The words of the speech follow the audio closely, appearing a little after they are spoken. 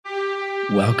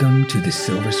Welcome to the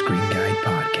Silver Screen Guide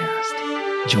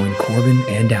podcast. Join Corbin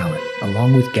and Alan,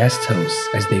 along with guest hosts,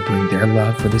 as they bring their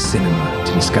love for the cinema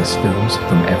to discuss films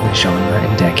from every genre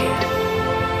and decade.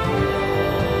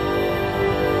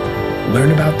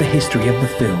 Learn about the history of the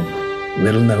film,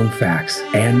 little-known facts,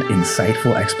 and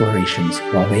insightful explorations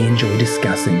while they enjoy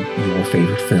discussing your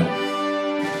favorite film.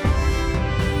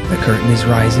 The curtain is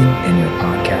rising and your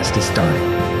podcast is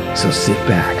starting, so sit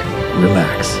back,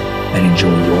 relax, and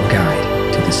enjoy your guide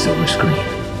to the silver screen.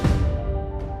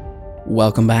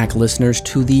 Welcome back, listeners,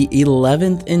 to the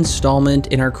 11th installment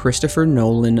in our Christopher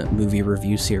Nolan movie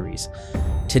review series.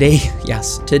 Today,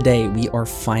 we are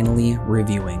finally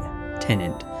reviewing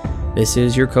Tenet. This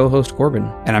is your co-host, Corbin.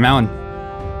 And I'm Alan.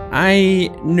 I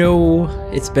know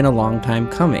it's been a long time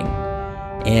coming,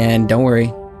 and don't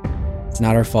worry, it's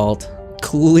not our fault.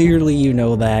 Clearly you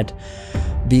know that,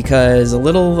 because a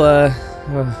little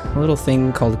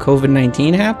thing called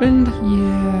COVID-19 happened.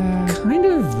 Yeah. Kind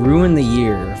of ruined the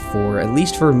year, at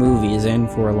least for movies and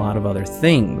for a lot of other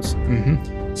things.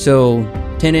 Mm-hmm. So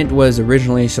Tenet was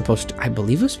originally supposed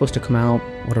to come out,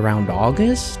 around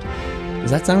August?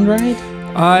 Does that sound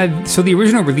right? So the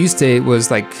original release date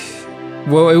was it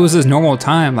was his normal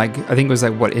time. I think it was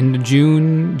into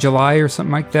June, July or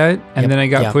something like that. And then it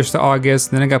got pushed to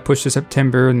August, and then it got pushed to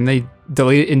September, and they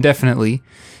delayed it indefinitely.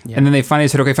 Yep. And then they finally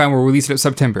said, okay, fine, we'll release it in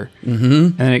September. Mm-hmm.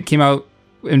 And then it came out,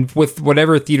 and with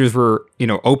whatever theaters were,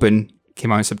 open,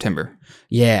 came out in September.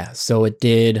 Yeah, so it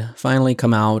did finally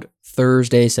come out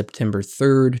Thursday, September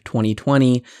 3rd,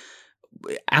 2020.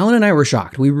 Alan and I were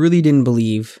shocked. We really didn't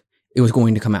believe it was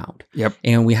going to come out. Yep.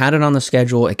 And we had it on the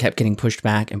schedule. It kept getting pushed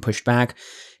back and pushed back.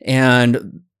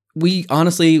 And we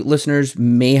honestly, listeners,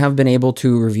 may have been able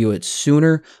to review it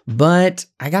sooner, but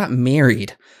I got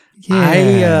married.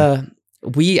 Yeah.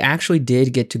 We actually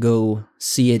did get to go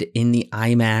see it in the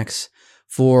IMAX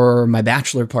for my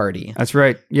bachelor party. That's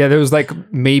right. Yeah, there was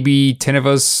maybe 10 of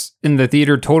us in the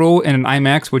theater total in an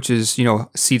IMAX, which is,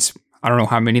 seats, I don't know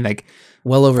how many,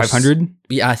 well over 500?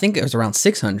 Yeah, I think it was around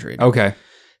 600. Okay.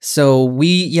 So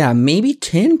maybe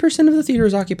 10% of the theater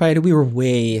was occupied. We were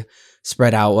way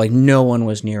spread out. No one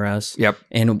was near us. Yep.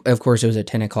 And of course it was at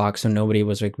 10 o'clock, so nobody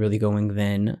was really going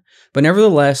then. But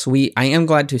nevertheless, I am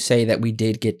glad to say that we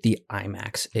did get the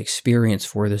IMAX experience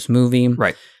for this movie.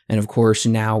 Right. And of course,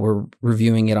 now we're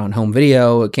reviewing it on home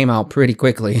video. It came out pretty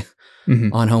quickly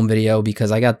on home video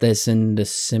because I got this in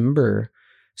December.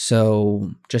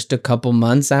 So just a couple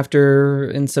months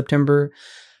in September.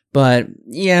 But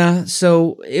yeah,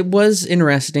 so it was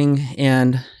interesting.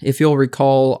 And if you'll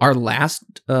recall, our last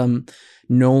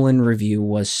Nolan review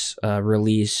was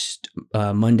released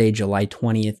Monday, July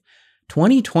 20th,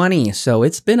 2020. So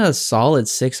it's been a solid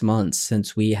 6 months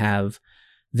since we have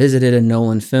visited a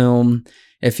Nolan film.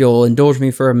 If you'll indulge me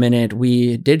for a minute,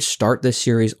 we did start this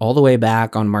series all the way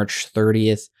back on March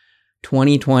 30th,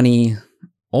 2020,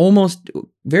 almost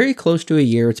very close to a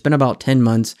year. It's been about 10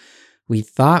 months. We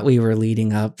thought we were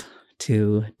leading up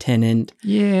to Tenet.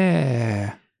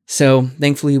 Yeah. So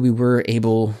thankfully we were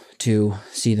able to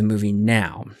see the movie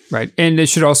now. Right. And it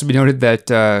should also be noted that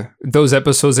those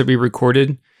episodes that we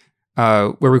recorded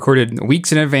were recorded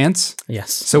weeks in advance.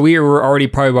 Yes. So we were already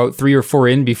probably about 3 or 4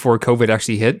 in before COVID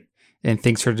actually hit. And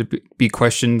things started to be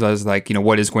questioned as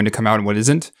what is going to come out and what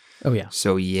isn't. Oh, yeah.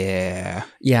 So, yeah.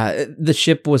 Yeah, the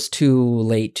ship was too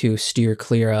late to steer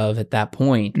clear of at that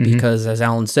point because, as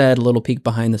Alan said, a little peek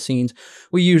behind the scenes,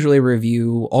 we usually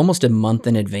review almost a month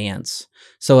in advance.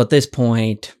 So at this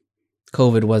point,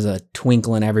 COVID was a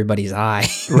twinkle in everybody's eye.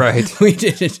 Right. we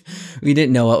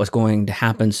didn't know what was going to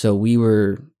happen, so we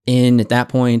were in at that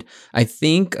point. I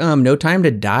think No Time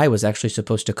to Die was actually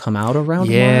supposed to come out around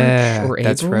March or April.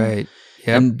 That's right.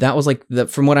 Yep. And that was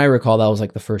from what I recall, that was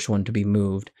the first one to be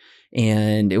moved.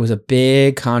 And it was a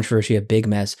big controversy, a big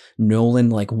mess. Nolan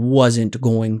wasn't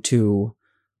going to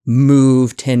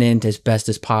move Tenet as best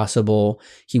as possible.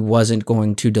 He wasn't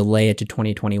going to delay it to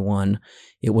 2021.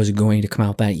 It was going to come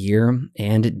out that year,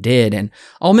 and it did. And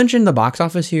I'll mention the box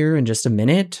office here in just a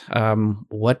minute,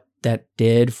 what that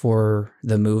did for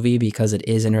the movie, because it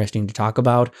is interesting to talk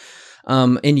about.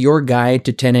 In your guide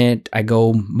to Tenet, I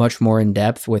go much more in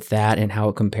depth with that and how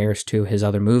it compares to his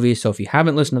other movies. So if you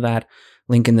haven't listened to that,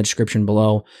 link in the description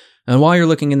below. And while you're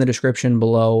looking in the description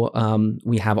below,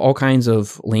 we have all kinds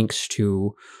of links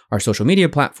to our social media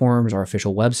platforms, our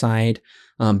official website.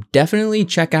 Definitely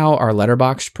check out our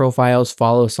Letterboxd profiles.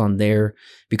 Follow us on there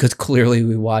because clearly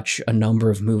we watch a number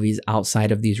of movies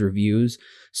outside of these reviews.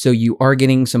 So you are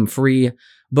getting some free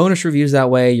bonus reviews that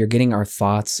way. You're getting our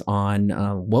thoughts on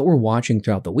what we're watching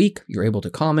throughout the week. You're able to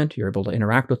comment. You're able to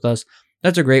interact with us.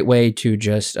 that's a great way to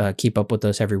just keep up with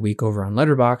us every week over on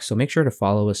Letterboxd. So make sure to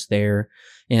follow us there.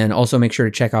 And also make sure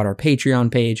to check out our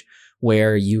Patreon page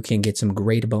where you can get some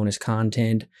great bonus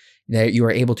content that you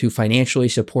are able to financially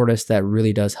support us. That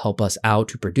really does help us out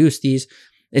to produce these.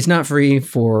 It's not free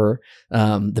for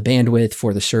the bandwidth,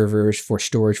 for the servers, for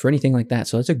storage, for anything like that.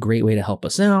 So it's a great way to help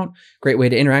us out, great way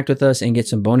to interact with us and get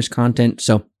some bonus content.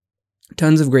 So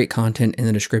tons of great content in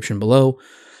the description below.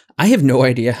 I have no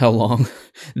idea how long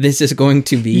this is going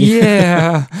to be.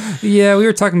 Yeah. We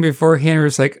were talking beforehand. We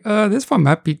were like, this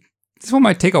one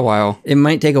might take a while. It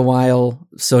might take a while.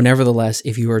 So nevertheless,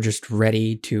 if you are just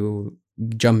ready to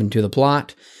jump into the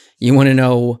plot, you want to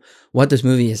know what this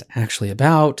movie is actually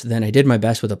about, then I did my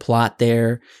best with a plot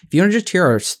there. If you want to just hear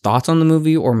our thoughts on the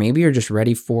movie, or maybe you're just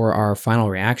ready for our final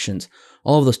reactions,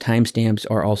 all of those timestamps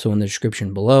are also in the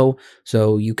description below,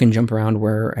 so you can jump around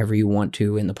wherever you want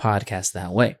to in the podcast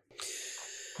that way.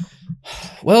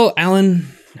 Well, Alan,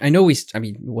 I know it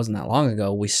wasn't that long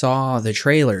ago, we saw the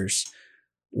trailers.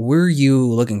 Were you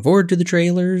looking forward to the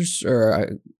trailers,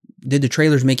 or did the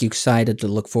trailers make you excited to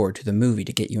look forward to the movie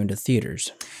to get you into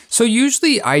theaters? So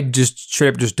usually I just straight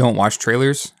up just don't watch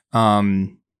trailers.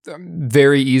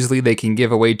 Very easily they can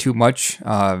give away too much.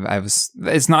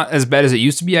 It's not as bad as it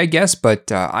used to be, I guess,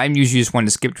 but I'm usually just one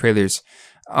to skip trailers.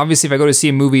 Obviously, if I go to see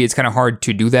a movie, it's kind of hard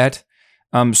to do that.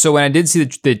 So when I did see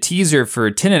the teaser for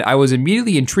Tenet, I was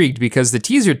immediately intrigued because the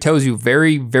teaser tells you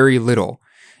very, very little.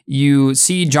 You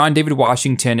see John David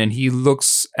Washington, and he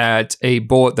looks at a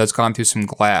bullet that's gone through some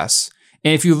glass.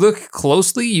 And if you look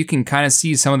closely, you can kind of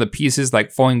see some of the pieces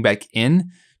like falling back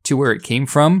in to where it came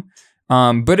from.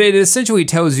 But it essentially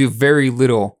tells you very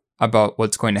little about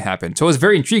what's going to happen. So it was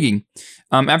very intriguing.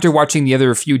 After watching the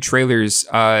other few trailers,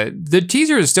 the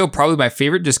teaser is still probably my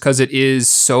favorite just because it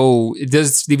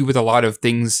does leave you with a lot of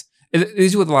things. It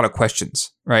leaves you with a lot of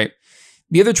questions, right?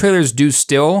 The other trailers do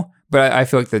still, but I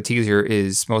feel like the teaser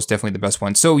is most definitely the best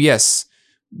one. So yes,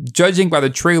 judging by the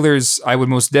trailers, I would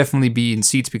most definitely be in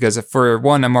seats because for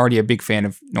one, I'm already a big fan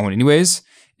of Nolan anyways.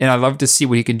 And I'd love to see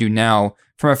what he can do now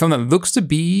from a film that looks to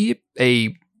be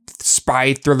a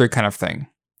spy thriller kind of thing.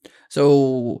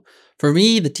 So for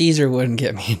me, the teaser wouldn't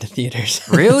get me into theaters.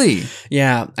 Really?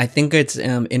 Yeah, I think it's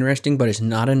interesting, but it's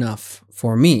not enough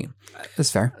for me.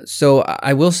 That's fair. So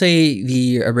I will say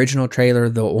the original trailer,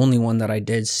 the only one that I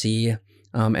did see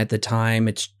at the time,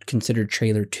 it's considered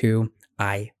trailer 2,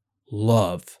 I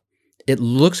love. It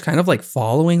looks kind of like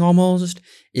Following almost.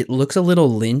 It looks a little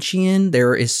Lynchian.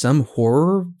 There is some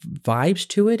horror vibes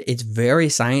to it. It's very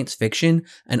science fiction,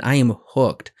 and I am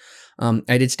hooked.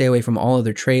 I did stay away from all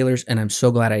other trailers, and I'm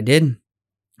so glad I did,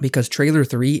 because trailer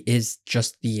 3 is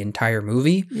just the entire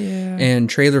movie. Yeah. And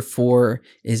trailer 4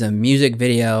 is a music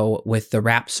video with the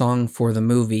rap song for the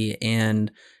movie.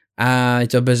 And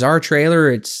it's a bizarre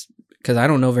trailer. It's because I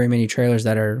don't know very many trailers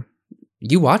that are...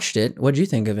 You watched it. What did you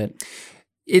think of it?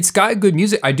 It's got good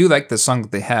music. I do like the song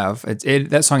that they have.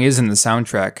 That song is in the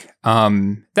soundtrack.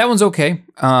 That one's okay.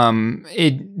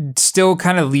 It still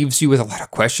kind of leaves you with a lot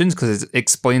of questions because it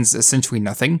explains essentially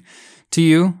nothing to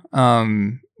you.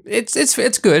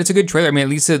 It's good. It's a good trailer. I mean, at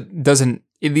least it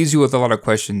leaves you with a lot of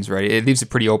questions, right? It leaves it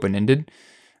pretty open-ended.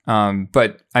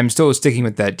 But I'm still sticking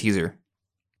with that teaser.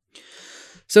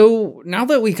 So now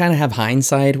that we kind of have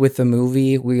hindsight with the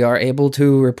movie, we are able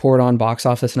to report on box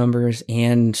office numbers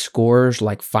and scores,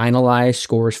 like finalized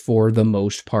scores for the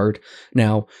most part.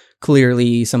 Now,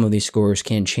 clearly some of these scores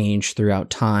can change throughout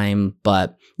time,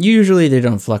 but usually they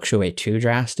don't fluctuate too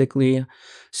drastically.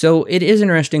 So it is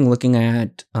interesting looking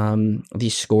at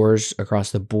these scores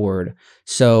across the board.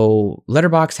 So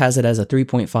Letterboxd has it as a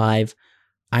 3.5,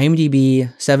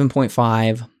 IMDb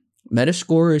 7.5,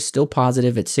 Metascore is still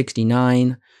positive at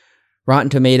 69, Rotten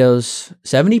Tomatoes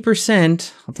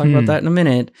 70%. I'll talk about that in a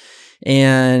minute.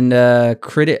 And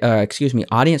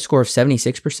audience score of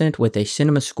 76% with a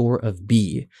cinema score of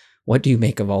B. What do you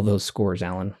make of all those scores,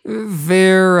 Alan?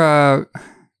 They're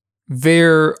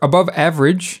above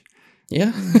average.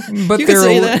 Yeah, but you can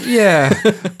say that. Yeah,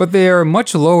 but they are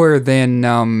much lower than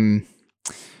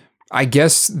I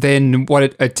guess than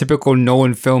what a typical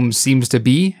Nolan film seems to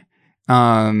be.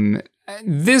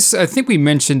 This, I think we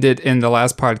mentioned it in the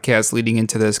last podcast leading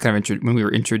into this kind of when we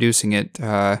were introducing it.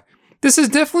 This is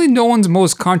definitely Nolan's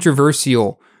most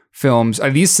controversial films,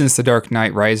 at least since The Dark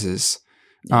Knight Rises,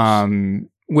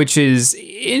 which is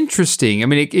interesting. I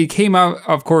mean, it came out,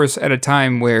 of course, at a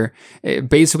time where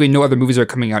basically no other movies are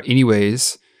coming out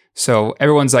anyways. So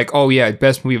everyone's like, oh yeah,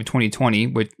 best movie of 2020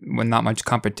 with not much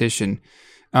competition.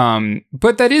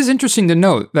 But that is interesting to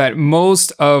note that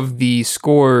most of the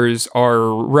scores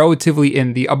are relatively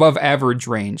in the above average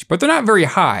range, but they're not very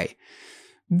high,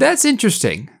 That's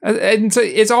interesting. And so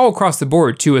it's all across the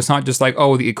board, too. It's not just like,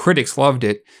 oh, the critics loved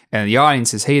it and the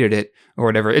audiences hated it or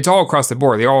whatever. It's all across the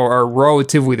board. They all are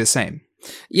relatively the same.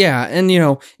 Yeah, and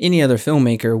any other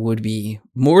filmmaker would be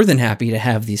more than happy to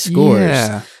have these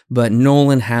scores, but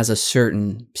Nolan has a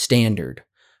certain standard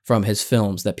from his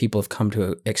films that people have come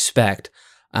to expect.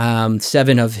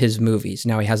 7 of his movies,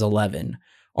 now he has 11,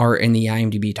 are in the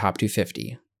IMDb top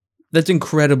 250. That's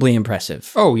incredibly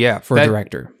impressive. Oh, yeah. For a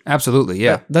director. Absolutely,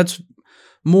 yeah. That's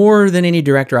more than any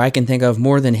director I can think of,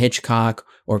 more than Hitchcock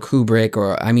or Kubrick,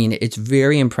 it's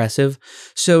very impressive.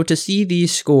 So to see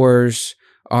these scores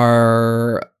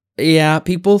people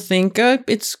think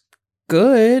it's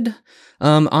good.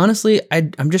 Honestly,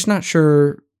 I'm just not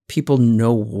sure people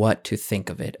know what to think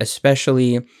of it,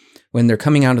 especially when they're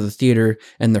coming out of the theater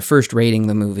and they're first rating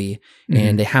the movie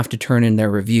and they have to turn in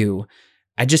their review.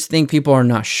 I just think people are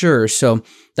not sure. So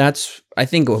that's, I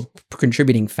think, a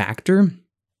contributing factor.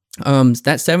 That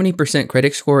 70%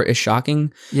 critic score is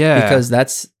shocking. Yeah. Because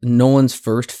that's Nolan's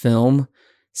first film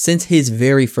since his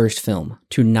very first film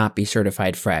to not be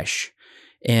certified fresh.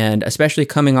 And especially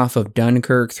coming off of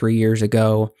Dunkirk 3 years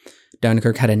ago,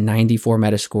 Dunkirk had a 94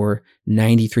 Metascore,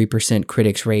 93%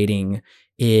 critics rating.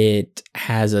 It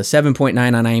has a 7.9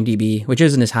 on IMDb, which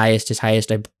isn't his highest. His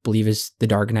highest, I believe, is The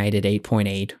Dark Knight at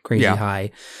 8.8, crazy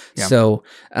high. Yeah. So,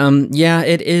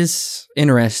 it is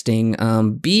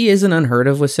interesting. B isn't unheard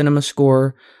of with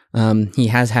CinemaScore. He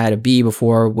has had a B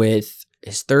before with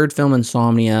his third film,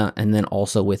 Insomnia, and then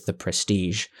also with The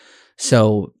Prestige.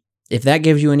 So if that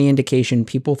gives you any indication,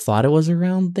 people thought it was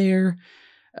around there.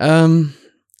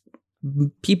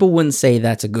 People wouldn't say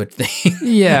that's a good thing.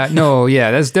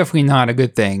 That's definitely not a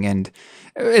good thing. And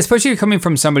especially coming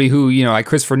from somebody who, like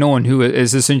Christopher Nolan, who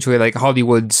is essentially like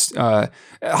Hollywood's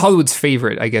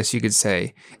favorite, I guess you could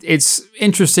say. It's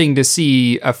interesting to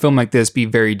see a film like this be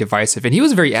very divisive. And he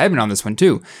was very adamant on this one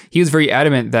too. He was very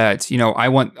adamant that, I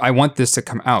want this to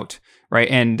come out, right?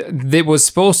 And it was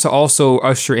supposed to also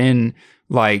usher in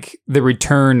like the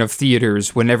return of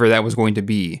theaters whenever that was going to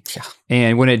be. Yeah.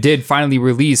 And when it did finally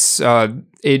release,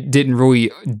 it didn't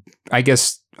really, I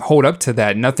guess, hold up to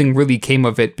that. Nothing really came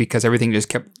of it because everything just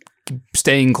kept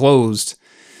staying closed.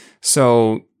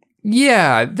 So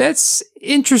yeah, that's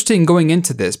interesting going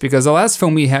into this because the last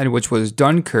film we had, which was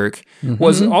Dunkirk,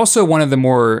 was also one of the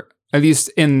more, at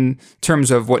least in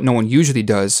terms of what Nolan usually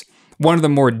does, one of the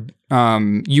more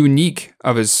unique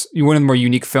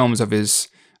films of his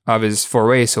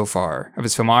foray so far, of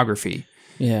his filmography.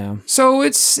 Yeah. So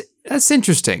that's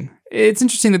interesting. It's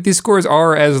interesting that these scores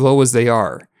are as low as they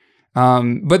are.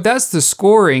 But that's the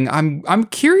scoring. I'm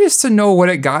curious to know what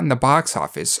it got in the box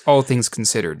office, all things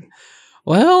considered.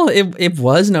 Well, it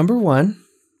was number 1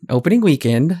 opening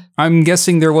weekend. I'm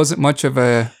guessing there wasn't much of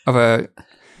a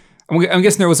I'm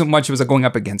guessing there wasn't much it was going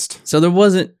up against. So there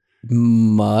wasn't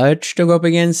much to go up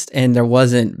against, and there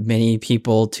wasn't many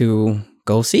people to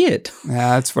go see it. Yeah,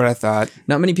 that's what I thought.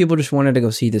 Not many people just wanted to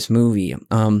go see this movie.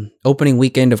 Opening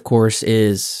weekend, of course,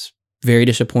 is very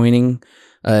disappointing.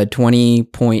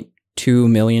 $20.2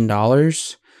 million,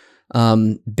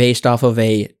 based off of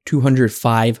a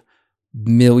 $205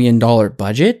 million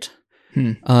budget.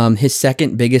 His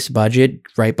second biggest budget,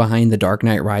 right behind The Dark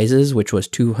Knight Rises, which was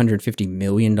 $250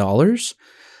 million.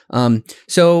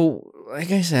 So,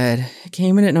 like I said, it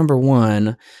came in at number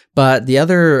 1, but the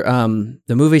other,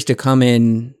 the movies to come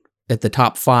in at the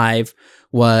top 5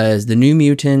 was The New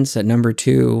Mutants at number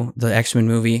 2, the X-Men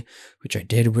movie, which I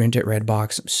did rent at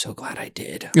Redbox. I'm so glad I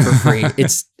did for free.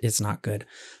 It's not good.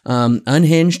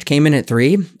 Unhinged came in at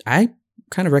 3. I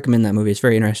kind of recommend that movie. It's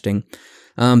very interesting.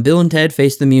 Bill and Ted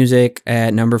Face the Music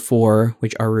at number 4,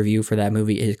 which our review for that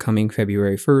movie is coming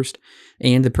February 1st.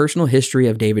 And The Personal History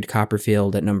of David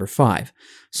Copperfield at number 5.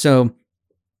 So,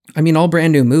 all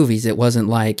brand new movies. It wasn't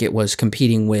like it was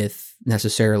competing with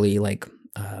necessarily like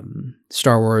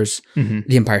Star Wars,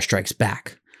 The Empire Strikes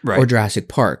Back, or Jurassic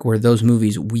Park, where those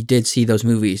movies, we did see those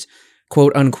movies,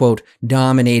 quote unquote,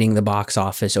 dominating the box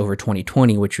office over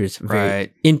 2020, which was a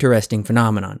very interesting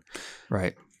phenomenon.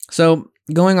 Right. So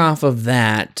going off of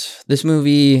that, this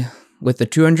movie with the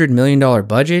 $200 million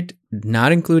budget,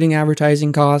 not including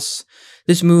advertising costs,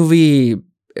 this movie,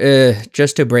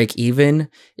 just to break even,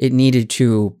 it needed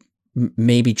to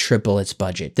maybe triple its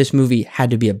budget. This movie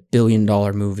had to be $1 billion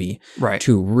movie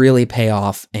to really pay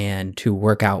off and to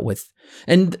work out with.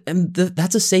 And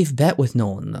that's a safe bet with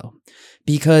Nolan, though,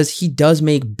 because he does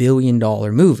make $1 billion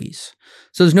movies.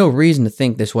 So there's no reason to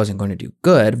think this wasn't going to do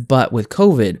good. But with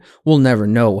COVID, we'll never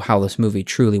know how this movie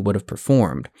truly would have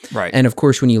performed. Right. And of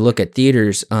course, when you look at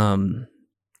theaters, The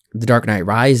Dark Knight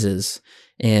Rises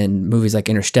And movies like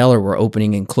Interstellar were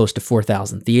opening in close to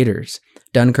 4,000 theaters.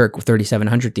 Dunkirk with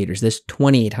 3,700 theaters. This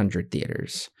 2,800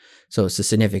 theaters. So it's a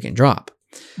significant drop.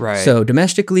 Right. So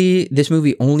domestically, this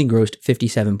movie only grossed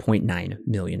 $57.9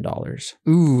 million.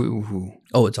 Ooh.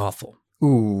 Oh, it's awful.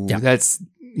 Ooh. Yeah. That's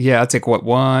like what,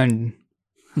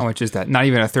 how much is that? Not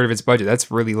even a third of its budget. That's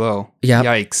really low. Yeah.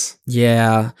 Yikes.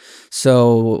 Yeah.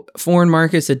 So foreign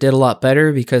markets, it did a lot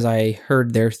better because I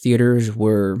heard their theaters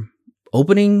were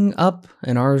opening up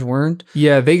and ours weren't.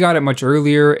 Yeah, they got it much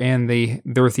earlier, and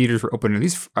their theaters were open. At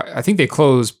least I think they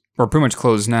closed, or pretty much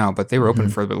closed now, but they were open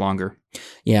for a bit longer.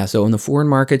 Yeah, so in the foreign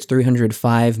markets,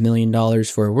 $305 million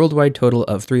for a worldwide total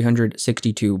of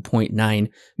 $362.9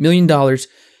 million.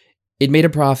 It made a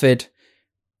profit.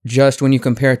 Just when you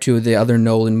compare it to the other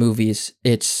Nolan movies,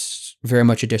 it's very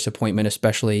much a disappointment,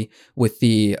 especially with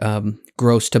the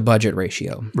gross to budget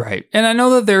ratio. Right. And I know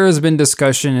that there has been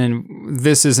discussion, and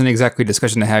this isn't exactly a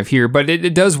discussion to have here, but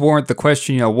it does warrant the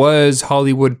question, was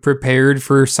Hollywood prepared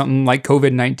for something like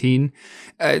COVID-19?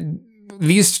 At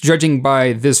least judging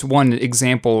by this one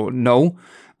example, no.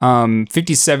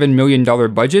 $57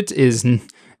 million budget is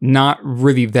not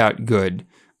really that good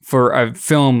for a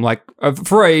film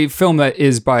that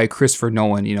is by Christopher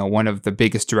Nolan, one of the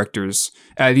biggest directors,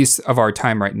 at least of our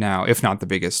time right now, if not the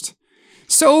biggest.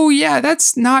 So yeah,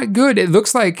 that's not good. It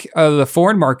looks like the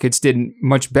foreign markets did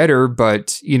much better,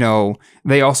 but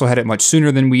they also had it much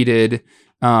sooner than we did,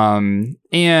 and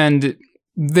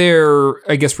their,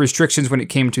 I guess, restrictions when it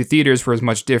came to theaters were as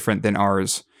much different than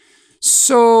ours.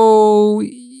 So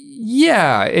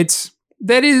yeah,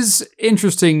 that is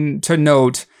interesting to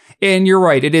note. And you're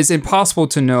right, it is impossible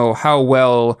to know how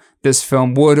well this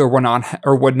film would or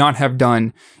would not have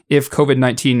done if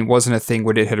COVID-19 wasn't a thing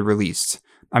when it had released.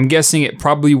 I'm guessing it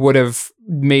probably would have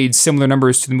made similar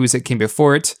numbers to the movies that came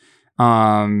before it,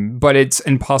 but it's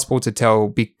impossible to tell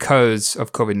because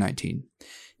of COVID-19.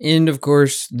 And of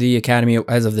course, the Academy,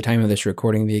 as of the time of this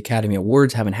recording, the Academy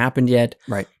Awards haven't happened yet.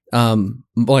 Right.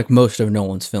 Like most of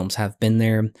Nolan's films have been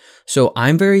there. So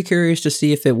I'm very curious to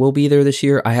see if it will be there this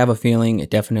year. I have a feeling it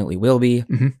definitely will be.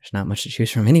 Mm-hmm. There's not much to choose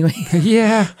from anyway.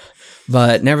 Yeah.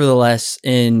 But nevertheless,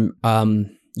 in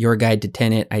your guide to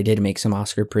Tenet, I did make some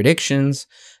Oscar predictions.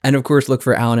 And of course, look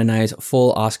for Alan and I's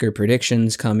full Oscar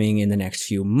predictions coming in the next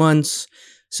few months.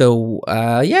 So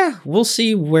yeah, we'll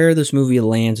see where this movie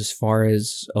lands as far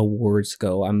as awards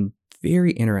go. I'm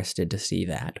very interested to see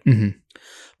that. Mm-hmm.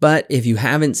 But if you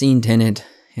haven't seen Tenet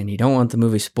and you don't want the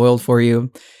movie spoiled for you,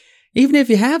 even if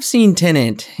you have seen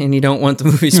Tenet and you don't want the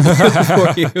movie spoiled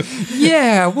for you.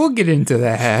 Yeah, we'll get into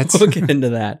that. We'll get into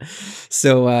that.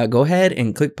 So go ahead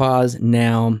and click pause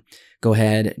now. Go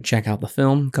ahead, check out the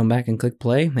film, come back and click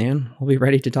play, and we'll be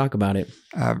ready to talk about it.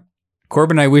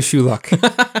 Corbin, I wish you luck.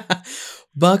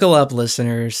 Buckle up,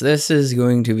 listeners. This is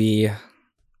going to be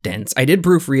dense. I did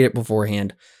proofread it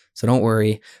beforehand, so don't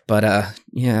worry. But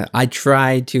yeah, I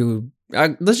tried to,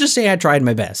 let's just say I tried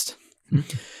my best.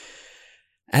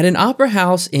 At an opera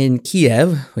house in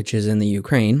Kiev, which is in the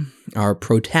Ukraine, our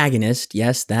protagonist,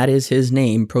 yes, that is his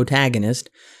name, protagonist,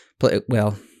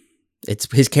 well,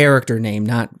 it's his character name,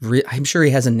 I'm sure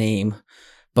he has a name,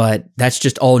 but that's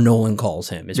just all Nolan calls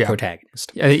him, is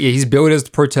protagonist. Yeah, he's billed as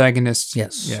the protagonist.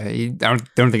 Yes. Yeah, I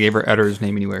don't think he ever uttered his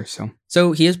name anywhere,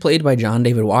 So he is played by John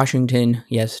David Washington,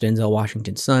 yes, Denzel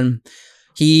Washington's son.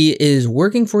 He is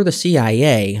working for the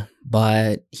CIA,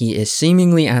 but he is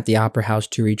seemingly at the opera house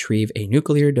to retrieve a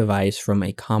nuclear device from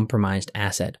a compromised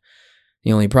asset.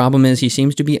 The only problem is he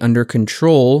seems to be under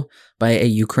control by a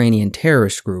Ukrainian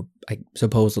terrorist group,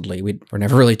 supposedly. We're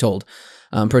never really told.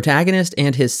 Protagonist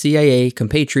and his CIA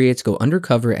compatriots go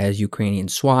undercover as Ukrainian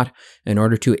SWAT in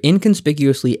order to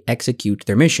inconspicuously execute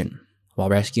their mission. While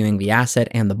rescuing the asset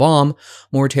and the bomb,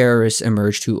 more terrorists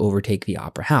emerge to overtake the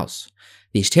opera house.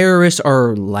 These terrorists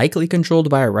are likely controlled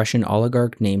by a Russian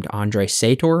oligarch named Andrei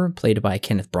Sator, played by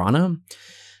Kenneth Branagh.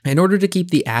 In order to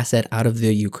keep the asset out of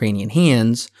the Ukrainian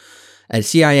hands, a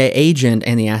CIA agent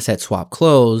and the asset swap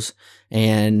clothes,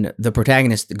 and the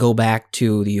protagonists go back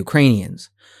to the Ukrainians.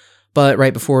 But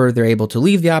right before they're able to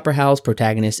leave the opera house,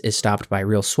 protagonist is stopped by a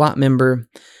real SWAT member,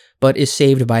 but is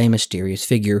saved by a mysterious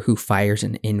figure who fires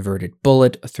an inverted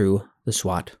bullet through the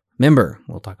SWAT member.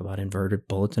 We'll talk about inverted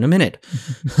bullets in a minute.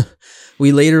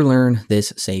 We later learn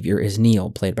this savior is Neil,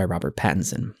 played by Robert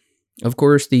Pattinson. Of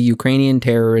course, the Ukrainian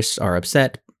terrorists are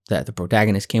upset that the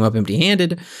protagonist came up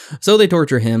empty-handed, so they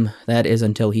torture him. That is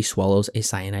until he swallows a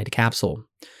cyanide capsule.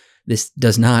 This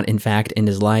does not, in fact, end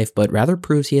his life, but rather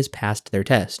proves he has passed their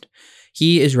test.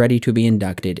 He is ready to be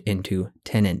inducted into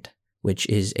Tenet, which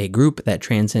is a group that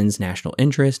transcends national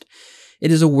interest.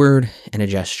 It is a word and a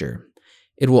gesture.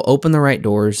 It will open the right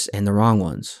doors and the wrong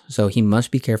ones, so he must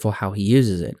be careful how he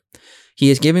uses it. He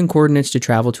is given coordinates to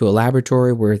travel to a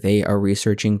laboratory where they are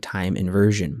researching time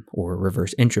inversion, or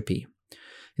reverse entropy.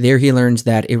 There he learns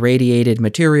that irradiated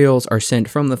materials are sent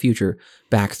from the future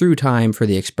back through time for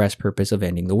the express purpose of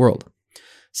ending the world.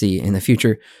 See, in the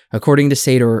future, according to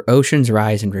Sator, oceans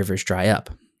rise and rivers dry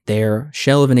up. Their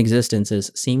shell of an existence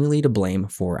is seemingly to blame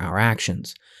for our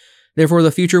actions. Therefore,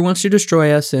 the future wants to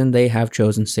destroy us, and they have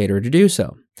chosen Sator to do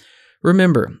so.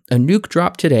 Remember, a nuke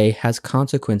dropped today has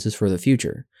consequences for the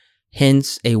future.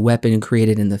 Hence, a weapon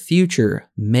created in the future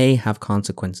may have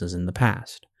consequences in the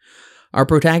past. Our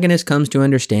protagonist comes to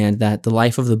understand that the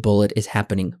life of the bullet is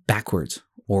happening backwards,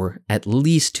 or at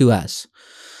least to us.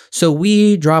 So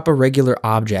we drop a regular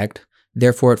object,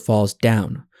 therefore it falls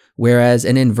down, whereas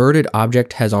an inverted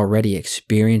object has already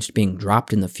experienced being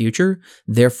dropped in the future,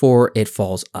 therefore it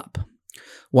falls up.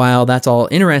 While that's all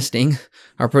interesting,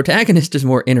 our protagonist is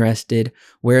more interested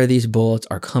where these bullets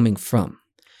are coming from.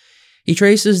 He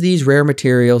traces these rare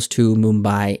materials to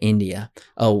Mumbai, India.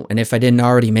 Oh, and if I didn't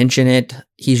already mention it,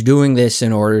 he's doing this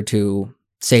in order to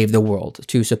save the world,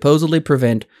 to supposedly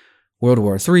prevent World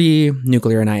War III,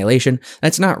 nuclear annihilation.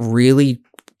 That's not really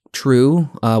true.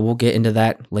 We'll get into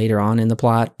that later on in the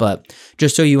plot, but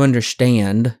just so you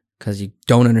understand, because you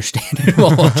don't understand it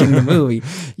while watching the movie,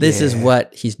 this is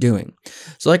what he's doing.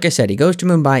 So like I said, he goes to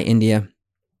Mumbai, India.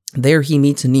 There he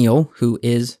meets Neil, who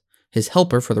is his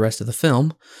helper for the rest of the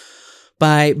film.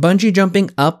 By bungee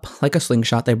jumping up like a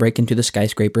slingshot, they break into the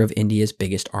skyscraper of India's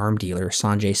biggest arm dealer,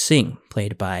 Sanjay Singh,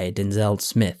 played by Denzel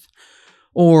Smith.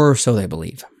 Or so they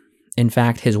believe. In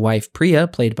fact, his wife Priya,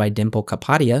 played by Dimple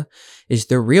Kapadia, is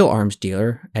the real arms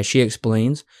dealer. As she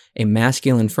explains, a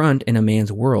masculine front in a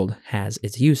man's world has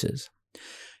its uses.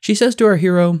 She says to our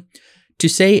hero, to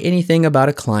say anything about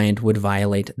a client would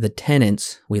violate the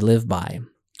tenets we live by.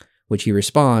 Which he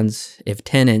responds, if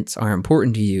tenets are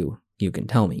important to you, you can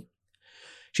tell me.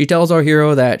 She tells our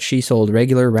hero that she sold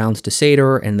regular rounds to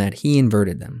Sator and that he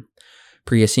inverted them.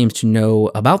 Priya seems to know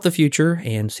about the future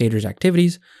and Sator's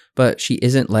activities, but she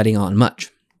isn't letting on much.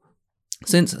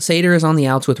 Since Sator is on the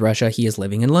outs with Russia, he is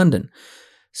living in London.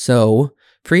 So,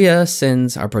 Priya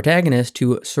sends our protagonist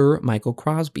to Sir Michael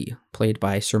Crosby, played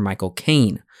by Sir Michael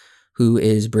Caine, who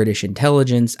is British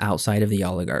intelligence outside of the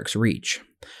oligarch's reach.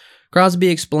 Crosby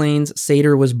explains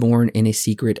Sator was born in a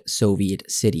secret Soviet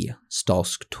city,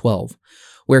 Stalsk-12,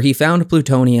 where he found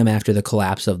plutonium after the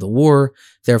collapse of the war,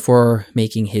 therefore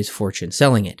making his fortune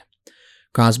selling it.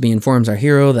 Crosby informs our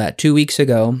hero that 2 weeks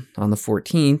ago, on the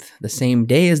 14th, the same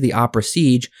day as the Opera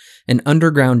siege, an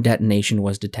underground detonation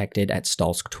was detected at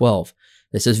Stalsk-12.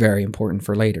 This is very important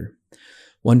for later.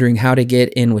 Wondering how to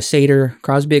get in with Sator,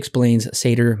 Crosby explains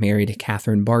Sator married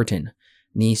Catherine Barton,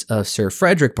 niece of Sir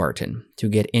Frederick Barton, to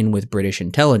get in with British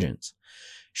intelligence.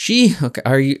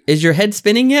 Is your head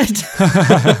spinning yet?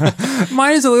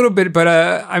 Mine is a little bit, but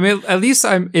I mean, at least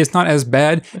it's not as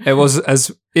bad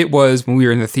as it was when we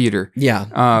were in the theater. Yeah.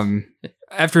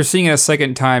 After seeing it a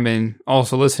second time and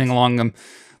also listening along,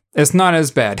 it's not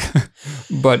as bad,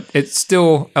 but it's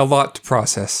still a lot to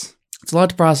process. It's a lot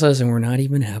to process, and we're not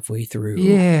even halfway through.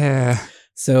 Yeah.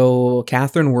 So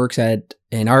Catherine works at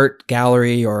an art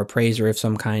gallery or appraiser of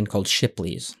some kind called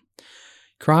Shipley's.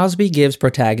 Crosby gives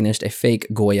protagonist a fake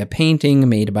Goya painting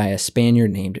made by a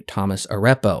Spaniard named Thomas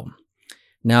Arepo.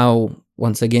 Now,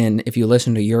 once again, if you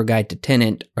listen to Your Guide to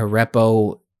Tenet,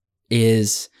 Arepo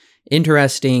is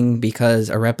interesting because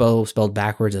Arepo spelled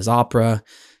backwards is opera.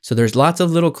 So there's lots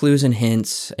of little clues and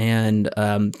hints, and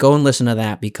go and listen to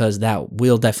that because that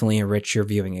will definitely enrich your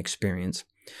viewing experience.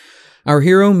 Our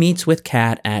hero meets with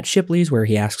Kat at Shipley's where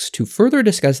he asks to further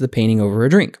discuss the painting over a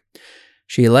drink.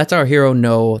 She lets our hero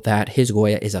know that his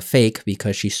Goya is a fake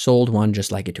because she sold one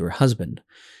just like it to her husband.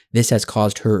 This has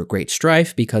caused her great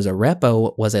strife because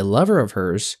Arepo was a lover of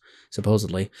hers,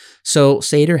 supposedly, so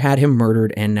Sator had him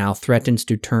murdered and now threatens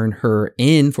to turn her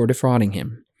in for defrauding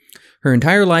him. Her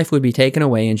entire life would be taken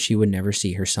away and she would never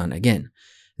see her son again,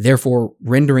 therefore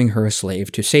rendering her a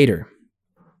slave to Sator.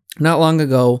 Not long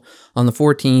ago, on the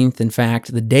 14th, in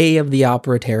fact, the day of the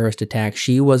Opera terrorist attack,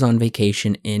 she was on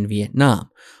vacation in Vietnam,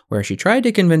 where she tried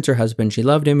to convince her husband she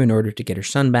loved him in order to get her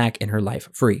son back and her life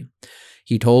free.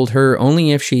 He told her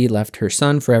only if she left her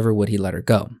son forever would he let her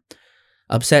go.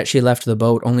 Upset, she left the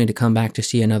boat only to come back to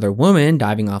see another woman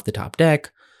diving off the top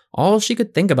deck. All she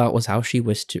could think about was how she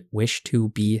wished to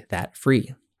be that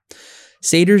free.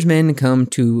 Sator's men come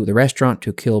to the restaurant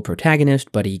to kill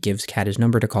protagonist, but he gives Kat his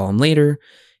number to call him later.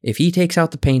 If he takes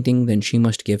out the painting, then she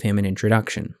must give him an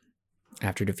introduction.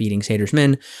 After defeating Sator's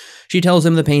men, she tells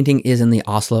him the painting is in the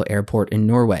Oslo airport in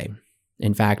Norway.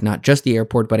 In fact, not just the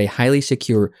airport, but a highly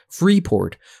secure free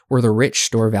port where the rich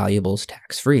store valuables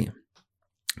tax-free.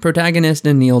 Protagonist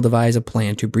and Neil devise a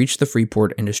plan to breach the free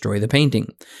port and destroy the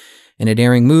painting. In a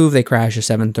daring move, they crash a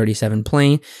 737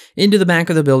 plane into the back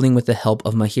of the building with the help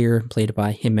of Mahir, played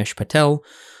by Himesh Patel,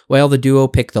 while the duo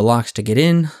pick the locks to get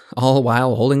in, all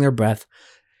while holding their breath,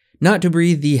 not to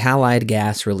breathe the halide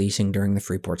gas releasing during the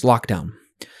Freeport's lockdown.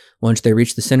 Once they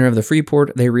reach the center of the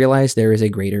Freeport, they realize there is a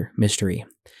greater mystery.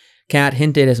 Kat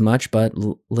hinted as much, but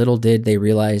little did they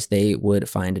realize they would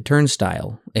find a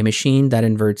turnstile, a machine that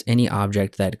inverts any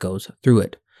object that goes through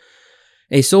it.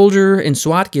 A soldier in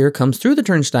SWAT gear comes through the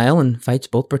turnstile and fights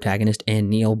both Protagonist and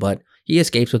Neil, but he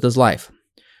escapes with his life.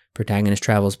 Protagonist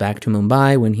travels back to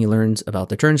Mumbai when he learns about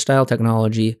the turnstile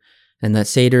technology and that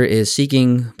Sator is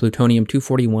seeking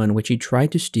plutonium-241, which he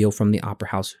tried to steal from the Opera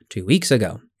House 2 weeks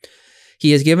ago.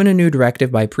 He is given a new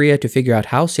directive by Priya to figure out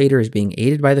how Sator is being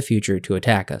aided by the future to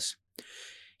attack us.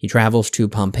 He travels to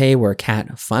Pompeii, where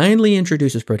Kat finally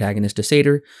introduces Protagonist to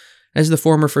Sator as the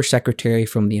former first secretary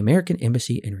from the American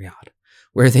Embassy in Riyadh,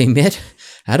 where they met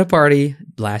at a party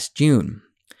last June.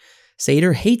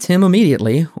 Sator hates him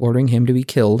immediately, ordering him to be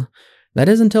killed. That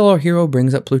is until our hero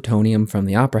brings up plutonium from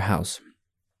the Opera House.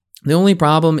 The only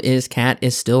problem is Kat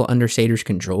is still under Sator's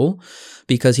control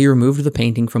because he removed the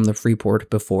painting from the Freeport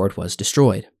before it was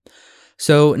destroyed.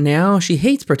 So now she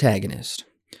hates Protagonist.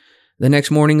 The next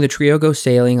morning, the trio go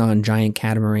sailing on giant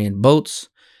catamaran boats.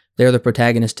 There, the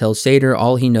Protagonist tells Sator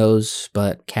all he knows,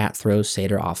 but Kat throws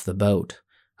Sator off the boat,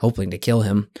 hoping to kill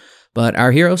him. But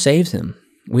our hero saves him.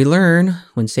 We learn,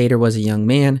 when Sator was a young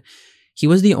man, he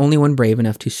was the only one brave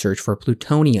enough to search for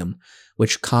plutonium,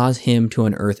 which caused him to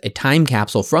unearth a time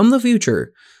capsule from the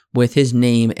future with his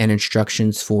name and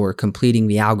instructions for completing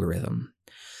the algorithm.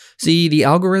 See, the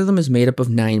algorithm is made up of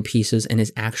 9 pieces and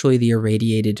is actually the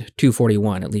irradiated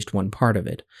 241, at least one part of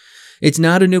it. It's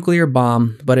not a nuclear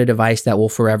bomb, but a device that will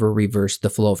forever reverse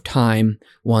the flow of time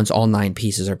once all 9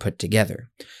 pieces are put together,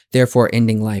 therefore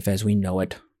ending life as we know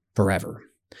it forever.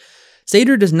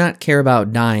 Sator does not care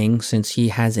about dying since he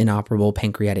has inoperable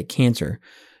pancreatic cancer.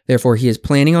 Therefore, he is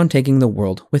planning on taking the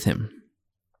world with him.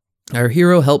 Our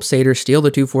hero helps Sator steal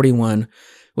the 241,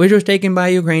 which was taken by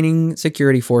Ukrainian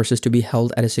security forces to be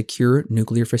held at a secure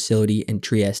nuclear facility in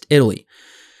Trieste, Italy.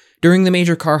 During the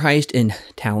major car heist in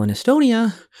Tallinn,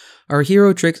 Estonia, our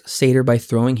hero tricks Sator by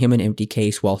throwing him an empty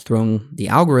case while throwing the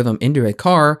algorithm into a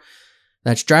car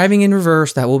that's driving in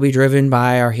reverse that will be driven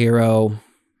by our hero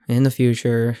in the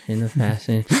future, in the past.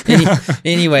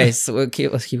 Anyways,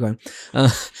 let's keep going.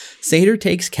 Sator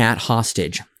takes Kat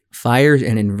hostage, fires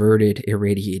an inverted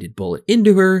irradiated bullet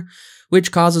into her,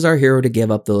 which causes our hero to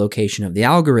give up the location of the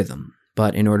algorithm.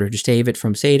 But in order to save it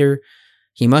from Sator,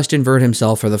 he must invert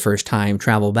himself for the first time,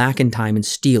 travel back in time, and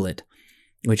steal it,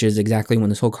 which is exactly when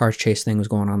this whole car chase thing was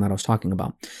going on that I was talking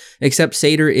about. Except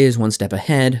Sator is one step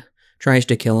ahead, tries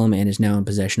to kill him, and is now in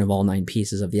possession of all 9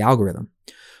 pieces of the algorithm.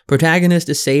 Protagonist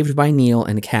is saved by Neil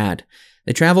and Kat.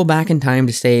 They travel back in time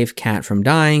to save Kat from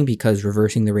dying because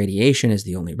reversing the radiation is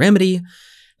the only remedy.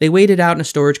 They wait it out in a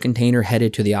storage container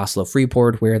headed to the Oslo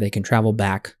Freeport where they can travel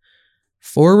back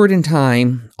forward in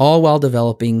time, all while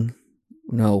helping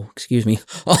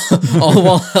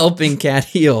Kat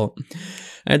heal.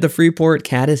 At the Freeport,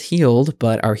 Kat is healed,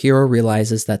 but our hero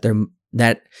realizes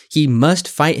that he must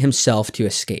fight himself to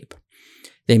escape.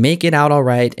 They make it out all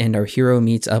right, and our hero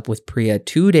meets up with Priya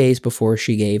 2 days before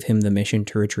she gave him the mission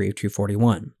to retrieve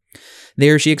 241.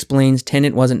 There, she explains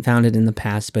Tenet wasn't founded in the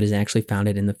past, but is actually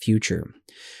founded in the future.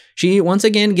 She once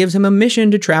again gives him a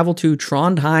mission to travel to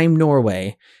Trondheim,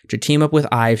 Norway, to team up with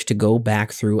Ives to go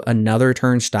back through another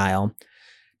turnstile,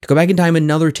 to go back in time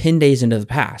another 10 days into the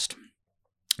past.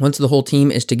 Once the whole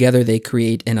team is together, they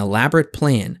create an elaborate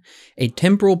plan, a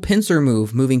temporal pincer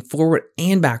move moving forward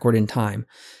and backward in time.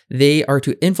 They are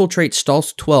to infiltrate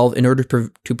Stalsk 12 in order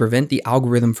to prevent the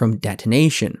algorithm from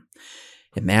detonation.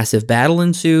 A massive battle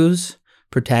ensues.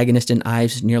 Protagonist and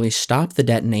Ives nearly stop the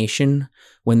detonation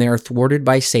when they are thwarted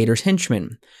by Sator's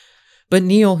henchmen. But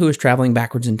Neil, who is traveling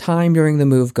backwards in time during the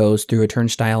move, goes through a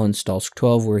turnstile in Stalsk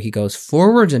 12 where he goes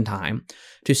forwards in time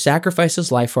to sacrifice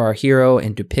his life for our hero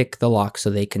and to pick the lock so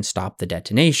they can stop the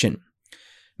detonation.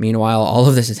 Meanwhile, all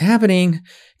of this is happening.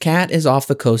 Kat is off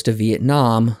the coast of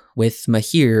Vietnam with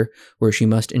Mahir, where she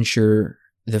must ensure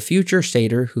the future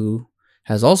Sator, who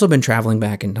has also been traveling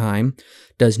back in time,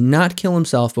 does not kill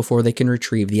himself before they can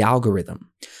retrieve the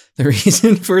algorithm. The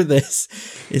reason for this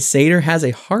is Sator has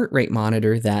a heart rate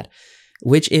monitor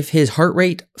which if his heart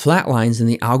rate flatlines, then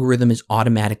the algorithm is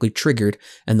automatically triggered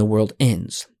and the world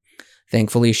ends.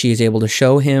 Thankfully, she is able to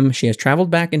show him she has traveled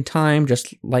back in time,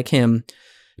 just like him,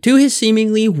 to his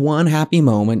seemingly one happy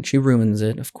moment. She ruins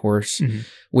it, of course,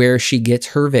 where she gets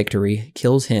her victory,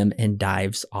 kills him, and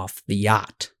dives off the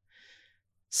yacht.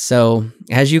 So,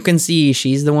 as you can see,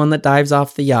 she's the one that dives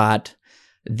off the yacht.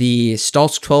 The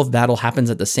Stalsk 12 battle happens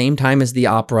at the same time as the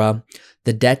opera.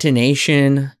 The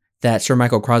detonation that Sir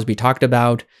Michael Crosby talked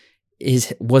about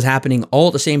was happening all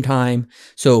at the same time.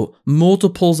 So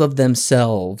multiples of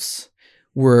themselves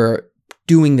were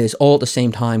doing this all at the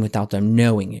same time without them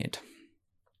knowing it.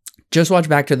 Just watch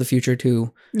Back to the Future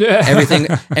 2. Yeah.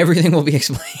 Everything will be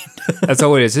explained. That's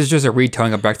all it is. It's just a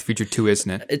retelling of Back to the Future 2,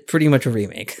 isn't it? It's pretty much a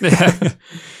remake.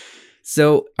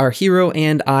 So our hero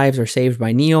and Ives are saved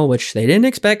by Neil, which they didn't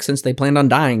expect since they planned on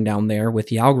dying down there with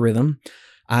the algorithm.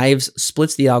 Ives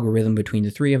splits the algorithm between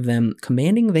the three of them,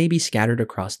 commanding they be scattered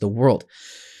across the world.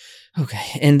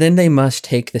 Okay, and then they must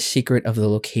take the secret of the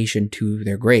location to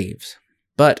their graves.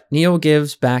 But Neil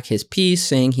gives back his piece,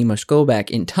 saying he must go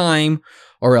back in time,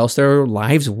 or else their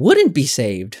lives wouldn't be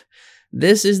saved.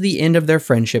 This is the end of their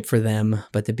friendship for them,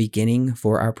 but the beginning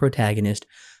for our protagonist,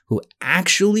 who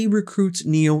actually recruits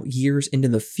Neil years into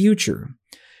the future.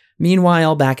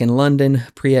 Meanwhile, back in London,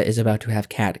 Priya is about to have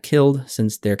Kat killed,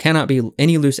 since there cannot be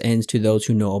any loose ends to those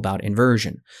who know about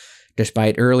inversion,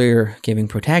 despite earlier giving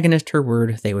protagonist her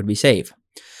word they would be safe.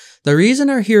 The reason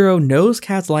our hero knows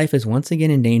Kat's life is once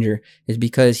again in danger is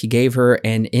because he gave her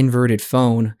an inverted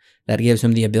phone that gives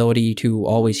him the ability to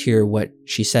always hear what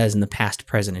she says in the past,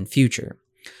 present, and future.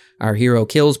 Our hero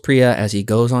kills Priya as he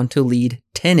goes on to lead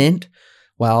Tennant,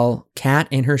 while Kat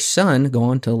and her son go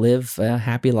on to live a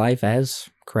happy life as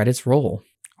credits roll.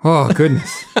 Oh,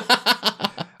 goodness.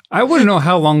 I wouldn't know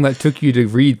how long that took you to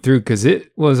read through, because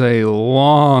it was a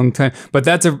long time. But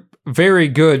that's a very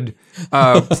good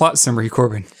plot summary,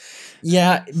 Corbin.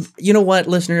 Yeah, you know what,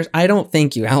 listeners? I don't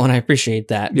thank you, Alan. I appreciate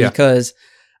that, because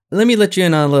let me let you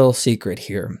in on a little secret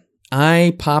here.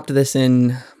 I popped this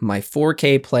in my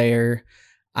 4K player.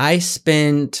 I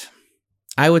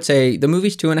would say the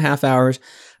movie's 2.5 hours.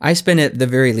 I spent at the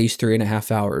very least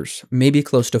 3.5 hours, maybe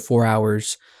close to 4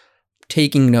 hours,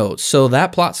 taking notes. So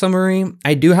that plot summary,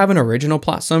 I do have an original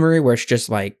plot summary where it's just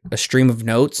like a stream of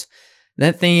notes.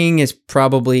 That thing is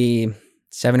probably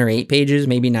 7 or 8 pages,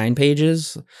 maybe 9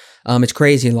 pages. It's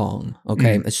crazy long.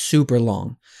 Okay. It's super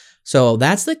long. So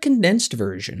that's the condensed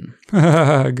version.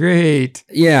 Great.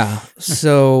 Yeah.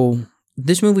 So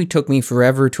this movie took me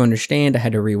forever to understand. I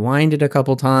had to rewind it a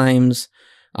couple times.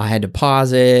 I had to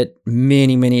pause it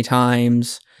many, many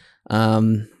times.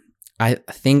 I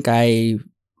think I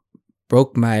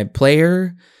broke my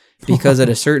player because at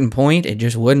a certain point, it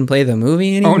just wouldn't play the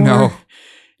movie anymore. Oh, no.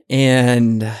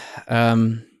 And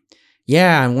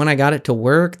and when I got it to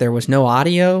work, there was no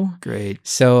audio. Great.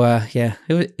 So,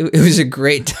 it was a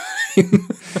great time.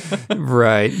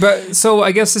 Right. But so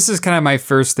I guess this is kind of my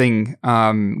first thing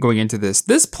going into this.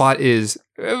 This plot is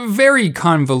very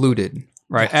convoluted,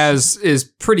 right? Yes. As is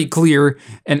pretty clear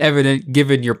and evident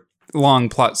given your long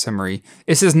plot summary.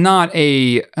 This is not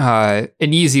an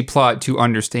easy plot to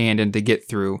understand and to get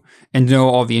through and know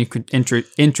all the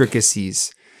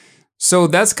intricacies. So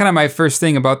that's kind of my first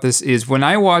thing about this is when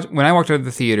I walked out of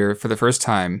the theater for the first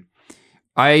time,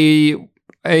 I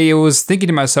was thinking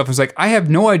to myself, I was like, I have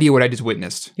no idea what I just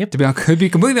witnessed. Yep. To be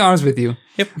completely honest with you.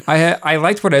 Yep. I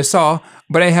liked what I saw,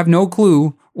 but I have no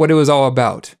clue what it was all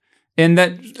about. And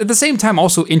that at the same time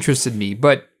also interested me.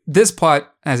 But this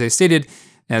plot, as I stated,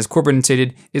 as Corbin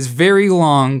stated, is very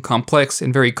long, complex,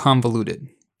 and very convoluted.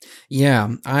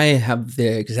 Yeah, I have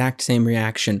the exact same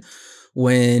reaction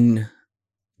when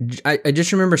I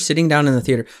just remember sitting down in the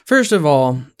theater. First of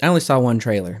all, I only saw one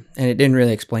trailer, and it didn't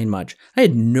really explain much. I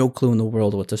had no clue in the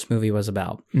world what this movie was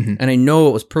about. Mm-hmm. And I know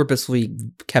it was purposely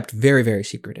kept very, very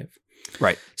secretive.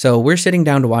 Right. So we're sitting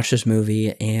down to watch this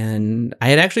movie, and I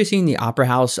had actually seen the Opera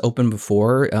House open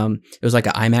before. It was like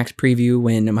an IMAX preview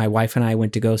when my wife and I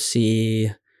went to go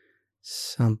see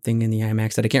something in the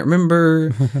IMAX that I can't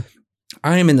remember.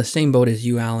 I am in the same boat as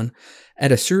you, Alan.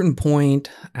 At a certain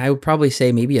point, I would probably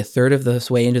say maybe a third of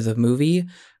this way into the movie,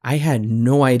 I had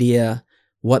no idea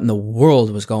what in the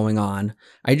world was going on.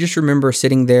 I just remember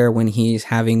sitting there when he's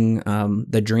having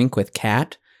the drink with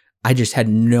Kat. I just had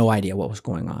no idea what was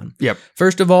going on. Yep.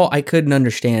 First of all, I couldn't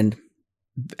understand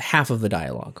half of the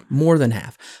dialogue, more than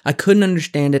half. I couldn't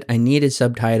understand it. I needed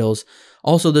subtitles.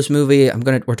 Also, this movie,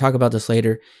 we'll talk about this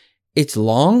later. It's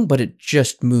long, but it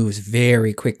just moves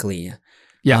very quickly.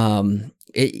 Yeah.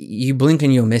 You blink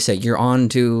and you'll miss it. You're on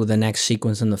to the next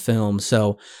sequence in the film.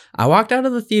 So I walked out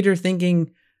of the theater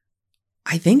thinking,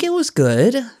 I think it was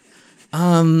good.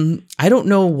 I don't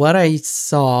know what I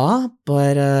saw,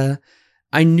 but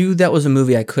I knew that was a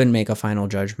movie I couldn't make a final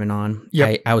judgment on.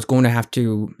 Yep. I was going to have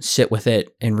to sit with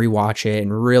it and rewatch it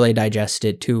and really digest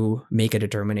it to make a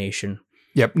determination.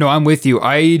 Yep. No, I'm with you.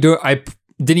 I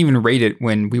didn't even rate it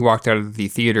when we walked out of the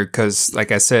theater because,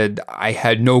 like I said, I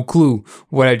had no clue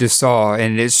what I just saw,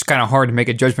 and it's kind of hard to make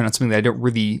a judgment on something that I don't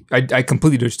really, I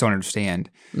completely just don't understand.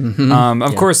 Mm-hmm.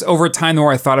 Of course, over time, the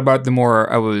more I thought about it, the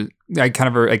more I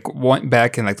kind of like went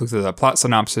back and like looked at the plot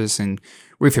synopsis and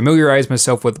refamiliarized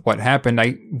myself with what happened.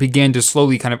 I began to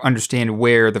slowly kind of understand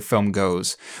where the film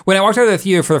goes. When I walked out of the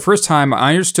theater for the first time,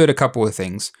 I understood a couple of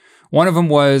things. One of them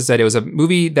was that it was a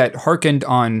movie that harkened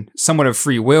on somewhat of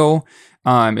free will.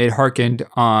 It harkened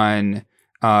on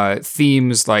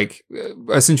themes like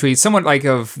essentially somewhat like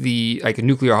of the like a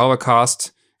nuclear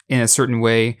holocaust in a certain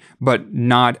way, but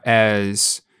not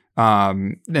as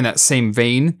in that same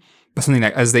vein, but something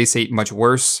that, as they say, much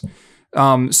worse.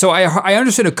 So I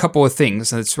understood a couple of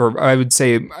things. That's where I would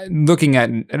say, looking at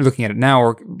it now,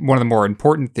 or one of the more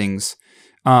important things.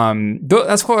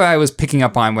 That's what I was picking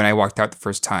up on when I walked out the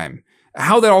first time.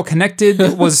 How that all connected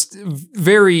was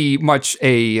very much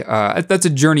that's a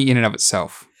journey in and of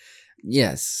itself.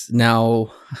 Yes.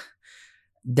 Now,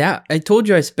 that I told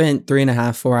you I spent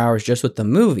 3.5, 4 hours just with the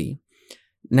movie.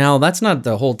 Now, that's not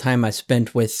the whole time I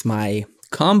spent with my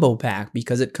combo pack,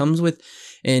 because it comes with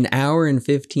an hour and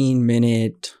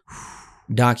 15-minute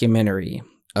documentary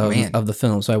of the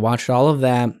film. So I watched all of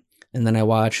that, and then I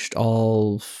watched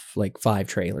all like 5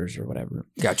 trailers or whatever.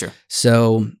 Gotcha.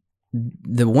 So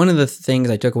one of the things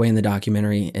I took away in the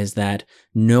documentary is that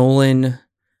Nolan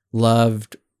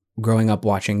loved growing up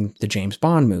watching the James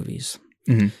Bond movies.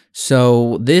 Mm-hmm.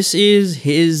 So this is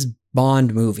his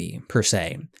Bond movie per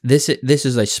se. This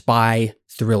is a spy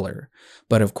thriller,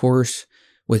 but of course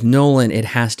with Nolan it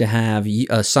has to have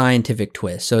a scientific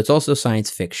twist. So it's also science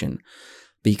fiction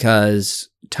because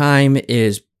time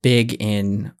is big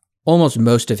in almost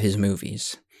most of his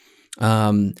movies.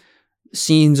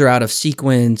 Scenes are out of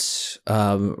sequence,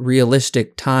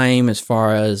 realistic time as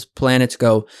far as planets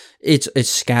go. It's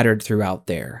scattered throughout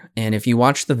there. And if you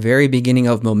watch the very beginning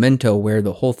of Memento, where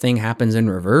the whole thing happens in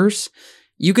reverse,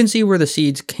 you can see where the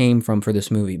seeds came from for this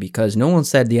movie, because Nolan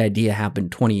said the idea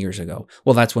happened 20 years ago.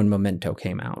 Well, that's when Memento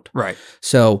came out. Right.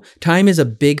 So time is a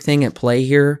big thing at play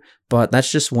here, but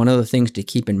that's just one of the things to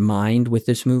keep in mind with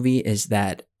this movie, is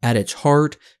that at its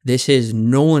heart, this is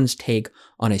Nolan's take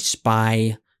on a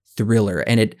spy thriller.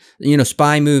 And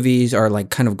spy movies are like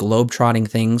kind of globe-trotting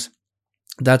things.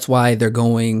 That's why they're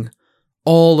going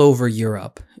all over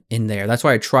Europe in there. That's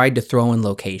why I tried to throw in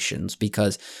locations,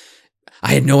 because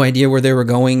I had no idea where they were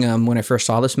going when I first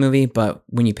saw this movie. But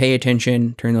when you pay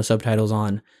attention, turn those subtitles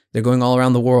on, they're going all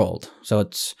around the world. So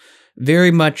it's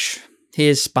very much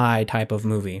his spy type of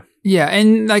movie. Yeah,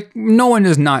 and like Nolan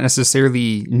is not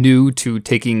necessarily new to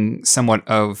taking somewhat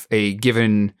of a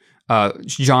given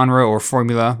genre or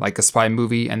formula, like a spy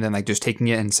movie, and then like just taking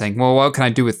it and saying, well, what can I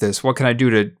do with this? What can I do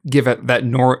to give it that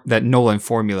Nolan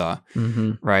formula,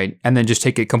 right? And then just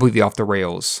take it completely off the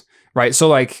rails, right? So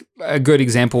like a good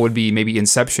example would be maybe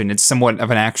Inception. It's somewhat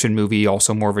of an action movie,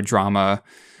 also more of a drama,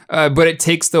 but it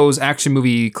takes those action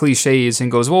movie cliches and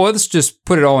goes, well, let's just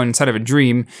put it all inside of a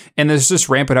dream, and let's just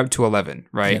ramp it up to 11,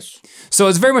 right? Yes. So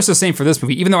it's very much the same for this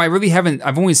movie, even though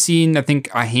I've only seen, I think,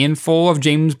 a handful of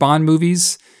James Bond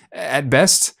movies at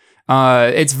best.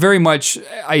 It's very much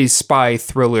a spy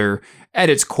thriller at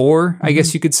its core, I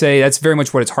guess you could say. That's very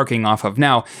much what it's harking off of.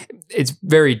 Now, it's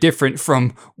very different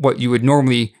from what you would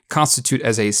normally constitute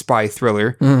as a spy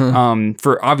thriller,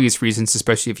 for obvious reasons,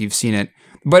 especially if you've seen it.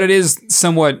 But it is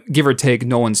somewhat, give or take,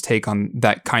 Nolan's take on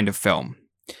that kind of film.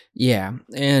 Yeah,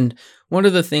 and one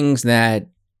of the things that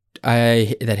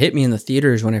hit me in the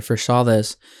theaters when I first saw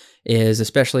this is,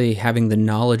 especially having the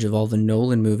knowledge of all the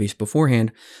Nolan movies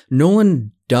beforehand,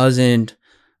 Nolan doesn't,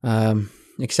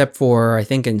 except for, I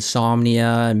think, Insomnia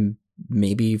and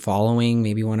maybe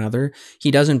one other,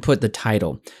 he doesn't put the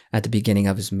title at the beginning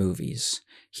of his movies.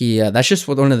 That's just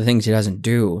one of the things he doesn't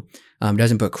do.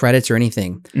 Doesn't put credits or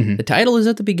anything. The title is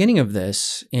at the beginning of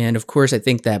this. And of course, I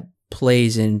think that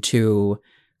plays into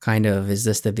kind of, is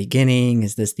this the beginning?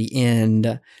 Is this the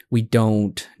end? We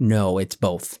don't know. It's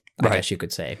both, I guess you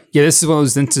could say. Yeah, this is one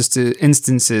of those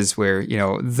instances where,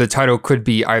 the title could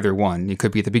be either one. It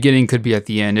could be at the beginning, could be at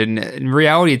the end. And in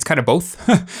reality, it's kind of both,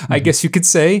 I guess you could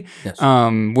say,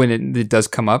 when it does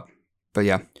come up. But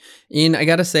yeah. And I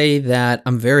got to say that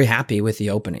I'm very happy with the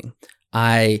opening.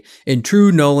 In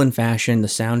true Nolan fashion, the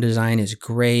sound design is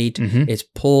great. It's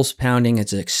pulse pounding.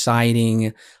 It's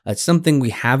exciting. It's something we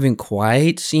haven't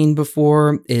quite seen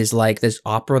before, is like this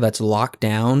opera that's locked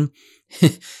down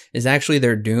is actually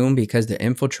their doom, because they're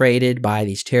infiltrated by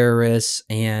these terrorists,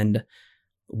 and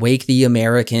wake the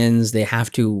Americans. They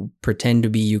have to pretend to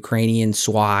be Ukrainian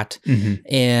SWAT,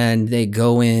 and they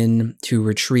go in to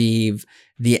retrieve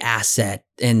the asset.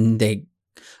 And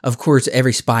of course,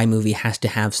 every spy movie has to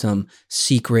have some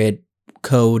secret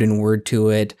code and word to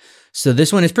it. So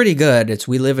this one is pretty good.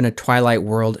 We live in a twilight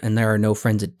world and there are no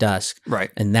friends at dusk. Right.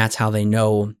 And that's how they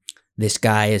know this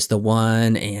guy is the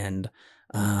one. And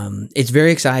it's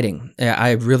very exciting.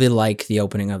 I really like the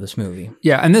opening of this movie.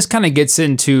 Yeah, and this kind of gets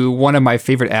into one of my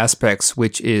favorite aspects,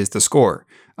 which is the score.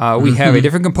 We have a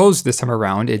different composer this time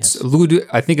around. It's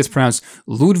I think it's pronounced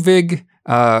Ludwig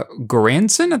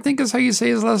Göransson, I think is how you say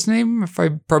his last name. If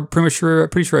I'm pretty sure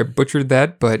I butchered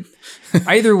that, but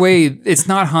either way, it's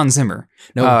not Hans Zimmer.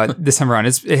 No, this time around,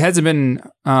 it hasn't been.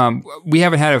 We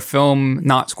haven't had a film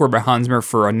not scored by Hans Zimmer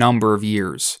for a number of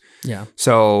years. Yeah.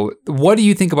 So, what do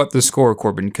you think about the score,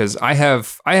 Corbin? Because I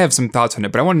have some thoughts on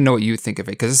it, but I want to know what you think of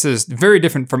it because this is very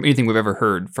different from anything we've ever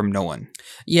heard from Nolan.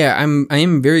 Yeah, I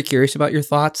am very curious about your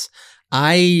thoughts.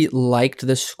 I liked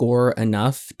the score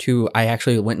enough I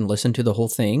actually went and listened to the whole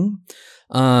thing.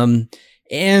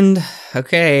 And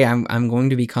okay, I'm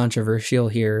going to be controversial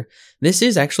here. This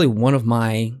is actually one of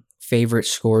my favorite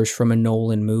scores from a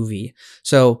Nolan movie.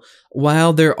 So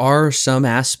while there are some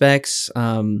aspects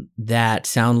that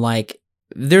sound like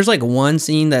there's like one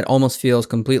scene that almost feels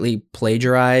completely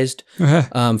plagiarized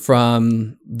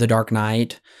from The Dark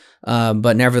Knight,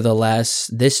 but nevertheless,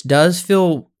 this does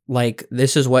feel like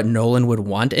this is what Nolan would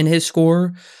want in his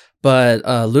score. But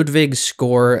Ludwig's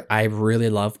score, I really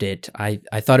loved it. I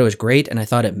thought it was great, and I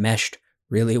thought it meshed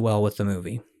really well with the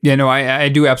movie. Yeah, no, I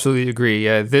do absolutely agree.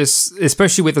 This,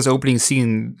 especially with this opening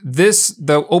scene,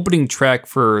 the opening track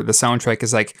for the soundtrack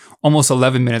is like almost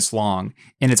 11 minutes long,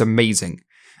 and it's amazing.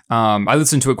 I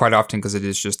listen to it quite often because it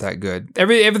is just that good.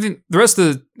 Everything, the rest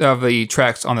of the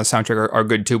tracks on the soundtrack are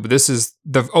good too, but this is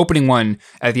the opening one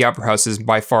at the Opera House is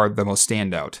by far the most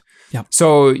standout. Yeah.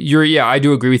 So I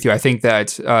do agree with you. I think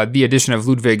that the addition of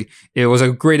Ludwig, it was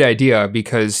a great idea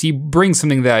because he brings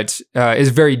something that is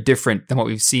very different than what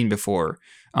we've seen before.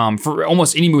 For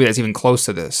almost any movie that's even close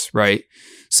to this, right?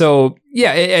 So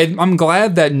yeah, I'm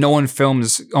glad that Nolan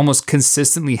films almost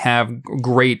consistently have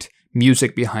great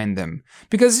music behind them,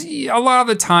 because a lot of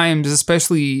the times,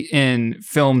 especially in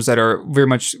films that are very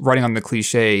much riding on the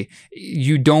cliche,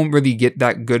 you don't really get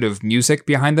that good of music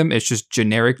behind them. It's just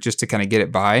generic just to kind of get it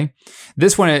by.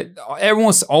 This one,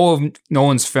 almost all of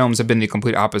Nolan's films have been the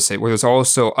complete opposite, where there's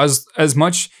also as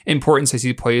much importance as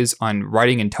he plays on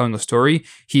writing and telling a story,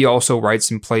 he also writes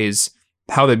and plays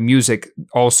how the music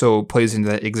also plays into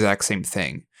that exact same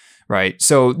thing. Right.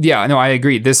 So, yeah, no, I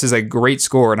agree. This is a great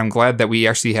score, and I'm glad that we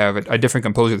actually have a different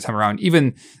composer this time around.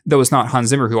 Even though it's not Hans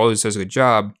Zimmer, who always does a good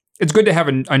job, it's good to have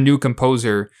a new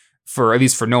composer, at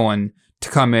least for Nolan, to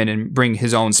come in and bring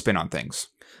his own spin on things.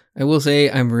 I will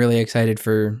say I'm really excited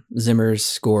for Zimmer's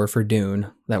score for Dune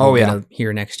that we're going to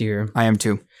hear next year. I am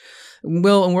too.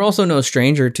 Well, and we're also no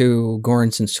stranger to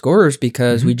Göransson's scores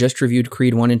because we just reviewed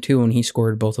Creed 1 and 2 and he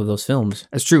scored both of those films.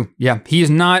 That's true. Yeah. He is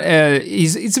not,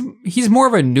 he's more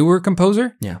of a newer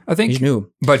composer. Yeah. I think. He's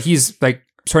new. But he's like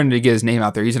starting to get his name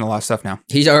out there. He's in a lot of stuff now.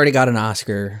 He's already got an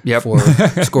Oscar for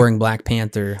scoring Black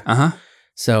Panther. Uh-huh.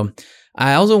 So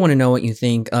I also want to know what you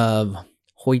think of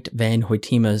Hoyt van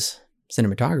Hoytema's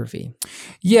cinematography.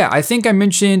 Yeah, I think I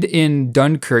mentioned in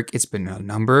Dunkirk, it's been a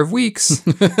number of weeks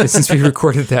since we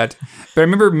recorded that, but I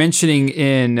remember mentioning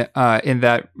in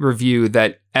that review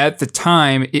that at the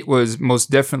time it was most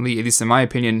definitely, at least in my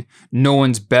opinion,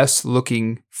 Nolan's best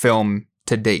looking film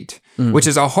to date, which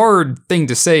is a hard thing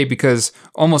to say because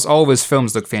almost all of his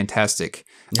films look fantastic.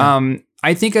 Yeah.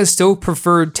 I think I still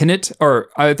prefer Tenet, or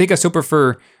I think I still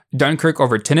prefer Dunkirk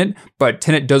over Tenet, but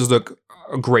Tenet does look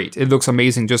great. It looks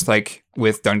amazing, just like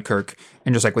with Dunkirk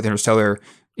and just like with Interstellar,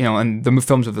 and the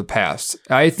films of the past.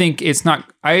 I think it's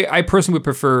not. I personally would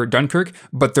prefer Dunkirk,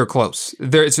 but they're close.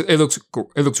 It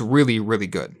looks really, really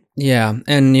good. Yeah,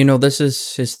 and this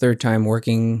is his third time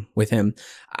working with him.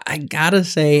 I gotta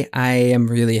say, I am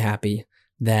really happy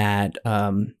that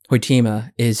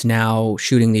Hoytema is now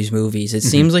shooting these movies. It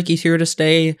seems like he's here to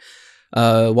stay.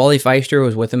 Wally Pfeister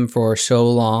was with him for so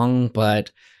long,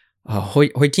 but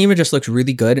Hoytema just looks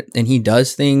really good, and he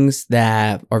does things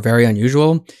that are very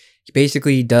unusual. He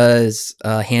basically does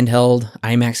handheld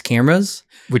IMAX cameras,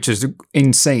 which is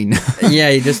insane.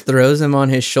 Yeah, he just throws them on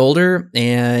his shoulder,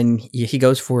 and he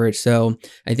goes for it. So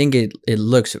I think it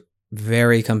looks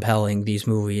very compelling, these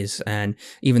movies, and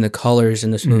even the colors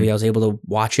in this movie. I was able to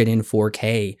watch it in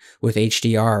 4K with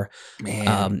HDR.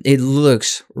 Man. It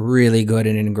looks really good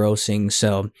and engrossing.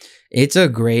 So it's a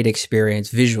great experience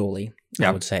visually.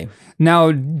 I would say.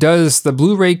 Now, does the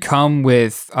Blu-ray come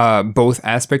with both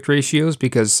aspect ratios?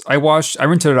 Because I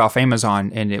rented it off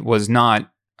Amazon, and it was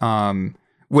not,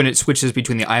 when it switches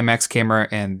between the IMAX camera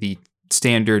and the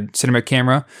standard cinema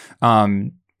camera,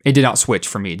 it did not switch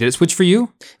for me. Did it switch for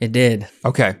you? It did.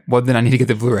 Okay. Well, then I need to get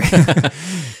the Blu-ray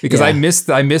because I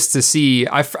missed to see.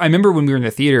 I remember when we were in the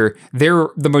theater,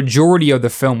 the majority of the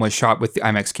film was shot with the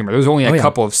IMAX camera. There was only a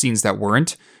couple of scenes that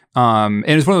weren't. And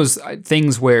it was one of those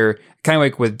things where, kind of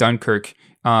like with Dunkirk,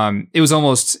 it was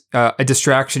almost a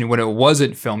distraction when it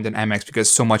wasn't filmed in IMAX because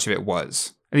so much of it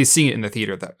was. At least seeing it in the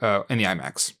theater, in the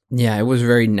IMAX. Yeah, it was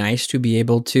very nice to be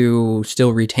able to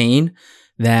still retain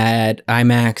that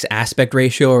IMAX aspect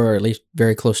ratio, or at least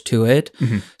very close to it.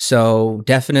 Mm-hmm. So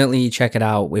definitely check it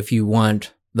out if you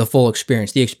want the full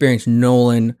experience, the experience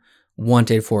Nolan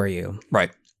wanted for you.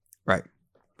 Right.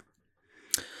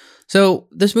 So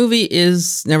this movie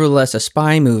is nevertheless a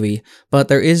spy movie, but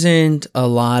there isn't a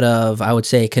lot of, I would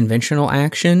say, conventional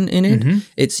action in it. Mm-hmm.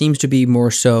 It seems to be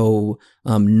more so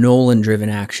Nolan-driven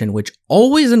action, which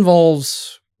always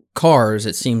involves cars,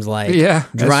 it seems like. Yeah,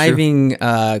 driving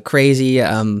crazy.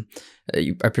 I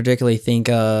particularly think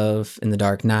of in The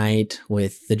Dark Knight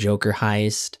with the Joker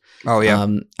heist. Oh, yeah.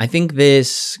 I think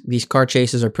these car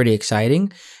chases are pretty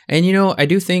exciting. And, I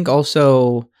do think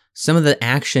also some of the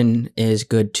action is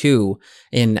good too.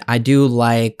 And I do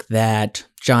like that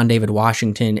John David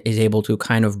Washington is able to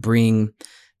kind of bring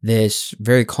this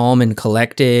very calm and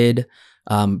collected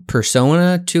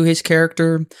persona to his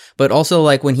character, but also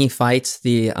like when he fights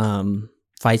the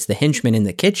henchman in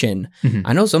the kitchen. Mm-hmm.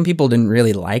 I know some people didn't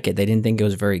really like it. They didn't think it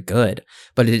was very good,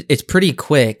 but it's pretty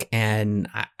quick. And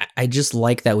I just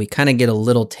like that we kind of get a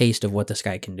little taste of what this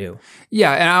guy can do.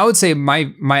 Yeah. And I would say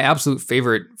my absolute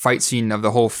favorite fight scene of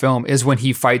the whole film is when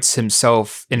he fights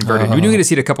himself inverted. We do get to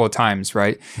see it a couple of times,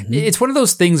 right? Mm-hmm. It's one of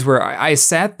those things where I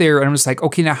sat there and I'm just like,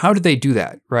 okay, now how did they do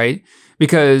that? Right?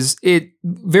 Because it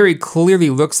very clearly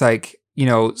looks like,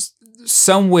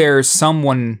 somewhere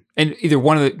someone, and either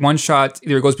one shot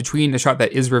either goes between a shot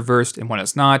that is reversed and one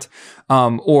is not,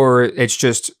 or it's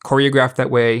just choreographed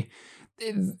that way.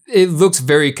 It looks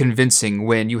very convincing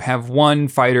when you have one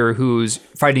fighter who's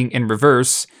fighting in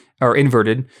reverse or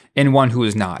inverted and one who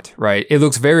is not, right? It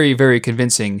looks very, very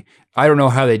convincing. I don't know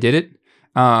how they did it.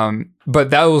 But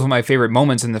that was one of my favorite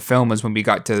moments in the film, was when we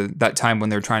got to that time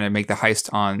when they're trying to make the heist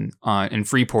in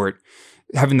Freeport,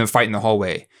 having them fight in the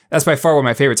hallway. That's by far one of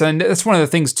my favorites. And that's one of the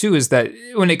things too, is that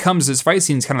when it comes to this fight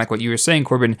scenes, kind of like what you were saying,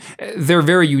 Corbin, they're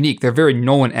very unique. They're very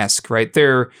Nolan-esque, right?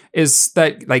 There is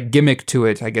that like gimmick to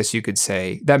it, I guess you could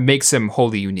say, that makes them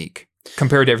wholly unique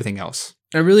compared to everything else.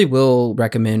 I really will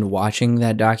recommend watching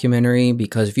that documentary,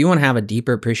 because if you want to have a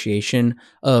deeper appreciation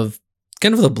of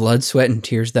kind of the blood, sweat, and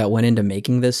tears that went into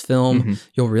making this film, mm-hmm.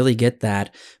 you'll really get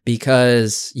that.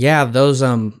 Because those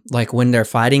like when they're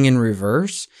fighting in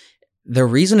reverse, the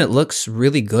reason it looks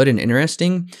really good and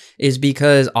interesting is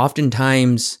because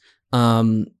oftentimes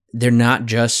they're not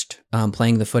just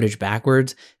playing the footage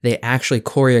backwards. They actually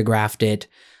choreographed it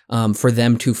for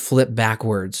them to flip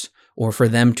backwards or for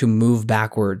them to move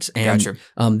backwards. And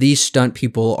gotcha. These stunt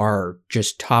people are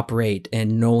just top rate,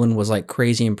 and Nolan was like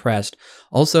crazy impressed.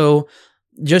 Also,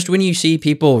 just when you see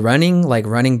people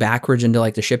running backwards into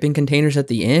like the shipping containers at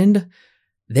the end,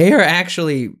 they are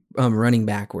actually running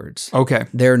backwards. Okay.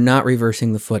 They're not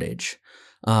reversing the footage.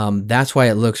 That's why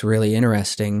it looks really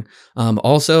interesting.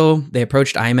 Also, they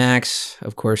approached IMAX.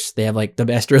 Of course, they have like the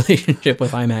best relationship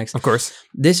with IMAX. Of course.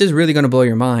 This is really going to blow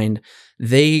your mind.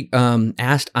 They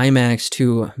asked IMAX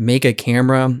to make a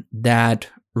camera that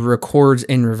records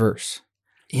in reverse.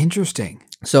 Interesting.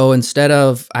 So instead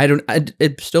of,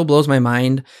 it still blows my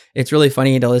mind. It's really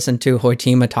funny to listen to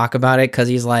Hoytima talk about it, because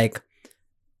he's like,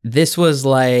 this was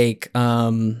like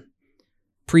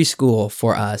preschool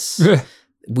for us.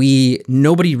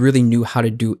 Nobody really knew how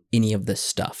to do any of this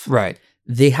stuff. Right.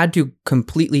 They had to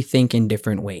completely think in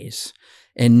different ways.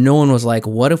 And no one was like,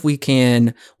 what if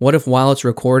while it's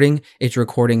recording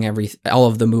all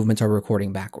of the movements are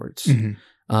recording backwards.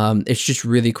 Mm-hmm. It's just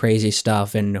really crazy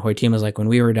stuff. And Hoytima's like, when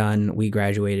we were done, we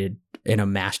graduated in a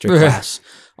master class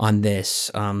on this.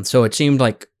 So it seemed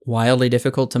like wildly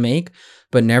difficult to make,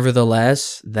 but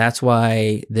nevertheless, that's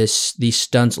why these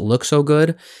stunts look so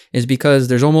good, is because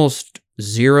there's almost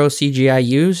zero CGI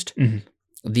used.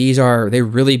 Mm-hmm. They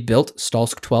really built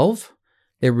Stalsk 12.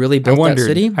 They really built that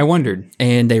city. I wondered.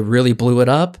 And they really blew it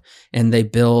up, and they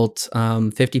built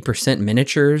 50%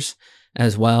 miniatures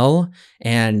as well.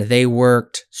 And they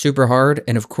worked super hard.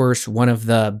 And of course, one of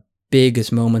the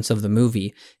biggest moments of the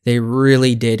movie, they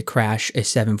really did crash a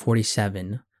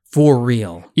 747 For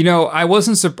real. You know, I'm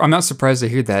not surprised to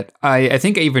hear that. I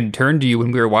think I even turned to you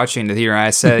when we were watching the theater and I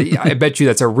said, I bet you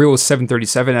that's a real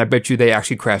 737. And I bet you they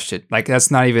actually crashed it. Like,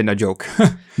 that's not even a joke.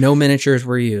 No miniatures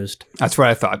were used. That's what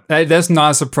I thought. That's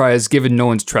not a surprise given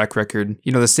Nolan's track record.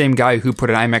 You know, the same guy who put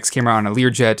an IMAX camera on a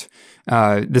Learjet,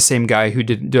 the same guy who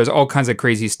does all kinds of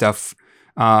crazy stuff.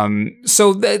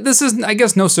 So this is, I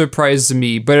guess, no surprise to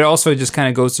me, but it also just kind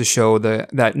of goes to show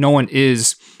that Nolan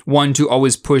is one to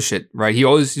always push it, right?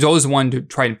 He's always one to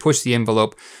try and push the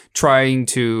envelope, trying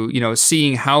to,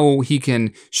 seeing how he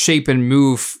can shape and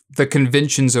move the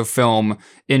conventions of film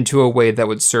into a way that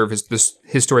would serve his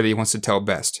story that he wants to tell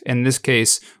best. In this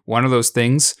case, one of those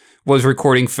things was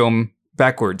recording film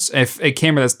backwards. If a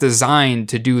camera that's designed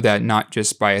to do that, not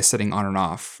just by setting on and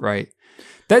off, right?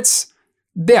 That's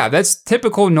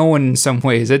typical Nolan in some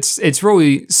ways. It's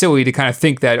really silly to kind of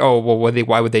think that, oh, well,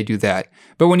 why would they do that?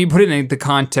 But when you put it in the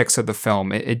context of the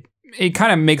film, it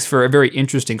kind of makes for a very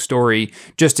interesting story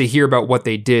just to hear about what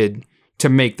they did to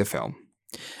make the film.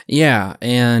 Yeah,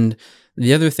 and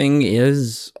the other thing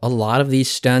is a lot of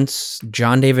these stunts,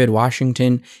 John David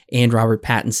Washington and Robert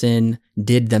Pattinson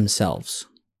did themselves.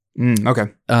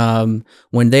 Okay.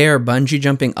 When they are bungee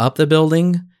jumping up the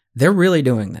building, they're really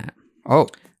doing that. Oh.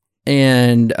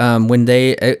 And when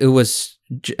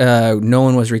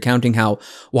Nolan was recounting how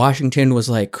Washington was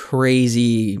like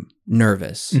crazy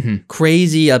nervous,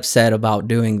 crazy upset about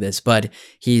doing this, but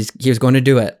he was going to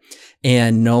do it.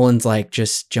 And Nolan's like,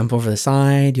 just jump over the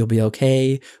side. You'll be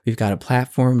okay. We've got a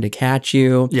platform to catch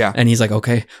you. Yeah. And he's like,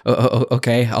 okay,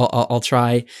 okay, I'll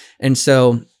try. And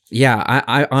so, yeah,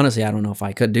 I honestly, I don't know if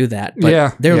I could do that,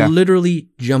 but they're literally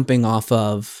jumping off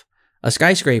of a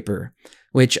skyscraper,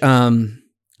 which,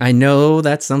 I know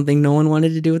that's something Nolan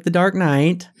wanted to do with The Dark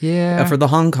Knight. Yeah. For the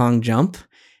Hong Kong jump.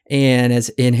 And as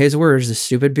in his words, the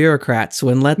stupid bureaucrats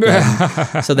wouldn't let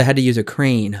them. So they had to use a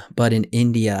crane. But in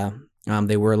India,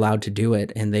 they were allowed to do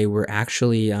it. And they were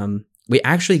actually, we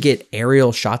actually get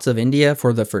aerial shots of India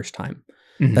for the first time.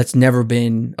 Mm-hmm. That's never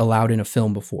been allowed in a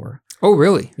film before. Oh,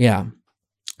 really? Yeah.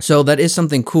 So that is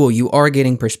something cool. You are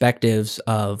getting perspectives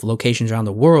of locations around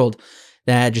the world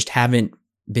that just haven't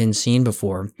been seen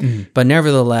before. But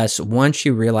nevertheless, once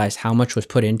you realize how much was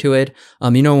put into it,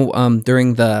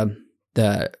 during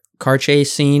the car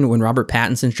chase scene when Robert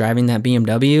Pattinson's driving that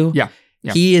BMW,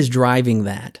 he is driving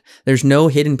that. There's no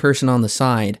hidden person on the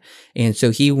side. And so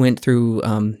he went through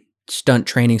stunt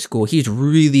training school. He's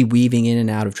really weaving in and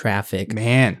out of traffic.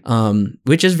 Man.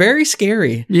 Which is very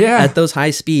scary. Yeah. At those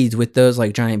high speeds with those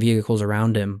like giant vehicles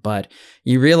around him. But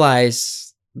you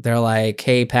realize they're like,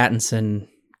 hey, Pattinson,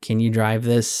 can you drive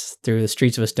this through the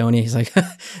streets of Estonia? He's like,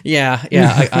 yeah,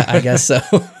 I guess so.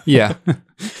 Yeah.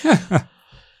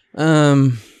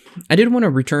 I did want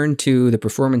to return to the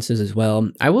performances as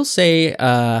well. I will say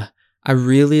I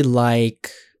really like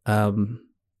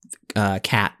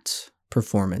Kat's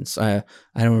performance. I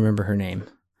don't remember her name.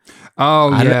 Oh,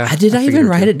 yeah. Did I even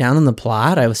write it down in the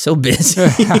plot? I was so busy.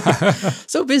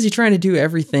 So busy trying to do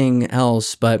everything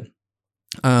else. But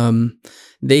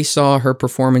they saw her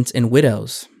performance in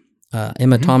Widows.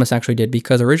 Emma Thomas actually did,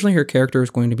 because originally her character was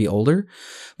going to be older,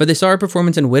 but they saw her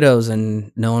performance in Widows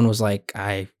and no one was like,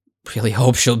 I really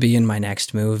hope she'll be in my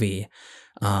next movie.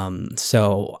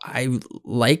 So I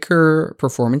like her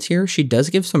performance here. She does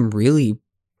give some really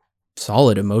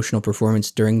solid emotional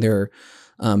performance during their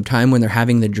time when they're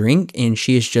having the drink, and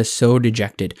she is just so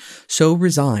dejected, so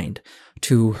resigned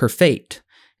to her fate.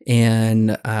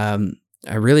 And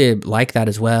I really like that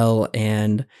as well.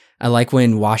 And I like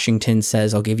when Washington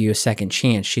says, I'll give you a second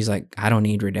chance. She's like, I don't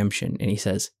need redemption. And he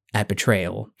says, at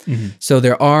betrayal. So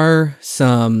there are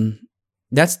some,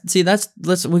 we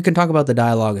can talk about the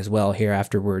dialogue as well here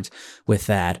afterwards with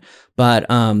that. But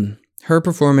her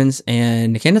performance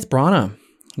and Kenneth Branagh.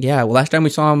 Yeah. Well, last time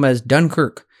we saw him as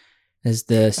Dunkirk, as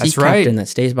the sea captain that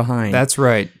stays behind. That's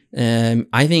right.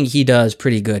 I think he does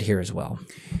pretty good here as well.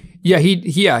 Yeah,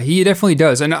 he definitely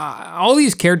does. And all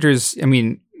these characters, I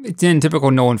mean, it's in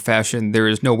typical Nolan fashion, there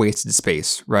is no wasted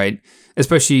space, right?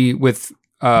 Especially with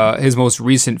his most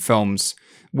recent films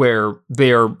where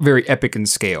they are very epic in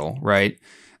scale, right?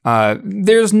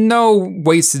 There's no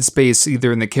wasted space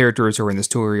either in the characters or in the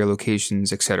story or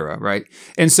locations, etc., right?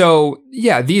 And so,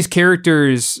 yeah, these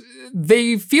characters,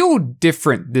 they feel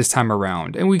different this time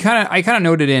around. And I kind of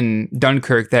noted in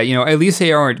Dunkirk that, at least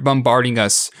they aren't bombarding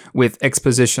us with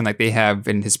exposition like they have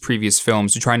in his previous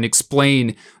films to try and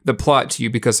explain the plot to you,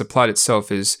 because the plot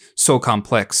itself is so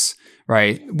complex.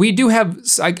 right? We do have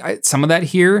some of that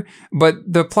here, but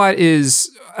the plot is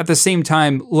at the same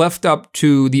time left up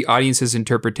to the audience's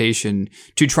interpretation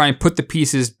to try and put the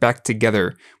pieces back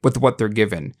together with what they're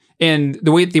given. And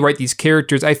the way they write these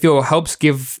characters, I feel, helps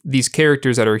give these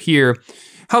characters that are here,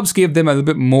 helps give them a little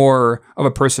bit more of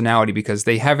a personality, because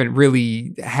they haven't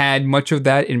really had much of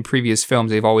that in previous films.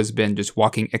 They've always been just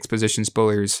walking exposition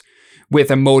spoilers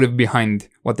with a motive behind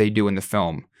what they do in the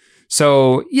film.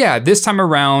 So yeah, this time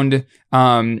around,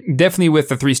 definitely with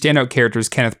the three standout characters,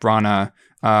 Kenneth Branagh,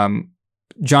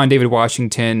 John David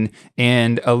Washington,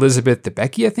 and Elizabeth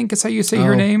Debicki, I think is how you say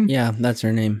her name. Yeah, that's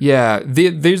her name. Yeah,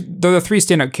 they're the three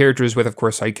standout characters, with, of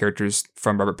course, side characters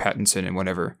from Robert Pattinson and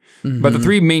whatever. Mm-hmm. But the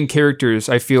three main characters,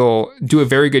 I feel, do a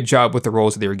very good job with the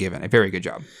roles that they were given. A very good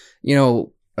job. You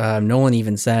know, Nolan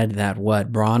even said that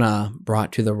what Branagh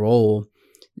brought to the role,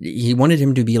 he wanted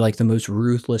him to be like the most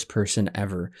ruthless person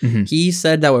ever. Mm-hmm. He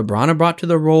said that what Branagh brought to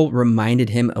the role reminded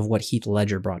him of what Heath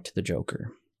Ledger brought to the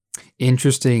Joker.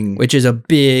 Interesting. Which is a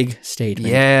big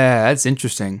statement. Yeah, that's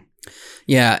interesting.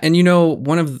 Yeah, and you know,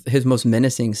 one of his most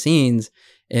menacing scenes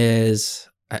is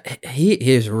he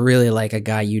is really like a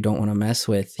guy you don't want to mess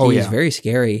with. He's very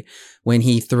scary when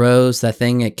he throws that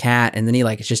thing at Kat, and then he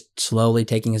like is just slowly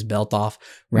taking his belt off,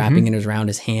 wrapping it around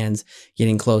his hands,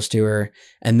 getting close to her.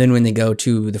 And then when they go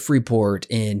to the Freeport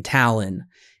in Talon,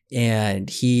 and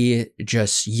he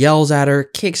just yells at her,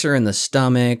 kicks her in the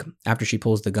stomach after she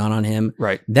pulls the gun on him.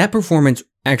 Right. That performance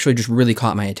actually just really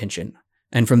caught my attention.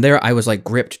 And from there, I was like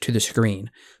gripped to the screen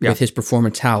with his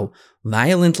performance, how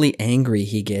violently angry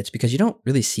he gets, because you don't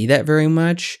really see that very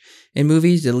much in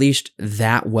movies, at least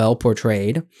that well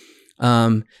portrayed.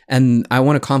 And I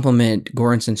want to compliment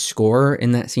Göransson's score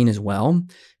in that scene as well,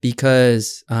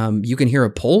 because you can hear a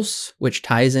pulse, which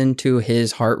ties into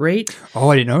his heart rate. Oh,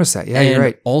 I didn't notice that. Yeah, and you're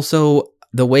right. Also,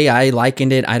 the way I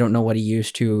likened it, I don't know what he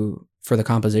used for the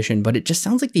composition, but it just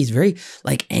sounds like these very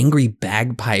like angry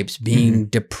bagpipes being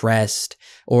depressed,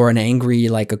 or an angry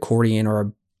like accordion, or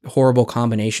a horrible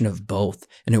combination of both,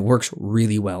 and it works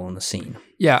really well in the scene.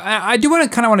 Yeah, I do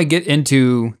want to get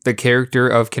into the character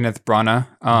of Kenneth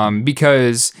Branagh,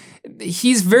 because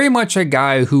he's very much a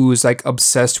guy who's like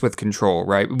obsessed with control,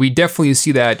 right? We definitely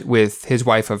see that with his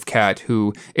wife of Kat,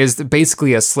 who is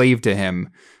basically a slave to him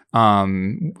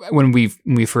when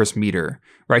we first meet her,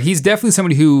 right? He's definitely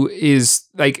somebody who is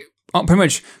like pretty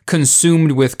much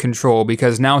consumed with control,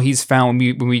 because now he's found,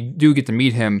 when we do get to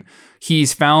meet him,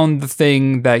 he's found the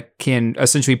thing that can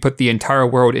essentially put the entire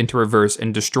world into reverse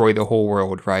and destroy the whole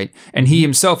world, right? And he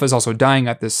himself is also dying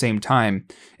at the same time.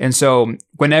 And so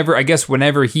whenever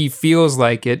he feels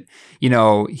like it, you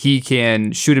know, he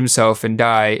can shoot himself and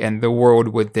die, and the world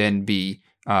would then be,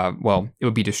 it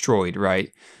would be destroyed,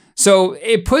 right? So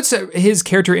it puts his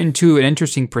character into an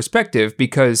interesting perspective,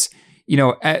 because, you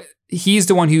know, he's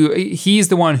the one who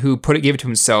gave it to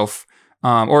himself.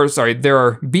 There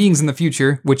are beings in the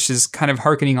future, which is kind of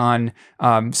hearkening on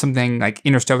something like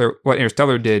what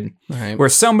Interstellar did, right, where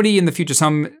somebody in the future,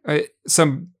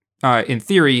 in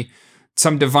theory,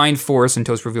 some divine force,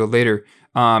 until it's revealed later,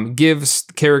 gives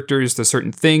characters the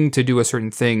certain thing to do a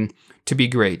certain thing to be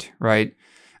great, right?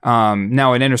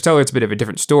 Now in Interstellar, it's a bit of a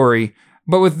different story.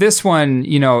 But with this one,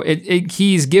 you know,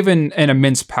 he's given an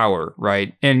immense power,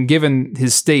 right? And given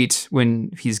his state, when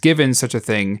he's given such a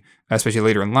thing, especially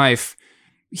later in life,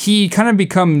 he kind of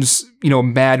becomes, you know,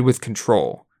 mad with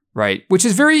control, right? Which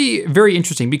is very, very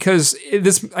interesting, because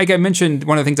this, like I mentioned,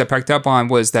 one of the things I picked up on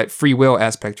was that free will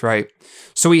aspect, right?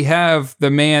 So we have the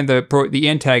man, the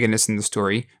antagonist in the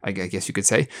story, I guess you could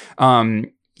say.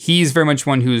 He's very much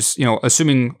one who's, you know,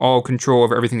 assuming all control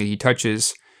over everything that he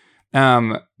touches.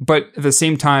 But at the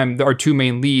same time, there are two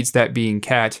main leads, that being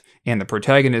Kat and the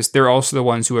protagonist. They're also the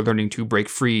ones who are learning to break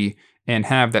free and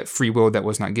have that free will that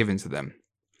was not given to them.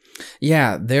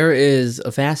 Yeah, there is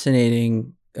a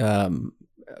fascinating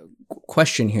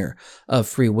question here of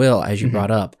free will, as you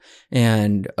brought up.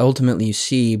 And ultimately, you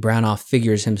see Branagh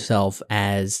figures himself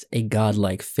as a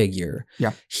godlike figure.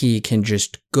 Yeah. He can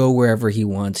just go wherever he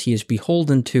wants. He is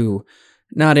beholden to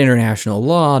not international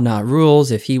law, not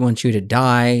rules. If he wants you to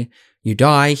die, you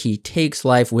die. He takes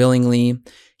life willingly.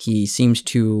 He seems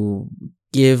to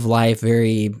give life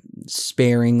very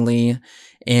sparingly.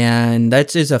 And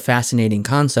that is a fascinating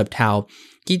concept, how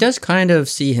he does kind of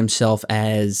see himself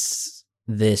as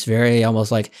this very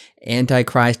almost like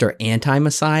antichrist or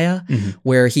anti-messiah,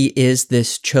 where he is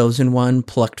this chosen one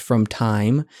plucked from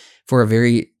time for a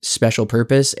very special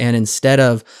purpose. And instead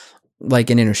of like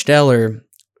in Interstellar,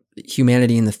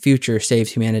 humanity in the future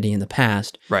saves humanity in the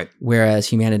past. Right. Whereas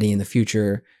humanity in the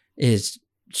future is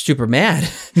super mad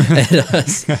at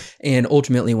us and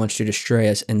ultimately wants to destroy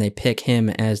us, and they pick him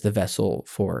as the vessel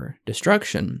for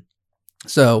destruction.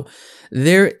 So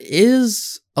there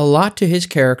is a lot to his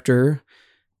character.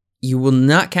 You will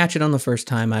not catch it on the first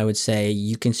time, I would say.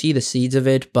 You can see the seeds of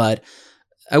it, but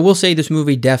I will say this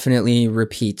movie definitely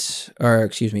rewards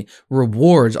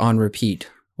on repeat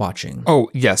watching. Oh,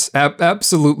 yes,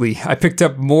 absolutely. I picked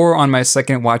up more on my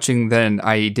second watching than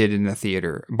I did in the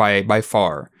theater by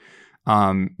far.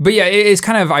 But yeah, it's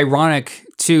kind of ironic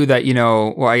too that,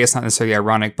 well, I guess not necessarily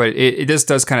ironic, but it just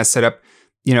does kind of set up,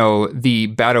 the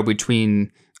battle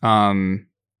between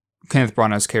Kenneth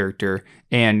Branagh's character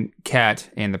and Kat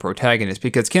and the protagonist,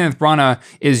 because Kenneth Branagh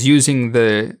is using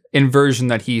the inversion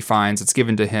that he finds that's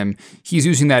given to him. He's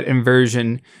using that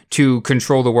inversion to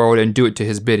control the world and do it to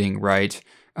his bidding, right?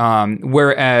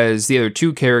 Whereas the other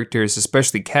two characters,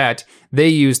 especially Kat, they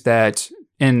use that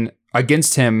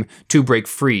against him to break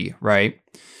free, right?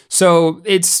 So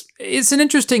it's an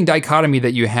interesting dichotomy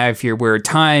that you have here, where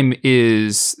time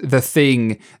is the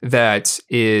thing that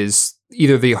is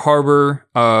either the harbor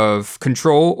of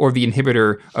control or the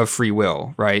inhibitor of free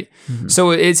will, right? Mm-hmm.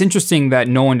 So it's interesting that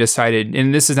Nolan decided,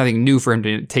 and this is nothing new for him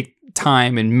to take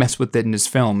time and mess with it in his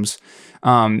films,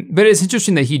 but it's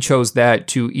interesting that he chose that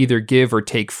to either give or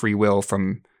take free will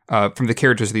from the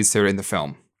characters at least that are in the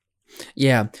film.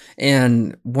 Yeah,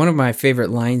 and one of my favorite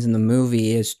lines in the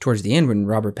movie is towards the end when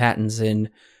Robert Pattinson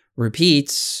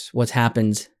repeats what's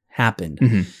happened.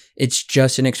 Mm-hmm. It's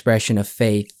just an expression of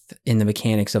faith in the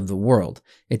mechanics of the world.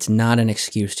 It's not an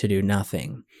excuse to do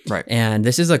nothing. Right. And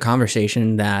this is a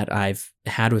conversation that I've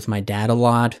had with my dad a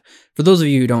lot. For those of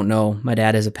you who don't know, my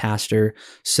dad is a pastor.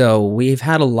 So we've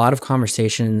had a lot of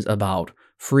conversations about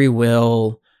free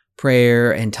will,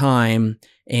 prayer, and time.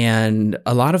 And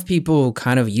a lot of people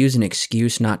kind of use an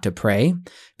excuse not to pray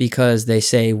because they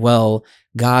say, well,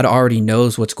 God already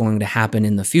knows what's going to happen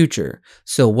in the future.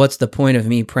 So what's the point of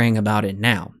me praying about it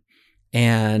now?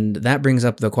 And that brings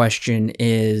up the question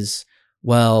is,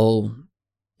 well,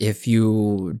 if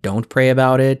you don't pray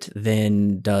about it,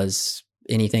 then does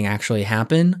anything actually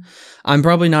happen? I'm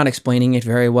probably not explaining it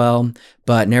very well,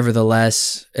 but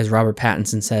nevertheless, as Robert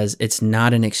Pattinson says, it's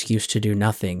not an excuse to do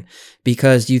nothing,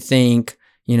 because you think,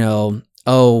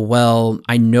 oh, well,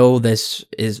 I know this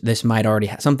might already,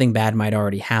 something bad might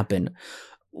already happen.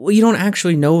 Well, you don't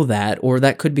actually know that, or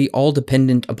that could be all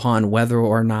dependent upon whether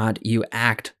or not you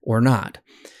act or not.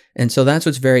 And so that's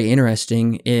what's very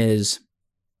interesting is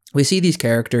we see these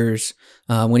characters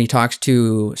when he talks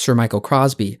to Sir Michael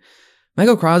Crosby.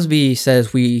 Michael Crosby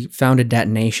says we found a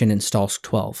detonation in Stalsk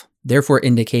 12, therefore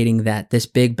indicating that this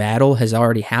big battle has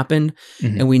already happened,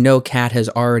 mm-hmm. and we know Kat has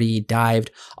already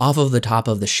dived off of the top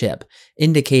of the ship,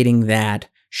 indicating that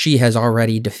she has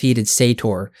already defeated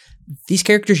Sator. These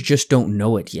characters just don't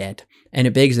know it yet. And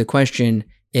it begs the question,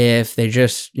 if they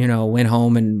just, went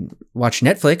home and watched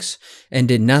Netflix and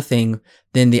did nothing,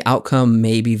 then the outcome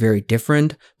may be very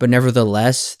different. But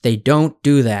nevertheless, they don't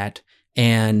do that.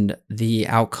 And the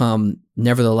outcome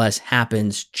nevertheless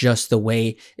happens just the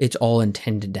way it's all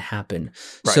intended to happen.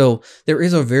 Right. So there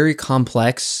is a very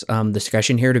complex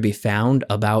discussion here to be found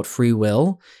about free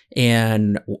will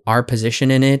and our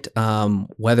position in it,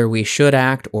 whether we should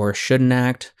act or shouldn't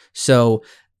act. So,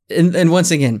 and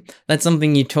once again, that's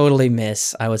something you totally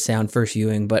miss, I would say, on first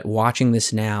viewing, but watching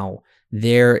this now,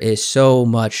 there is so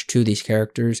much to these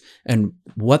characters and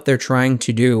what they're trying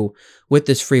to do with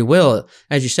this free will.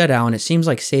 As you said, Alan, it seems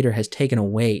like Sator has taken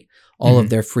away all of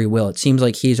their free will. It seems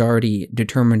like he's already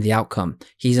determined the outcome.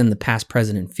 He's in the past,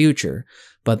 present, and future,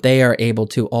 but they are able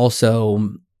to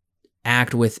also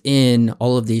act within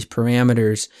all of these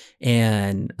parameters,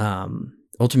 and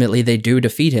ultimately they do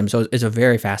defeat him. So it's a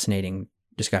very fascinating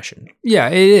discussion. Yeah,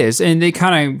 it is. And they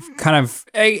kind of,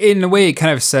 in a way, it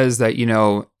kind of says that,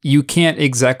 you can't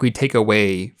exactly take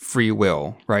away free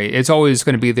will, right? It's always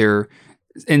going to be there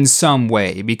in some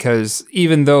way, because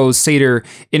even though Sator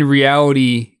in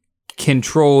reality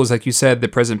controls, like you said, the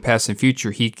present, past, and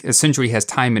future, he essentially has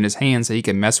time in his hands that he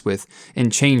can mess with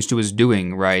and change to his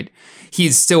doing, right?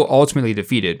 He's still ultimately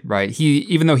defeated, right?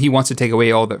 Even though he wants to take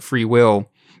away all that free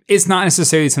will, it's not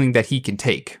necessarily something that he can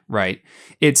take, right?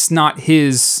 It's not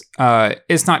his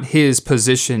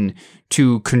position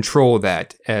to control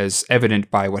that, as evident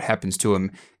by what happens to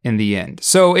him in the end.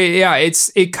 So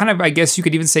it kind of, I guess you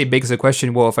could even say, begs the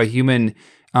question, well, if a human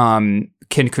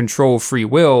can control free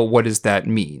will, what does that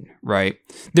mean, right?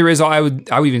 There is, I would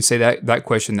even say that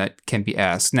question that can be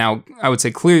asked. Now, I would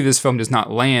say clearly this film does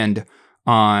not land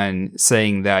on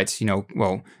saying that,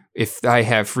 well, if I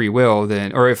have free will,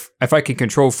 then, or if I can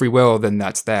control free will, then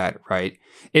that's that, right?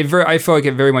 I feel like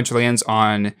it very much lands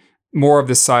on more of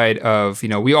the side of,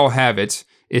 we all have it.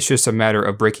 It's just a matter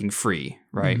of breaking free,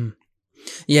 right? Mm-hmm.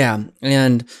 Yeah,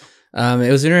 and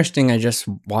it was interesting. I just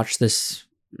watched this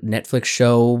Netflix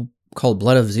show called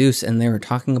Blood of Zeus, and they were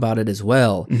talking about it as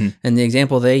well. Mm-hmm. And the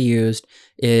example they used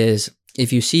is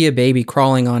if you see a baby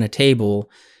crawling on a table,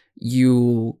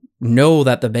 you know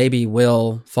that the baby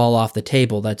will fall off the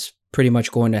table. That's pretty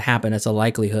much going to happen. It's a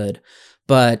likelihood.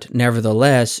 But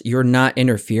nevertheless, you're not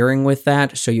interfering with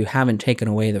that, so you haven't taken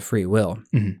away the free will.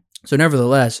 Mm-hmm. So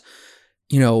nevertheless,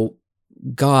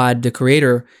 God, the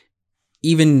creator,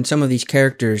 even some of these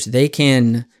characters, they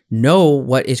can know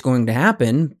what is going to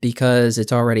happen because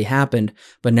it's already happened,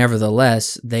 but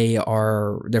nevertheless,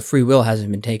 their free will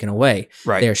hasn't been taken away.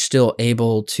 Right. They're still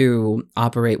able to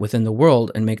operate within the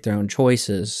world and make their own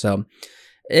choices. So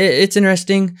it's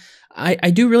interesting.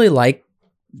 I do really like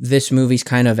this movie's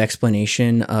kind of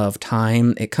explanation of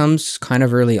time. It comes kind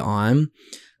of early on,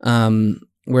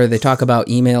 where they talk about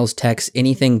emails, texts,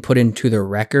 anything put into the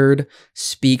record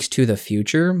speaks to the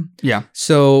future. Yeah.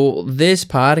 So this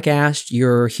podcast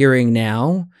you're hearing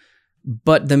now,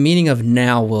 but the meaning of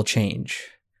now will change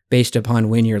based upon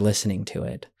when you're listening to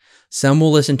it. Some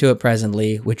will listen to it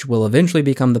presently, which will eventually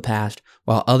become the past,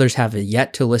 while others have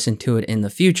yet to listen to it in the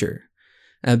future.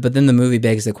 But then the movie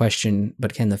begs the question,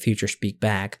 but can the future speak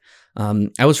back?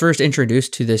 I was first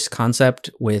introduced to this concept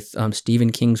with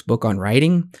Stephen King's book on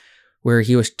writing, where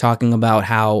he was talking about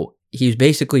how he's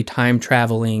basically time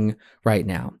traveling right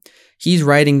now. He's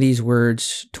writing these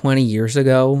words 20 years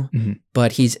ago, mm-hmm.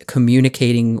 but he's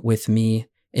communicating with me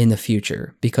in the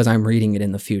future because I'm reading it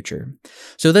in the future.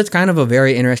 So that's kind of a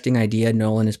very interesting idea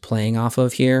Nolan is playing off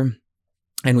of here.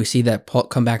 And we see that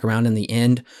come back around in the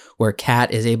end where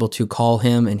Kat is able to call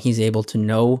him and he's able to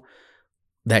know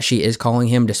that she is calling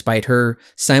him despite her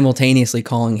simultaneously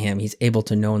calling him. He's able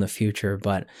to know in the future.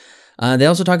 But they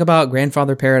also talk about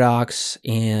grandfather paradox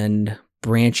and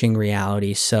branching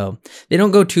realities. So they don't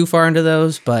go too far into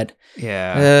those, but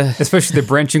yeah, especially the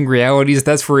branching realities.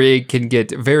 That's where it can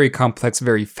get very complex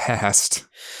very fast.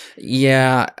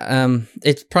 Yeah,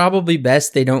 it's probably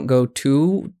best they don't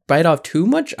bite off too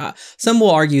much. Some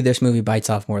will argue this movie bites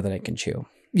off more than it can chew.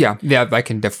 Yeah, I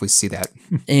can definitely see that.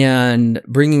 And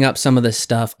bringing up some of this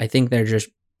stuff, I think they're just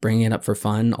bringing it up for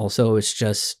fun. Also, it's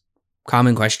just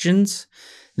common questions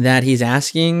that he's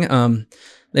asking.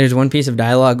 There's one piece of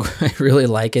dialogue I really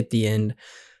like at the end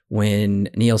when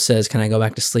Neil says, "Can I go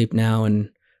back to sleep now?" And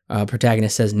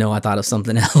protagonist says, "No, I thought of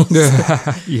something else."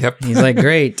 Yep. He's like,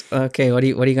 "Great. Okay, what are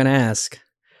you going to ask?"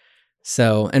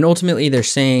 So, and ultimately they're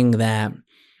saying that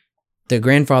the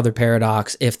grandfather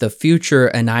paradox, if the future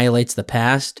annihilates the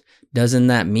past, doesn't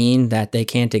that mean that they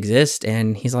can't exist?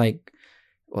 And he's like,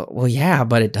 well, yeah,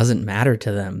 but it doesn't matter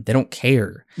to them. They don't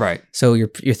care. Right. So you're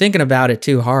thinking about it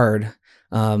too hard,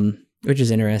 which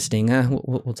is interesting.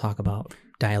 We'll talk about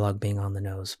dialogue being on the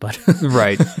nose, but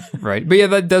right. But yeah,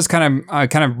 that does kind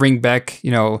of bring back,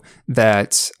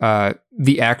 that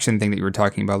the action thing that you were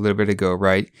talking about a little bit ago,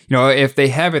 right? If they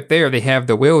have it there, they have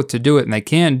the will to do it, and they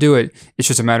can do it. It's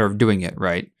just a matter of doing it,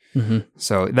 right? Mm-hmm.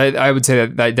 So that I would say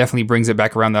that definitely brings it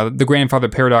back around. The grandfather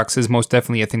paradox is most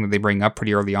definitely a thing that they bring up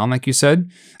pretty early on, like you said.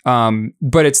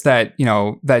 But it's that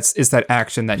it's that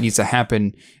action that needs to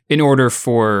happen in order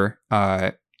for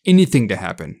anything to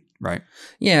happen, right?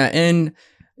 Yeah, and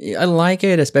I like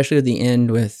it, especially at the end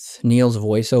with Neil's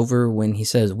voiceover when he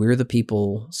says, "We're the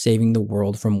people saving the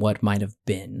world from what might have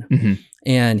been." Mm-hmm.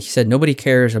 And he said, nobody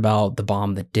cares about the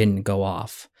bomb that didn't go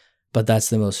off, but that's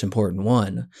the most important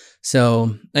one.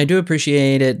 So I do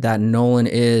appreciate it that Nolan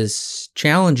is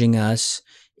challenging us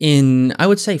in, I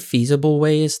would say, feasible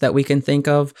ways that we can think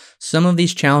of. Some of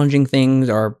these challenging things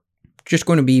are just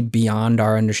going to be beyond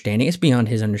our understanding. It's beyond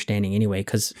his understanding anyway,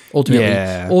 because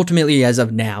ultimately, as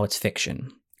of now, it's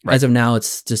fiction. Right. As of now,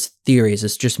 it's just theories.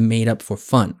 It's just made up for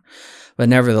fun. But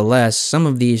nevertheless, some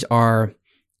of these are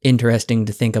interesting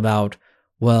to think about,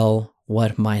 well,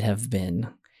 what might have been.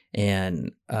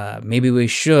 And maybe we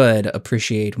should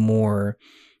appreciate more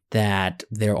that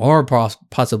there are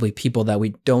possibly people that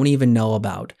we don't even know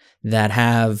about that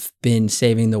have been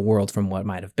saving the world from what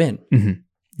might have been. Mm-hmm.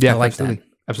 Yeah, I like absolutely. that.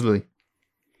 Absolutely.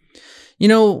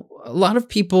 A lot of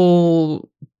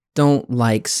people don't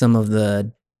like some of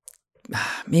the,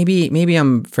 maybe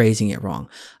I'm phrasing it wrong.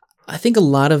 I think a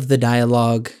lot of the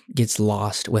dialogue gets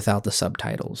lost without the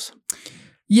subtitles.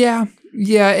 Yeah,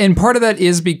 and part of that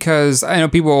is because I know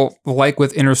people like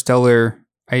with Interstellar.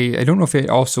 I don't know if it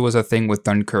also was a thing with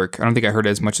Dunkirk. I don't think I heard it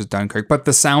as much as Dunkirk, but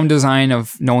the sound design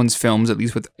of Nolan's films, at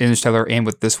least with Interstellar and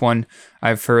with this one,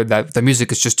 I've heard that the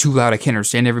music is just too loud. I can't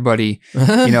understand everybody.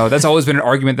 That's always been an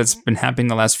argument that's been happening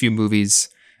the last few movies.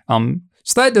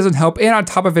 So that doesn't help. And on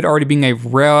top of it already being a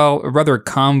rather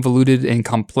convoluted and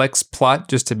complex plot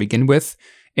just to begin with.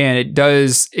 And it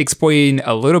does explain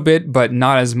a little bit, but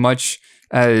not as much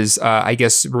as I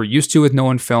guess we're used to with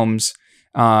Nolan films.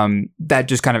 That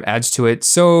just kind of adds to it.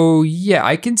 So yeah,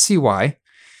 I can see why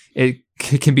it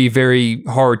can be very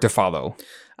hard to follow.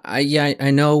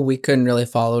 I know we couldn't really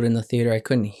follow it in the theater. I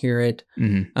couldn't hear it.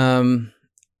 Mm-hmm.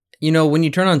 When you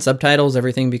turn on subtitles,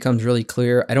 everything becomes really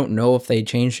clear. I don't know if they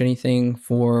changed anything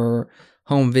for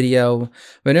home video,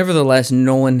 but nevertheless,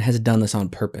 Nolan has done this on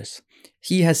purpose.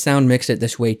 He has sound mixed it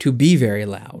this way to be very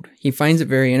loud. He finds it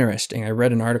very interesting. I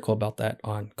read an article about that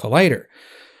on Collider.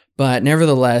 But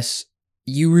nevertheless,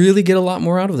 you really get a lot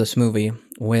more out of this movie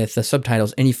with the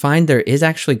subtitles, and you find there is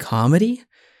actually comedy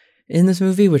in this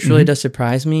movie, which really does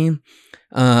surprise me.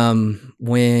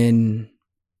 When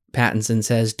Pattinson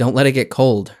says, "Don't let it get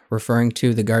cold," referring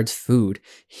to the guard's food.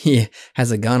 He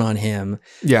has a gun on him.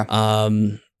 Yeah.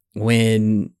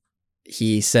 When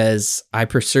he says, I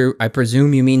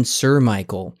presume you mean Sir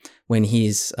Michael," when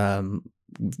he's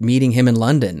meeting him in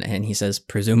London, and he says,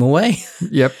 "Presume away."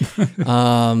 Yep.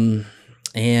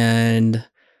 And a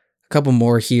couple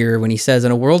more here when he says,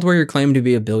 "In a world where you're claimed to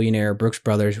be a billionaire, Brooks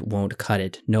Brothers won't cut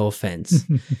it. No offense."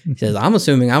 He says, "I'm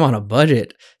assuming I'm on a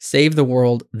budget. Save the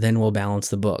world, then we'll balance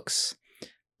the books."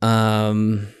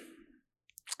 What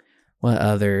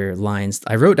other lines?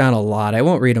 I wrote down a lot. I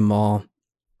won't read them all.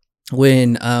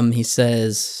 When he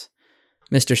says,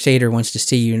 "Mr. Sater wants to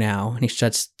see you now," and he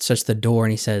shuts the door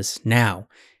and he says, "Now."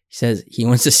 He says he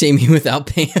wants to see me without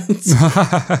pants.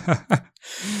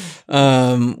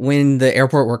 When the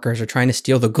airport workers are trying to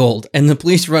steal the gold and the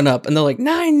police run up and they're like,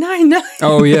 999.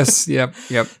 Oh, yes. Yep.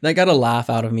 That got a laugh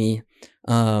out of me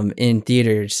in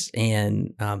theaters.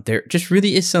 And there just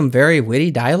really is some very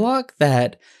witty dialogue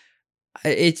that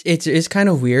it's kind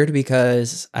of weird,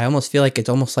 because I almost feel like it's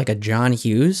almost like a John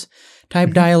Hughes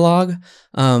type dialogue.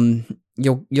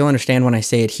 You'll understand when I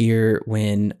say it here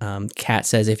when Kat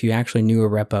says, "If you actually knew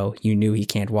Arepo, you knew he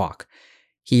can't walk."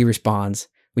 He responds,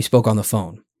 "We spoke on the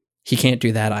phone." He can't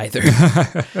do that either.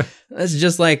 That's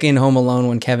just like in Home Alone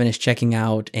when Kevin is checking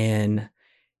out and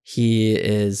he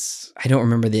is, I don't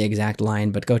remember the exact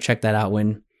line, but go check that out,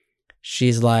 when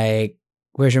she's like,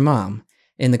 "Where's your mom?"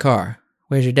 "In the car."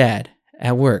 "Where's your dad?"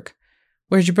 "At work."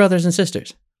 "Where's your brothers and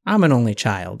sisters?" "I'm an only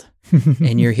child."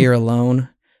 "And you're here alone?"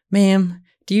 "Ma'am,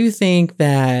 do you think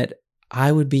that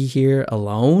I would be here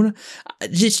alone?"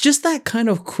 It's just that kind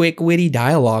of quick, witty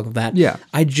dialogue that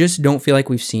I just don't feel like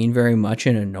we've seen very much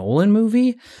in a Nolan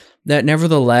movie, that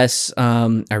nevertheless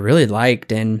I really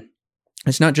liked. And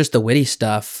it's not just the witty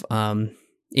stuff,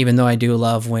 even though I do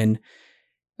love when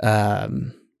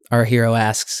our hero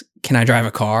asks, "Can I drive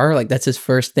a car?" Like, that's his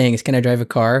first thing is, "Can I drive a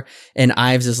car?" And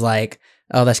Ives is like,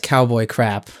 "Oh, that's cowboy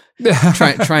crap."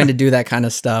 trying to do that kind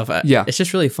of stuff. It's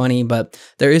just really funny, but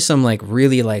there is some like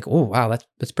really like, oh wow,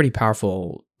 that's pretty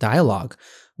powerful dialogue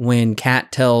when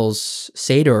Kat tells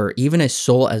Sater, "Even a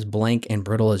soul as blank and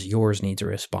brittle as yours needs a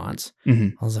response."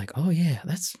 I was like, oh yeah,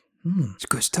 that's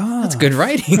good stuff. That's good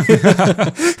writing.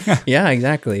 Yeah,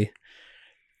 exactly.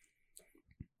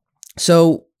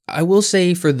 So I will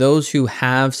say, for those who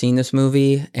have seen this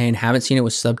movie and haven't seen it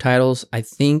with subtitles, I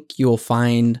think you'll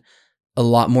find a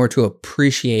lot more to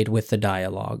appreciate with the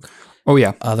dialogue. Oh,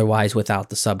 yeah. Otherwise, without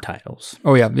the subtitles.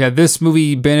 Oh, yeah. Yeah, this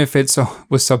movie benefits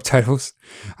with subtitles.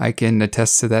 I can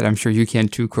attest to that. I'm sure you can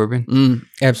too, Corbin.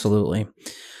 Absolutely.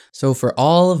 So for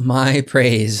all of my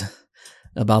praise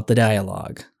about the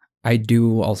dialogue, I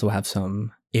do also have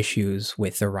some issues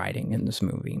with the writing in this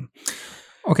movie.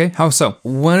 Okay, how so?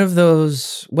 One of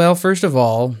those, well, first of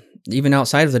all, even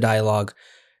outside of the dialogue,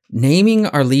 naming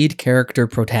our lead character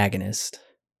protagonist.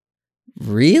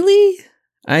 Really?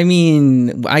 I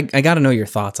mean, I got to know your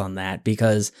thoughts on that,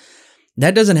 because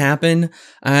that doesn't happen.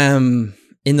 In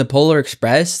the Polar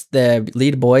Express, the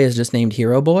lead boy is just named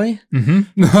Hero Boy.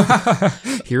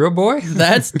 Hero Boy?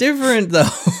 That's different, though.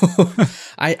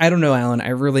 I don't know, Alan. I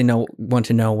really want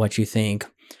to know what you think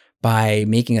by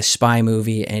making a spy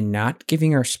movie and not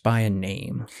giving our spy a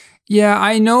name. Yeah,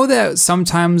 I know that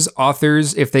sometimes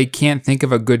authors, if they can't think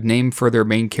of a good name for their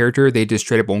main character, they just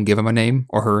straight up won't give him a name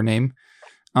or her a name.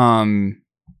 And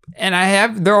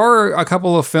there are a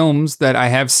couple of films that I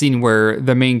have seen where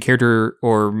the main character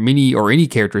or any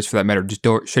characters for that matter just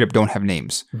straight up don't have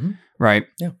names, right?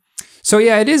 Yeah. So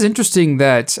yeah, it is interesting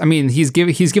that, I mean, he's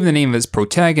given the name of his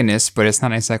protagonist, but it's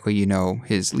not exactly,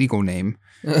 his legal name.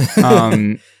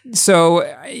 So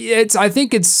I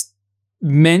think it's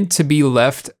meant to be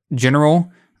left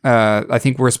general. I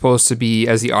think we're supposed to be,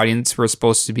 as the audience, we're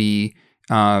supposed to be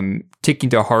taking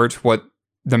to heart what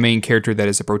the main character that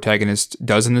is a protagonist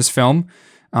does in this film.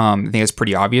 I think it's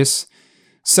pretty obvious.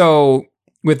 So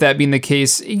with that being the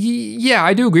case, yeah,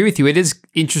 I do agree with you. It is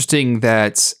interesting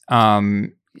that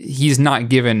he's not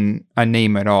given a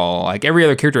name at all. Like every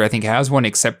other character, I think, has one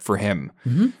except for him.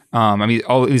 Mm-hmm. I mean,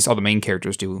 at least all the main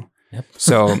characters do. Yep.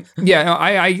 So yeah, no,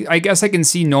 I guess I can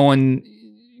see Nolan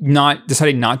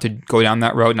deciding not to go down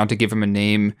that route, not to give him a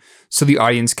name, so the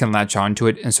audience can latch onto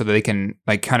it, and so that they can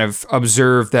like kind of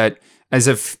observe that as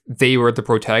if they were the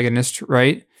protagonist,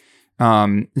 right?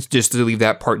 Just to leave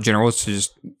that part general, to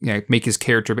just make his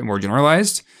character a bit more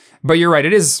generalized. But you're right,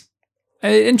 it is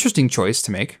an interesting choice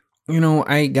to make.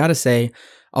 I gotta say,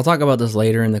 I'll talk about this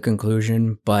later in the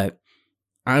conclusion, but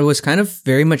I was kind of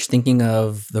very much thinking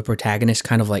of the protagonist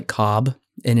kind of like Cobb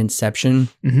in Inception.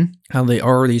 Mm-hmm. How they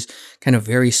are these kind of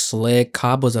very slick.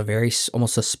 Cobb was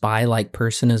almost a spy-like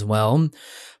person as well.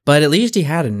 But at least he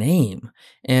had a name,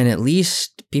 and at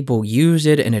least people used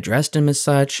it and addressed him as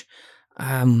such.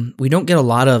 We don't get a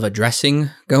lot of addressing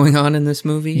going on in this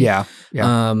movie. Yeah.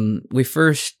 I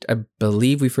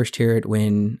believe we first hear it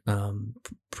when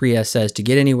Priya says to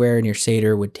get anywhere in your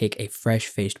Seder would take a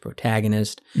fresh-faced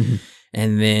protagonist. Mm-hmm.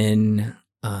 And then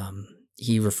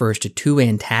he refers to two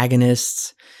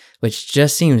antagonists, which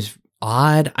just seems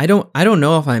odd. I don't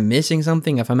know if I'm missing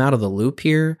something, if I'm out of the loop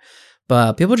here,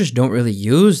 but people just don't really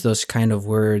use those kind of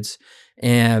words.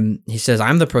 And he says,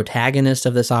 I'm the protagonist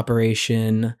of this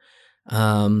operation.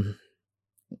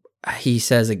 He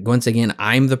says, once again,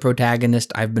 I'm the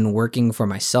protagonist. I've been working for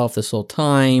myself this whole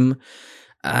time.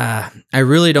 I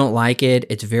really don't like it.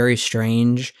 It's very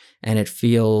strange, and it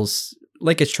feels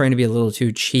like it's trying to be a little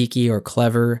too cheeky or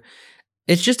clever.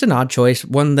 It's just an odd choice,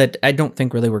 one that I don't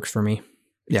think really works for me.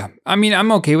 Yeah, I mean,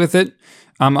 I'm okay with it.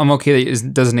 I'm okay that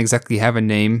it doesn't exactly have a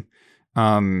name,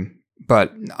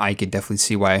 but I could definitely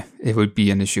see why it would be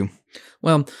an issue.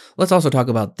 Well, let's also talk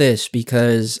about this,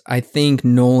 because I think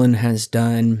Nolan has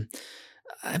done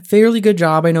a fairly good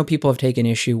job. I know people have taken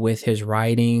issue with his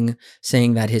writing,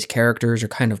 saying that his characters are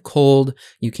kind of cold.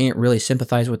 You can't really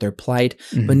sympathize with their plight.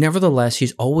 Mm-hmm. But nevertheless,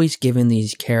 he's always given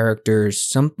these characters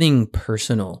something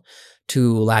personal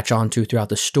to latch onto throughout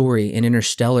the story. In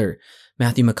Interstellar,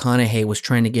 Matthew McConaughey was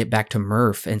trying to get back to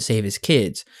Murph and save his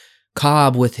kids.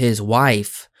 Cobb with his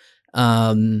wife.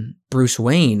 Bruce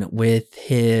Wayne with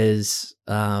his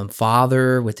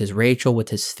father, with his Rachel, with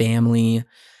his family.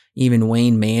 Even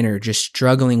Wayne Manor just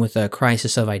struggling with a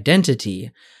crisis of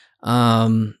identity.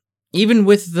 Even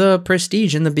with the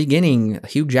Prestige in the beginning,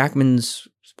 Hugh Jackman's,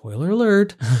 spoiler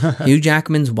alert, Hugh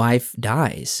Jackman's wife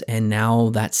dies, and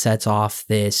now that sets off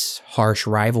this harsh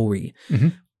rivalry. Mm-hmm.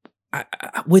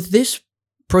 With this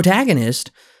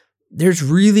protagonist, there's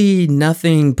really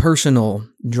nothing personal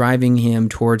driving him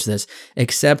towards this,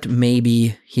 except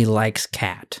maybe he likes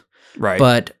Kat. Right.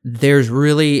 But there's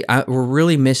really, we're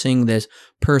really missing this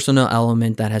personal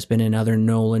element that has been in other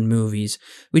Nolan movies.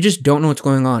 We just don't know what's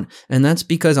going on. And that's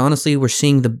because, honestly, we're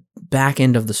seeing the back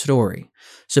end of the story.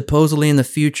 Supposedly in the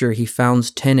future, he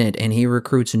founds Tenet and he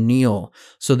recruits Neil.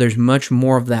 So there's much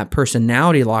more of that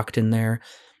personality locked in there.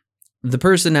 The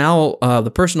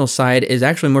personal side is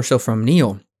actually more so from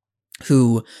Neil,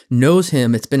 who knows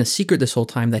him. It's been a secret this whole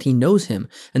time that he knows him,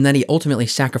 and that he ultimately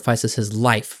sacrifices his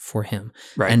life for him.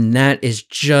 Right. And that is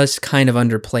just kind of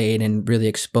underplayed and really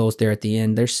exposed there at the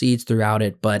end. There's seeds throughout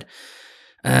it, but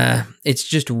it's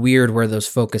just weird where those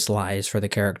focus lies for the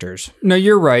characters. No,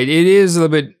 you're right. It is a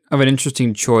little bit of an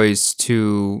interesting choice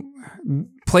to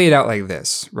play it out like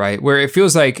this, right? Where it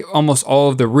feels like almost all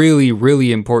of the really,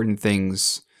 really important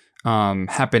things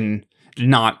happen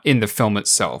not in the film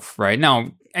itself, right?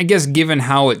 Now, I guess given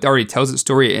how it already tells its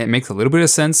story, it makes a little bit of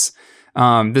sense.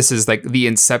 This is like the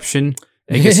inception,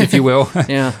 I guess, if you will,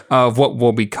 yeah, of what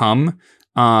will become.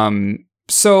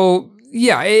 So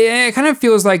yeah, it kind of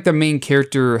feels like the main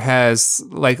character has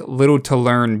like little to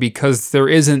learn because there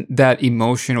isn't that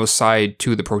emotional side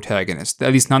to the protagonist,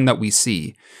 at least none that we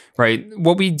see, right?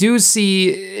 What we do see,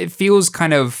 it feels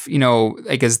kind of,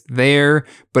 I guess there,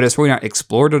 but it's really not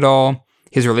explored at all.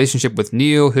 His relationship with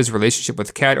Neil, his relationship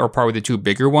with Kat are probably the two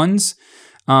bigger ones,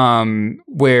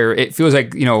 where it feels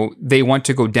like, they want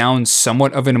to go down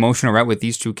somewhat of an emotional route with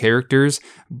these two characters,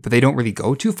 but they don't really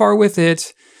go too far with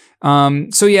it.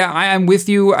 So yeah, I'm with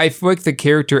you. I feel like the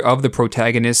character of the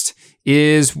protagonist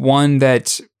is one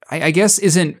that I guess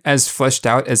isn't as fleshed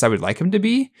out as I would like him to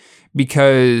be,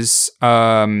 because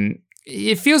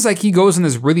it feels like he goes on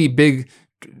this really big,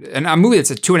 and a movie that's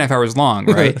 2.5 hours long,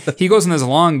 right? He goes on this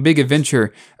long, big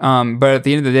adventure. But at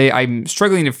the end of the day, I'm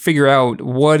struggling to figure out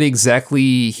what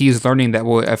exactly he's learning that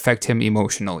will affect him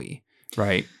emotionally,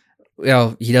 right?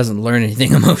 well, he doesn't learn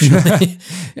anything emotionally.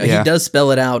 Yeah. He does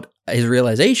spell it out, his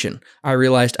realization. I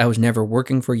realized I was never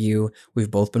working for you.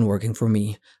 We've both been working for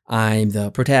me. I'm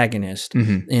the protagonist.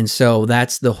 Mhm. And so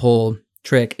that's the whole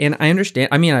trick. And I understand.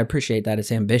 I mean, I appreciate that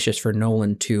it's ambitious for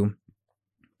Nolan to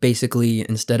basically,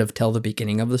 instead of tell the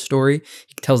beginning of the story,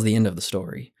 he tells the end of the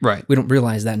story. Right. We don't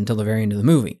realize that until the very end of the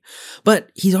movie. But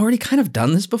he's already kind of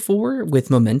done this before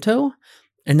with Memento.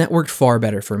 And that worked far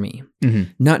better for me.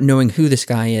 Mhm. Not knowing who this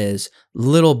guy is,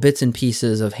 little bits and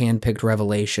pieces of handpicked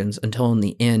revelations until in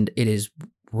the end, it is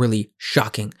really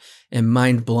shocking and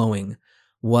mind-blowing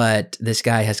what this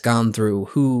guy has gone through,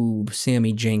 who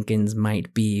Sammy Jenkins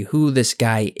might be, who this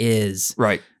guy is.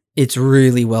 Right. It's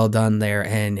really well done there,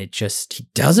 and it just, he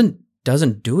doesn't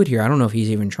do it here. I don't know if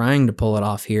he's even trying to pull it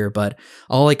off here, but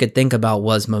all I could think about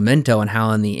was Memento and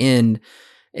how in the end,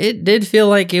 it did feel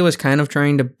like it was kind of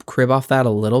trying to crib off that a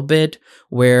little bit,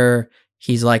 where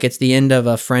he's like, it's the end of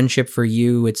a friendship for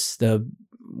you. It's the,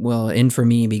 well, end for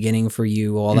me, beginning for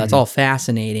you. All that's all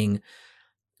fascinating.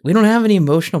 We don't have any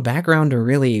emotional background to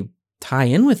really tie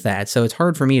in with that, so it's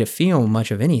hard for me to feel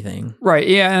much of anything. Right.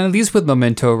 Yeah, and at least with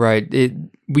Memento, right,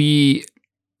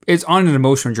 it's on an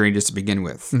emotional journey just to begin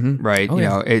with, right? Oh, you yeah.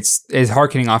 know, it's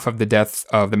harkening off of the death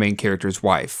of the main character's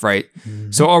wife, right?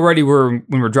 So already when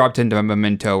we're dropped into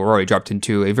Memento, we're already dropped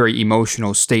into a very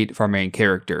emotional state of our main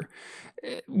character.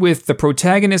 With the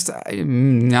protagonist,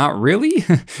 not really.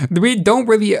 We don't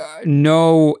really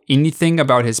know anything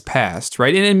about his past,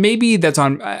 right? And maybe that's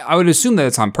I would assume that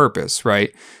it's on purpose,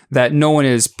 right? That no one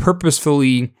is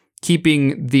purposefully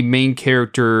keeping the main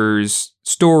character's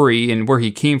story and where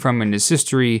he came from and his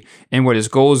history and what his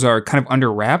goals are kind of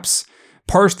under wraps,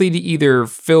 partially to either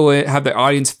have the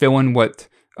audience fill in what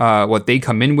they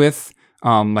come in with,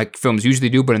 like films usually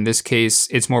do, but in this case,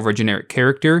 it's more of a generic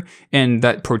character, and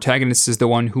that protagonist is the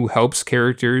one who helps,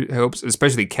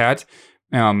 especially Kat,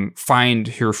 find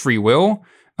her free will,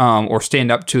 or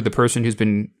stand up to the person who's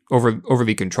been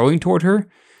overly controlling toward her.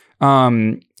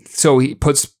 So he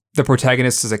puts the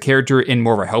protagonist as a character in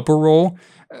more of a helper role,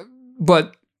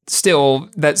 but still,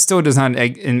 that still does not,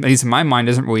 at least in my mind,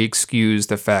 doesn't really excuse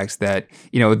the fact that,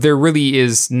 you know, there really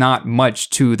is not much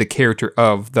to the character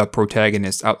of the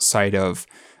protagonist outside of,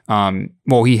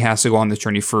 he has to go on this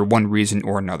journey for one reason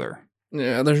or another.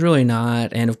 Yeah, there's really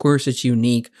not. And of course, it's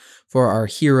unique for our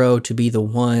hero to be the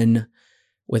one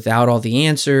without all the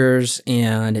answers.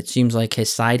 And it seems like his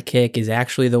sidekick is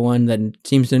actually the one that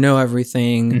seems to know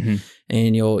everything.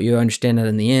 And you'll understand that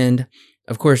in the end.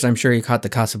 Of course, I'm sure you caught the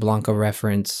Casablanca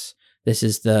reference. This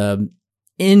is the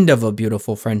end of a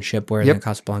beautiful friendship, where the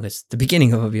Casablanca is the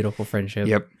beginning of a beautiful friendship.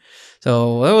 Yep.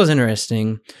 So that was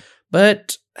interesting.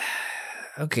 But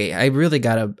okay, I really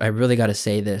gotta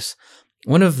say this.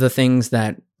 One of the things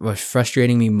that was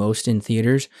frustrating me most in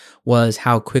theaters was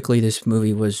how quickly this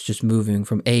movie was just moving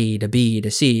from A to B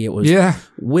to C. It was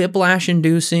whiplash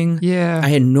inducing. Yeah. I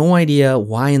had no idea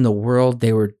why in the world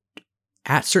they were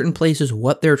at certain places,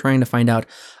 what they're trying to find out.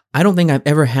 I don't think I've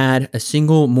ever had a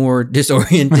single more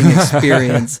disorienting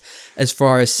experience as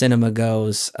far as cinema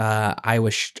goes. I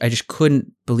just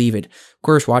couldn't believe it. Of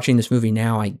course, watching this movie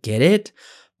now, I get it,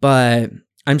 but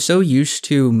I'm so used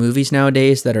to movies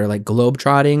nowadays that are like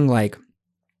globetrotting, like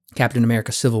Captain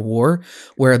America Civil War,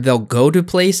 where they'll go to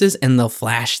places and they'll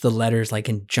flash the letters like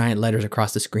in giant letters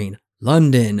across the screen,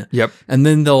 London. Yep. And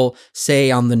then they'll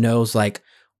say on the nose, like,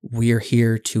 we're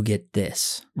here to get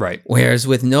this. Right. Whereas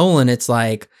with Nolan, it's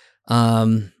like,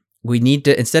 we need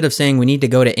to, instead of saying we need to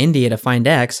go to India to find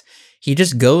X, he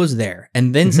just goes there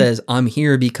and then says, I'm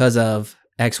here because of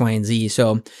X, Y, and Z.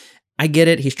 So I get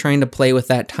it. He's trying to play with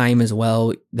that time as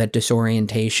well, that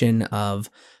disorientation of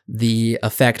the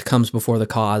effect comes before the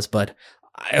cause, but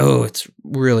it's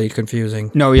really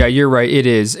confusing. No, yeah, you're right. It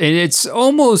is. And it's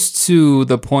almost to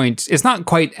the point, it's not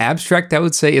quite abstract, I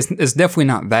would say. It's definitely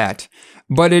not that.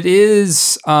 But it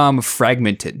is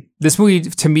fragmented. This movie,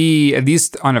 to me, at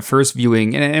least on a first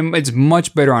viewing, and it's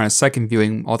much better on a second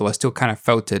viewing, although I still kind of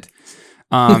felt it.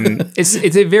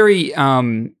 It's a very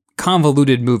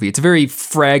convoluted movie. It's a very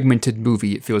fragmented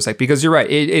movie, it feels like, because you're right.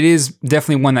 It is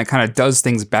definitely one that kind of does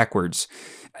things backwards.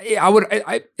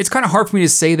 It's kind of hard for me to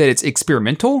say that it's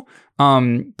experimental,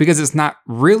 because it's not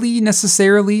really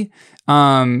necessarily,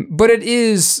 but it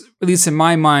is, at least in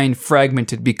my mind,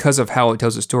 fragmented because of how it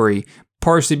tells the story,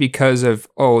 partially because of,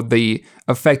 the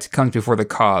effect comes before the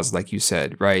cause, like you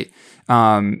said, right?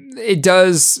 It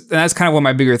does, and that's kind of one of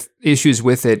my bigger issues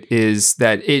with it, is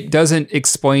that it doesn't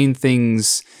explain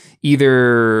things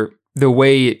either the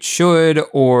way it should,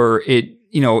 or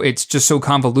it's just so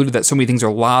convoluted that so many things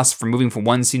are lost from moving from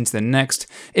one scene to the next.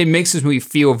 It makes this movie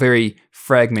feel very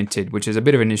fragmented, which is a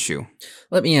bit of an issue.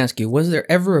 Let me ask you, was there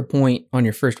ever a point on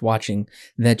your first watching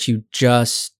that you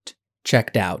just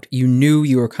checked out? You knew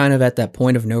you were kind of at that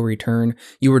point of no return.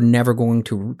 You were never going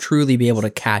to truly be able to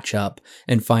catch up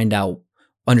and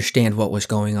understand what was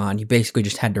going on. You basically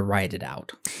just had to ride it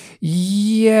out.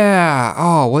 Yeah.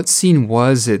 Oh, what scene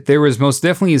was it? There was most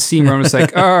definitely a scene where I'm just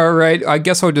like, all right, I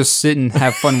guess I'll just sit and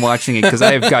have fun watching it because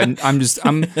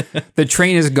the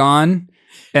train is gone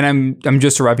and I'm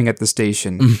just arriving at the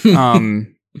station.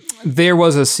 There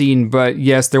was a scene, but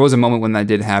yes, there was a moment when that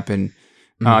did happen.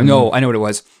 No, I know what it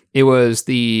was. It was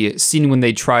the scene when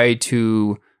they try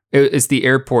to, it's the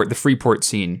airport, the Freeport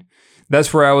scene.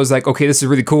 That's where I was like, okay, this is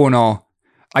really cool and all.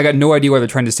 I got no idea why they're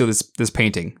trying to steal this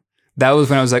painting. That was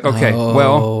when I was like, okay,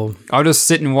 well, I'll just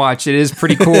sit and watch. It is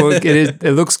pretty cool. It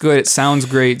looks good. It sounds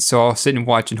great. So I'll sit and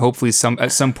watch, and hopefully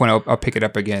at some point I'll pick it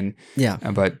up again. Yeah.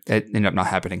 But it ended up not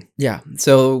happening. Yeah.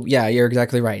 So yeah, you're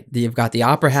exactly right. You've got the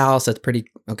Opera House. That's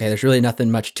pretty okay. There's really nothing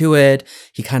much to it.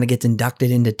 He kind of gets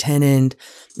inducted into Tenant,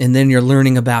 and then you're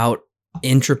learning about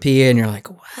entropy, and you're like,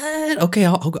 what? Okay,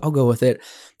 I'll go with it.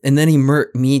 And then he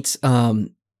meets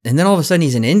and then all of a sudden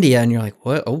he's in India and you're like,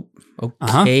 what? Oh,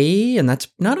 okay. And that's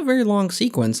not a very long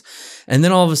sequence. And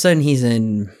then all of a sudden he's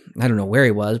in, I don't know where he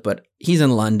was, but he's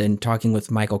in London talking with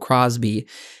Michael Crosby.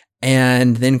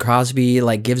 And then Crosby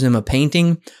like gives him a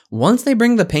painting. Once they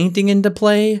bring the painting into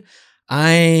play,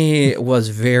 I was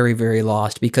very, very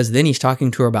lost because then he's talking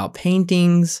to her about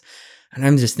paintings. And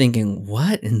I'm just thinking,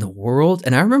 what in the world?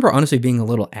 And I remember honestly being a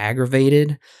little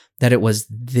aggravated that it was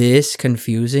this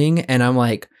confusing. And I'm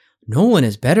like, Nolan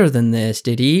is better than this.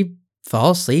 Did he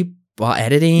fall asleep while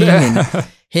editing and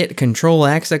hit Control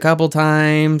X a couple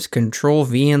times, Control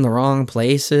V in the wrong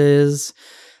places?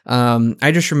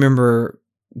 I just remember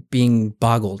being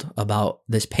boggled about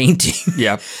this painting.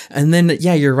 Yeah. And then,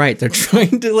 yeah, you're right. They're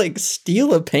trying to like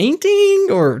steal a painting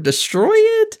or destroy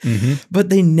it, but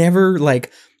they never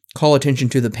like call attention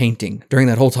to the painting during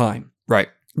that whole time. Right.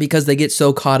 Because they get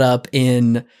so caught up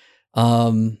in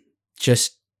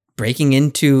just breaking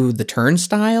into the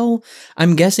turnstile.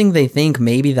 I'm guessing they think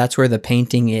maybe that's where the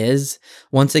painting is.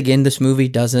 Once again, this movie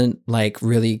doesn't like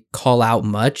really call out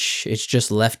much. It's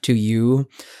just left to you.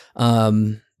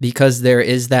 Because there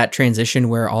is that transition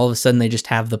where all of a sudden they just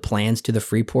have the plans to the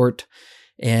Freeport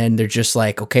and they're just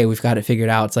like, okay, we've got it figured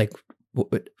out. It's like,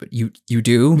 you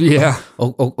do? Yeah.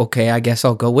 Okay, I guess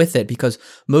I'll go with it, because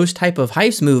most type of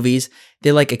heist movies,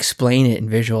 they like explain it and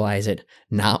visualize it.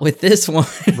 Not with this one.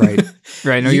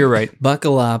 Right. No, you're right.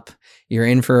 Buckle up. You're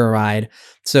in for a ride.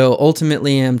 So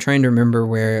ultimately, I'm trying to remember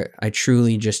where I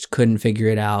truly just couldn't figure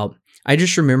it out. I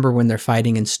just remember when they're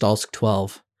fighting in Stalsk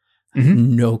 12.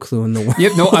 No clue in the world.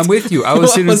 Yep. No, I'm with you. I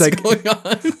was sitting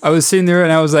I was sitting there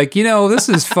and I was like, this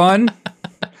is fun.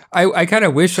 I kind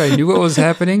of wish I knew what was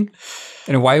happening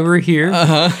and why we're here.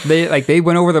 They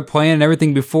went over the plan and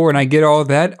everything before, and I get all of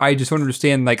that. I just don't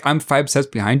understand. Like, I'm 5 steps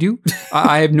behind you.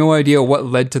 I have no idea what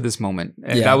led to this moment.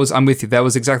 And I'm with you. That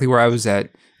was exactly where I was at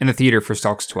in the theater for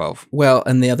Stalks 12. Well,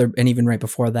 and even right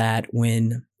before that,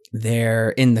 when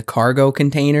they're in the cargo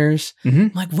containers,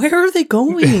 I'm like, where are they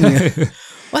going?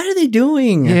 What are they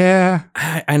doing? Yeah.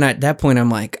 And at that point, I'm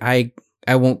like, I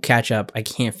won't catch up. I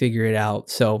can't figure it out.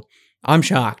 So I'm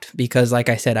shocked because, like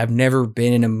I said, I've never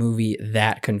been in a movie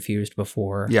that confused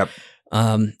before. Yep.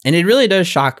 And it really does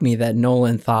shock me that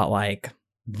Nolan thought like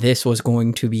this was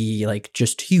going to be like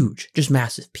just huge, just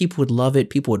massive. People would love it.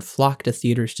 People would flock to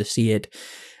theaters to see it.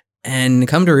 And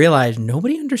come to realize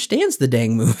nobody understands the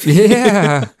dang movie.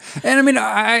 Yeah. And I mean,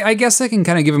 I guess I can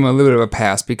kind of give him a little bit of a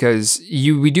pass because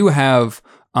we do have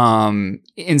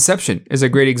Inception is a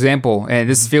great example, and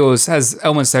this has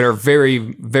elements that are very,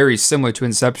 very similar to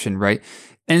Inception, right?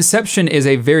 Inception is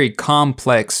a very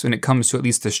complex when it comes to at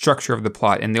least the structure of the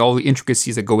plot and all the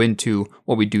intricacies that go into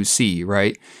what we do see,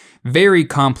 right? Very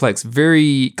complex,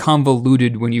 very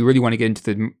convoluted when you really want to get into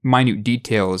the minute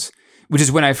details, which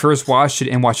is when I first watched it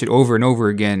and watched it over and over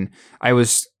again. It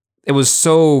was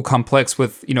so complex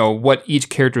with, what each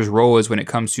character's role is when it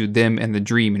comes to them and the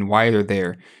dream and why they're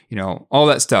there, all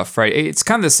that stuff, right? It's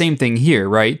kind of the same thing here,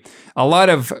 right? A lot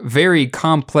of very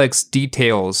complex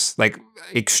details, like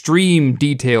extreme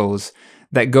details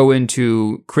that go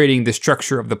into creating the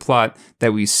structure of the plot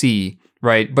that we see,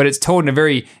 right? But it's told in a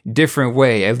very different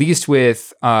way. At least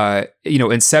with,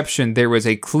 Inception, there was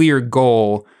a clear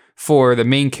goal for the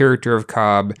main character of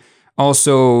Cobb.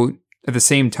 Also, at the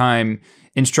same time,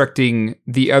 instructing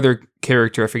the other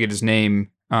character, I forget his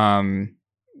name,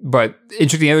 but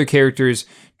instructing the other characters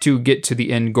to get to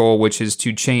the end goal, which is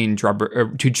to change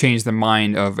the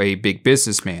mind of a big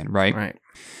businessman, right? Right.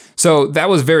 So that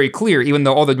was very clear, even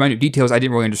though all the minute details I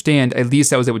didn't really understand, at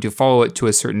least I was able to follow it to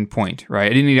a certain point, right? I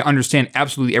didn't need to understand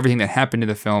absolutely everything that happened in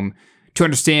the film to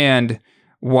understand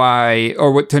why,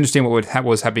 or what to understand what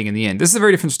was happening in the end. This is a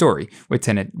very different story with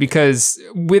Tenet, because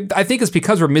I think it's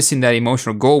because we're missing that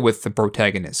emotional goal with the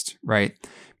protagonist, right?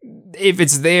 If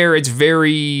it's there, it's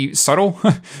very subtle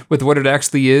with what it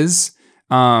actually is.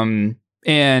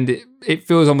 And it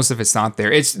feels almost as if it's not there.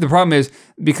 The problem is,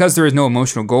 because there is no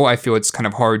emotional goal, I feel it's kind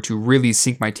of hard to really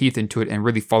sink my teeth into it and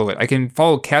really follow it. I can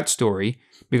follow Kat's story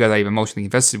because I've emotionally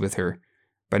invested with her,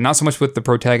 but not so much with the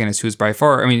protagonist, who's by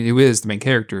far, who is the main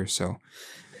character, so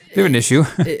they have an issue.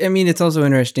 It's also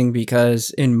interesting because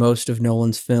in most of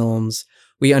Nolan's films,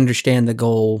 we understand the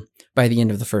goal by the end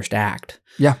of the first act.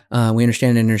 Yeah. We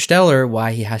understand in Interstellar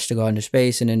why he has to go into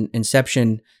space, and in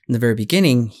Inception, in the very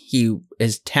beginning, he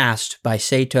is tasked by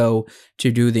Sato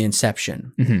to do the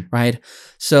inception, right?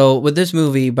 So with this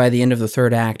movie, by the end of the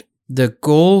third act, the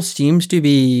goal seems to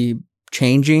be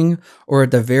changing, or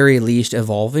at the very least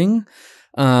evolving,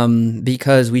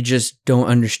 because we just don't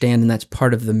understand, and that's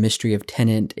part of the mystery of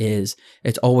Tenet, is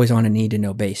it's always on a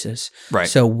need-to-know basis. Right.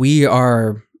 So we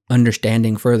are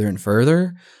understanding further and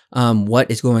further what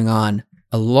is going on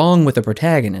along with the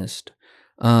protagonist.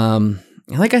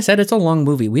 Like I said, it's a long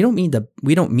movie. We don't meet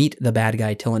the bad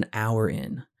guy till an hour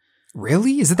in.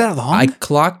 Really? Is it that long? I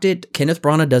clocked it. Kenneth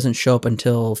Branagh doesn't show up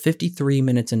until 53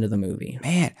 minutes into the movie.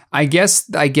 Man, I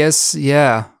guess,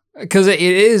 yeah. Because it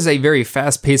is a very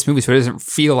fast-paced movie, so it doesn't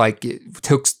feel like it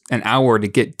took an hour to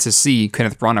get to see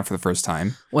Kenneth Branagh for the first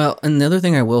time. Well, another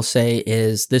thing I will say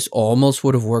is this almost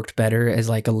would have worked better as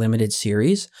like a limited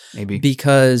series. Maybe.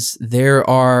 Because there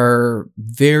are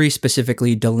very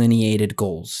specifically delineated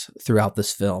goals throughout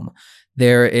this film.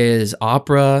 There is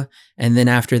opera, and then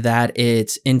after that,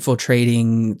 it's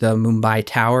infiltrating the Mumbai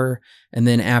Tower, and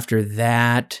then after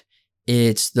that,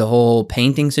 it's the whole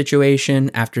painting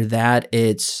situation. After that,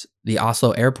 it's the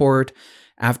Oslo airport.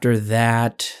 After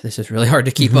that, this is really hard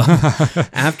to keep up.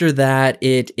 After that,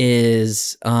 it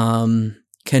is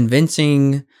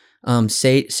convincing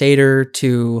Sator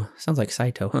to, sounds like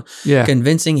Saito, huh? Yeah.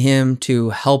 Convincing him to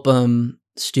help him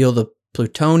steal the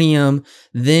plutonium.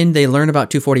 Then they learn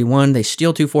about 241. They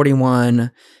steal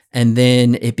 241. And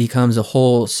then it becomes a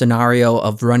whole scenario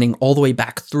of running all the way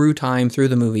back through time, through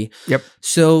the movie. Yep.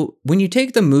 So when you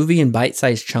take the movie in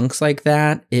bite-sized chunks like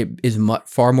that, it is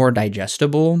far more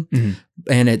digestible.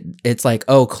 And it's like,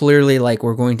 oh, clearly, like,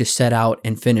 we're going to set out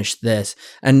and finish this.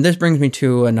 And this brings me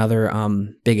to another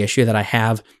big issue that I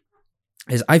have,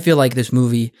 is I feel like this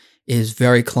movie is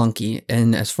very clunky,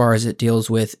 and as far as it deals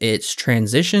with its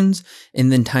transitions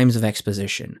and then times of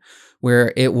exposition,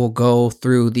 where it will go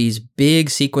through these big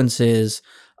sequences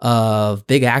of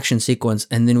big action sequence,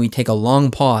 and then we take a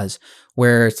long pause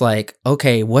where it's like,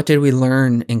 okay, what did we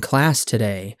learn in class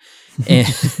today? And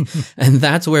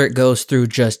that's where it goes through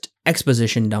just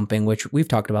exposition dumping, which we've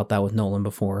talked about that with Nolan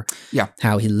before. Yeah.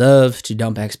 How he loves to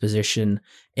dump exposition.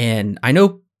 And I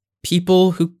know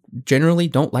people who generally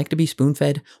don't like to be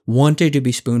spoon-fed wanted to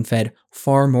be spoon-fed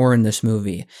far more in this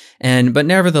movie. But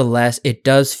nevertheless, it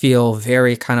does feel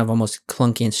very kind of almost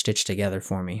clunky and stitched together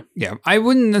for me. Yeah, I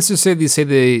wouldn't necessarily say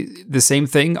the same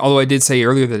thing, although I did say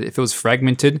earlier that if it was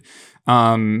fragmented,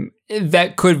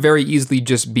 that could very easily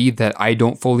just be that I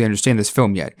don't fully understand this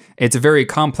film yet. It's a very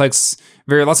complex,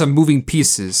 lots of moving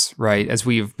pieces, right? As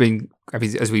we've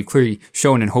clearly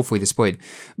shown and hopefully displayed.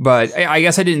 But I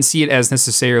guess I didn't see it as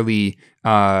necessarily,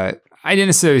 I didn't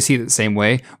necessarily see it the same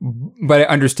way, but I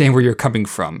understand where you're coming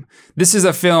from. This is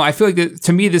a film, I feel like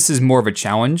to me, this is more of a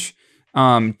challenge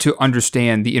to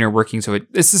understand the inner workings of it.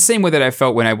 It's the same way that I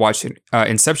felt when I watched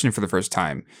Inception for the first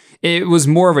time. It was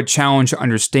more of a challenge to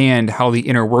understand how the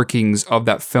inner workings of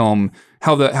that film,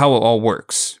 how it all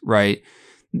works, right?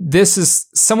 This is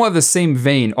somewhat the same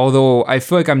vein, although I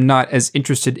feel like I'm not as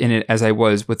interested in it as I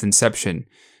was with Inception,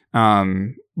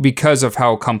 because of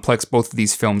how complex both of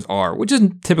these films are, which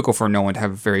isn't typical for Nolan to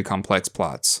have very complex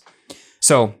plots.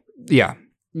 So, yeah.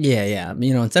 Yeah.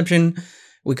 Inception,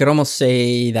 we could almost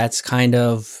say that's kind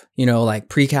of, like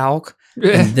pre-calc,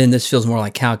 and then this feels more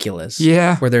like calculus.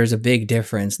 Yeah. Where there's a big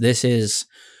difference. This is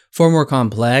far more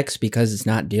complex because it's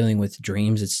not dealing with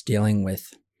dreams, it's dealing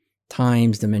with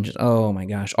times, dimensions. Oh my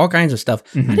gosh, all kinds of stuff.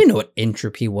 I didn't know what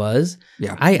entropy was.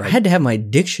 Yeah, I had to have my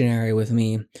dictionary with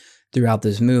me throughout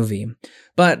this movie.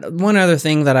 But one other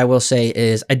thing that I will say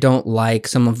is I don't like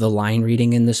some of the line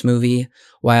reading in this movie.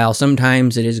 While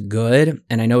sometimes it is good,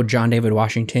 and I know John David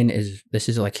Washington this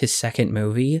is like his second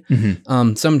movie.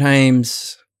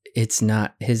 Sometimes it's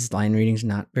not, his line reading's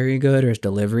not very good, or his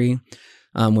delivery.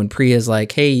 When Priya's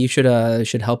like, hey, you should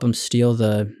help him steal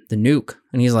the nuke,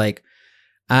 and he's like,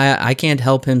 I can't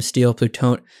help him steal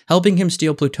helping him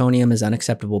steal plutonium is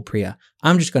unacceptable, Priya.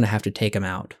 I'm just going to have to take him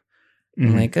out.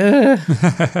 I'm like,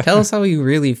 tell us how you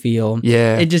really feel.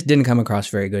 Yeah. It just didn't come across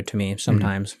very good to me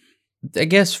sometimes. I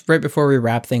guess right before we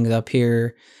wrap things up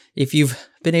here, if you've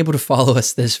been able to follow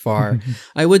us this far,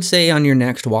 I would say on your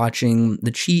next watching,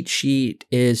 the cheat sheet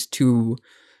is to,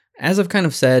 as I've kind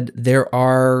of said, there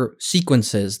are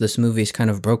sequences this movie's kind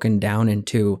of broken down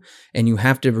into, and you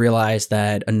have to realize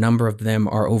that a number of them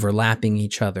are overlapping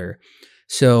each other.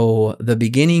 So the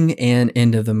beginning and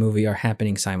end of the movie are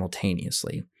happening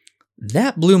simultaneously.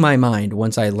 That blew my mind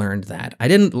once I learned that. I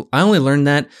only learned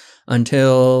that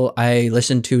until I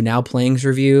listened to Now Playing's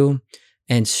review,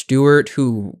 and Stuart,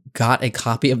 who got a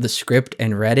copy of the script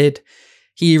and read it,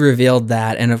 he revealed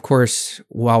that. And of course,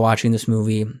 while watching this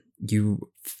movie, you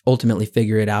ultimately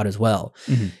figure it out as well.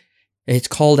 Mm-hmm. It's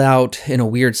called out in a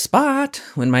weird spot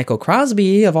when Michael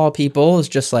Crosby, of all people, is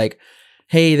just like,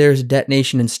 hey, there's a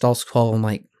detonation in Stultz 12. I'm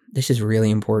like, this is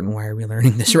really important. Why are we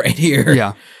learning this right here?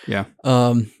 Yeah.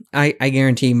 I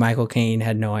guarantee Michael Caine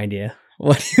had no idea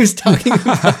what he was talking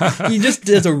about. He just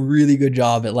does a really good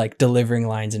job at like delivering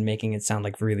lines and making it sound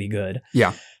like really good.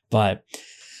 Yeah. But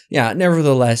yeah,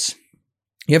 nevertheless,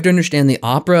 you have to understand the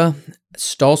opera,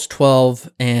 Stultz 12,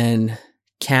 and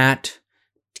Kat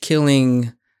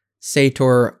killing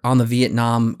Sator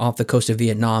off the coast of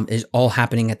Vietnam is all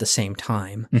happening at the same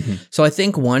time. Mm-hmm. So I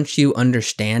think once you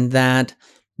understand that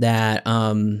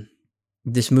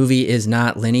this movie is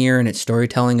not linear in its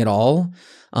storytelling at all,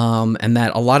 and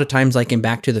that a lot of times, like in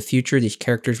Back to the Future, these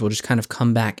characters will just kind of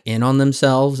come back in on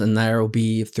themselves, and there will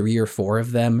be 3 or 4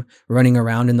 of them running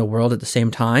around in the world at the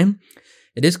same time.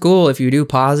 It is cool if you do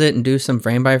pause it and do some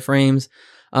frame by frames.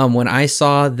 When I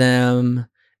saw them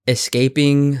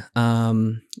escaping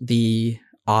the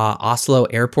Oslo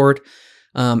airport,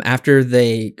 after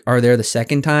they are there the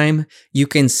second time, you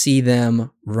can see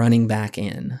them running back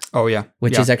in. Oh yeah,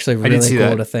 which is actually really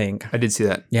cool to think. I did see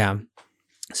that. Yeah.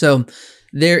 So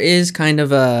there is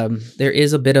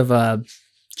a bit of a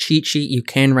cheat sheet you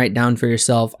can write down for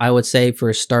yourself. I would say for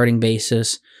a starting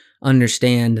basis,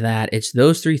 understand that it's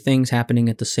those 3 things happening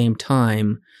at the same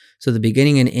time. So the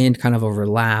beginning and end kind of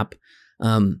overlap.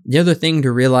 The other thing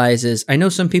to realize is, I know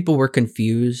some people were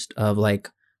confused of like,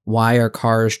 why are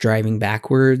cars driving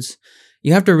backwards?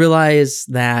 You have to realize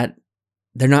that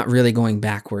they're not really going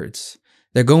backwards.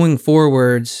 They're going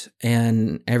forwards,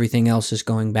 and everything else is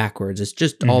going backwards. It's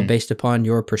just all based upon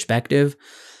your perspective.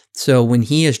 So when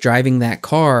he is driving that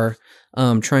car,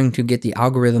 trying to get the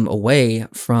algorithm away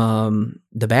from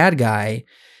the bad guy,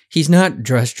 he's not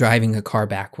just driving a car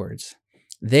backwards.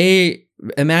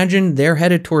 Imagine they're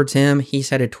headed towards him, he's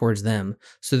headed towards them.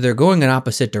 So they're going in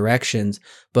opposite directions,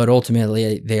 but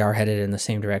ultimately they are headed in the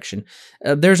same direction.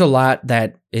 There's a lot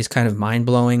that is kind of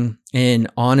mind-blowing, and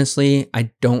honestly, I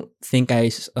don't think I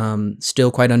still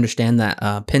quite understand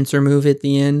that pincer move at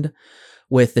the end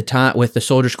with the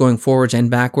soldiers going forwards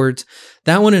and backwards.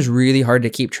 That one is really hard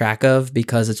to keep track of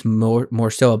because it's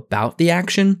more so about the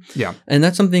action. Yeah. And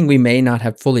that's something we may not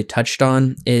have fully touched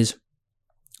on, is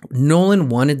Nolan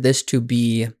wanted this to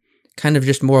be kind of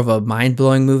just more of a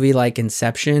mind-blowing movie like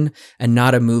Inception, and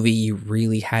not a movie you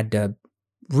really had to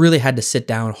sit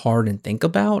down hard and think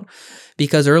about.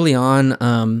 Because early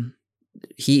on,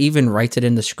 he even writes it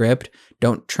in the script,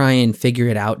 don't try and figure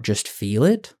it out, just feel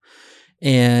it.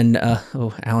 And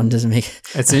Alan doesn't make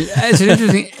it's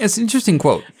an interesting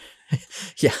quote.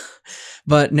 Yeah.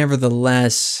 But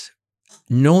nevertheless,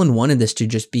 Nolan wanted this to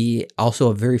just be also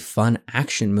a very fun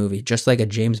action movie, just like a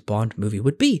James Bond movie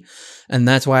would be. And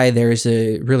that's why there's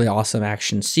a really awesome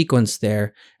action sequence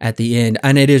there at the end.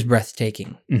 And it is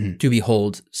breathtaking to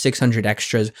behold. 600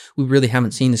 extras. We really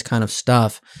haven't seen this kind of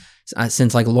stuff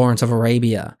since like Lawrence of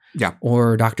Arabia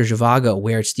or Dr. Zhivago,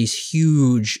 where it's these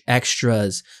huge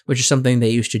extras, which is something they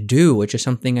used to do, which is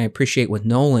something I appreciate with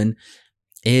Nolan.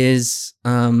 Is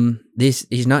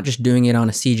he's not just doing it on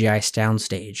a CGI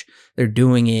soundstage. They're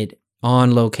doing it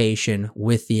on location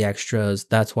with the extras.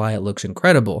 That's why it looks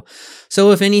incredible.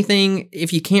 So if anything,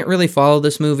 if you can't really follow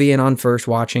this movie and on first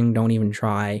watching, don't even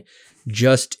try.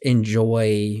 Just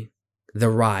enjoy the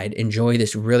ride. Enjoy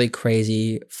this really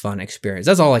crazy, fun experience.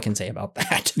 That's all I can say about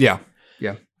that. Yeah.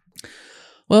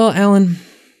 Well, Alan,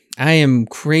 I am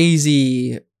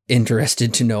crazy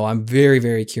interested to know. I'm very,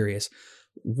 very curious.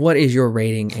 What is your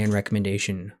rating and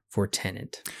recommendation for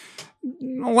Tenet?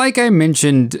 Like I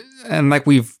mentioned, and like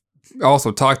we've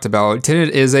also talked about, Tenet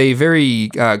is a very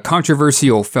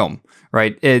controversial film,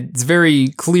 right? It's very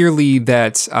clearly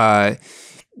that,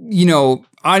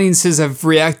 audiences have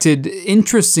reacted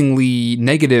interestingly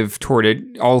negative toward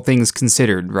it, all things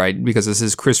considered, right? Because this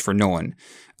is Christopher Nolan.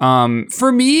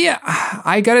 For me,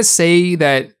 I gotta say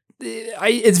that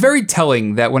it's very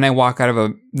telling that when I walk out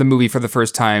of the movie for the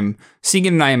first time, seeing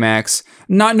it in IMAX,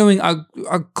 not knowing a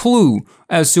clue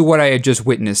as to what I had just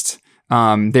witnessed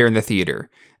there in the theater.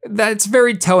 That's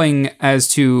very telling as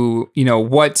to,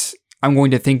 what I'm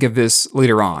going to think of this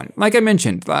later on. Like I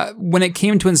mentioned, when it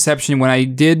came to Inception, when I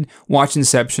did watch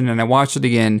Inception and I watched it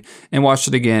again and watched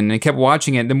it again and I kept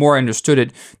watching it, the more I understood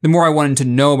it, the more I wanted to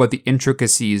know about the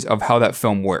intricacies of how that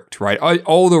film worked, right?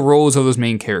 All the roles of those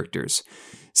main characters.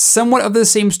 Somewhat of the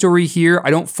same story here. I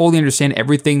don't fully understand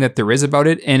everything that there is about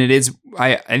it, and it is,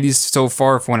 at least so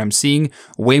far from what I'm seeing,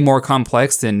 way more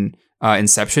complex than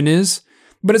Inception is.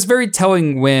 But it's very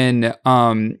telling when,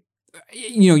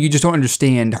 you just don't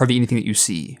understand hardly anything that you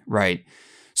see, right?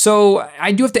 So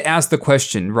I do have to ask the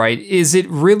question, right? Is it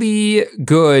really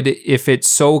good if it's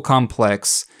so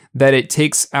complex that it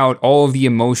takes out all of the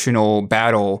emotional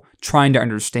battle trying to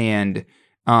understand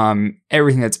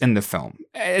everything that's in the film?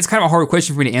 It's kind of a hard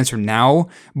question for me to answer now,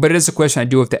 but it is a question I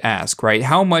do have to ask, right?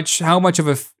 How much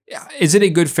of is it a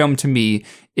good film to me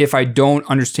if I don't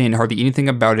understand hardly anything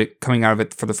about it coming out of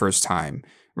it for the first time,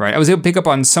 right? I was able to pick up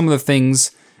on some of the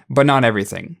things, but not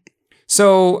everything.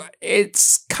 So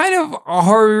it's kind of a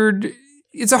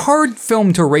hard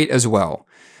film to rate as well.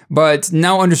 But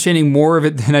now understanding more of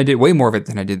it than I did, way more of it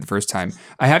than I did the first time,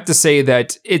 I have to say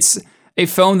that it's a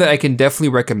film that I can definitely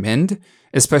recommend,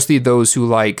 especially those who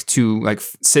like to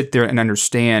sit there and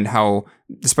understand how,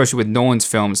 especially with Nolan's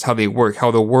films, how they work,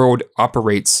 how the world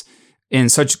operates in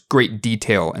such great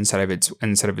detail inside of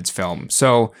its film.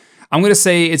 So I'm going to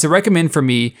say it's a recommend for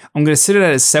me. I'm going to sit it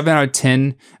at a 7 out of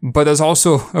 10, but there's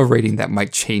also a rating that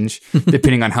might change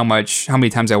depending on how many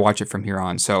times I watch it from here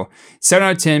on. So 7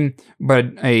 out of 10, but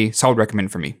a solid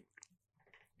recommend for me.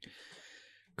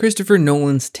 Christopher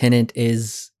Nolan's Tenet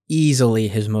is easily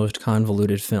his most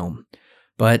convoluted film,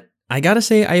 but I gotta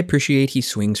say I appreciate he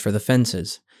swings for the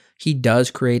fences. He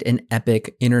does create an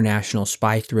epic international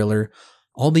spy thriller,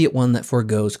 albeit one that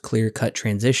forgoes clear-cut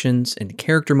transitions and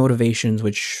character motivations,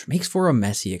 which makes for a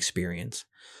messy experience.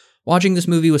 Watching this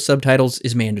movie with subtitles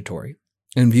is mandatory,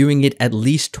 and viewing it at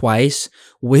least twice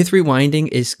with rewinding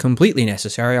is completely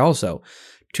necessary also,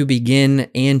 to begin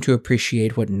and to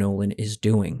appreciate what Nolan is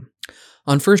doing.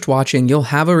 On first watching, you'll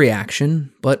have a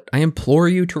reaction, but I implore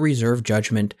you to reserve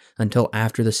judgment until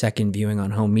after the second viewing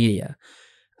on home media.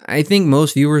 I think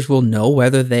most viewers will know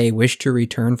whether they wish to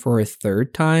return for a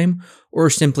third time or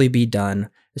simply be done,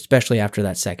 especially after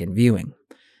that second viewing.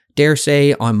 Dare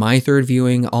say, on my third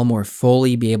viewing, I'll more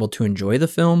fully be able to enjoy the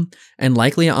film, and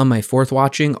likely on my fourth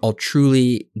watching, I'll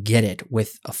truly get it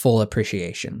with a full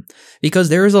appreciation, because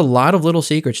there is a lot of little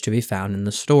secrets to be found in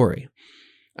the story.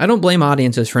 I don't blame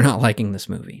audiences for not liking this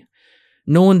movie.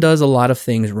 Nolan does a lot of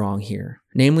things wrong here,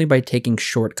 namely by taking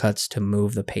shortcuts to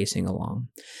move the pacing along.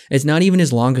 It's not even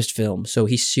his longest film, so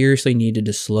he seriously needed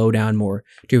to slow down more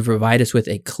to provide us with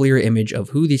a clear image of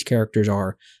who these characters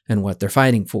are and what they're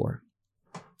fighting for.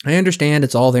 I understand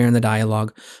it's all there in the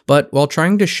dialogue, but while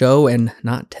trying to show and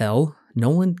not tell,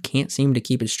 Nolan can't seem to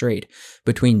keep it straight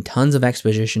between tons of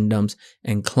exposition dumps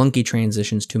and clunky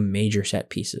transitions to major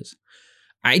set pieces.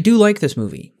 I do like this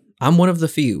movie. I'm one of the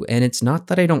few, and it's not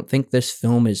that I don't think this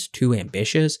film is too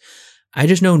ambitious. I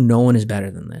just know Nolan is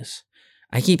better than this.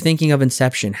 I keep thinking of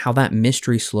Inception, how that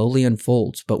mystery slowly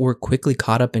unfolds, but we're quickly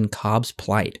caught up in Cobb's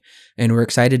plight, and we're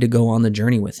excited to go on the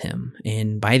journey with him,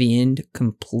 and by the end,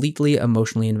 completely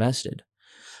emotionally invested.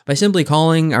 By simply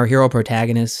calling our hero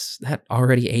protagonist, that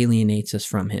already alienates us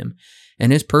from him,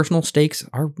 and his personal stakes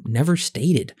are never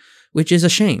stated, which is a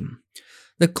shame.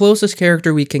 The closest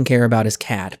character we can care about is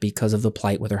Kat because of the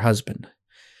plight with her husband.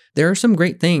 There are some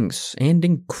great things and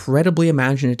incredibly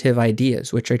imaginative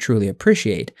ideas, which I truly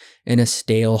appreciate, in a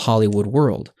stale Hollywood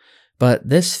world. But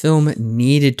this film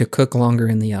needed to cook longer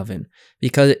in the oven,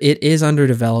 because it is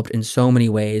underdeveloped in so many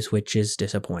ways, which is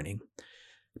disappointing.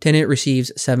 Tenet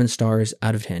receives 7 stars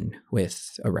out of 10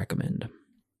 with a recommend.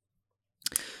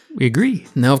 We agree.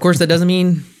 Now, of course, that doesn't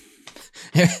mean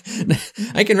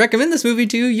I can recommend this movie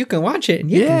to you. You can watch it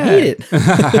and you can hate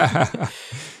it.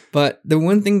 But the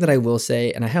one thing that I will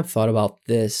say, and I have thought about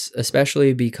this,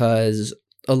 especially because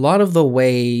a lot of the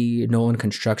way Nolan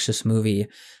constructs this movie,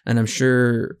 and I'm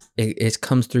sure it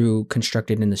comes through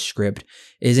constructed in the script,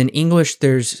 is in English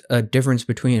there's a difference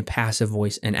between a passive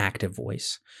voice and active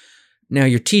voice. Now,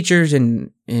 your teachers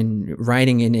in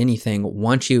writing in anything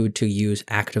want you to use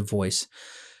active voice.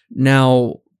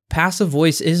 Now, passive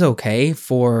voice is okay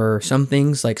for some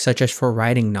things, such as for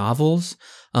writing novels.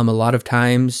 A lot of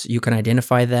times you can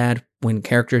identify that when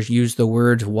characters use the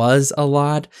words was a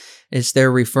lot, it's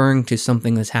they're referring to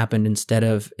something that's happened instead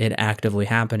of it actively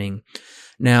happening.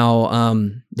 Now,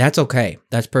 that's okay.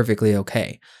 That's perfectly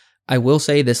okay. I will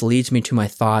say this leads me to my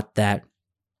thought that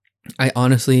I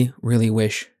honestly really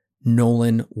wish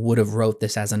Nolan would have wrote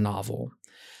this as a novel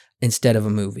instead of a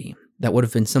movie. That would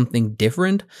have been something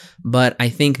different, but I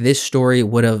think this story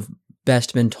would have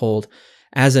best been told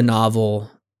as a novel.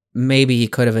 Maybe he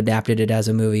could have adapted it as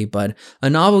a movie, but a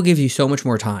novel gives you so much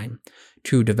more time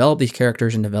to develop these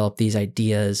characters and develop these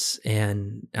ideas.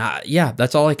 And yeah,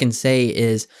 that's all I can say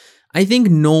is I think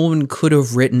Nolan could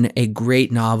have written a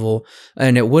great novel,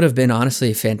 and it would have been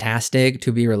honestly fantastic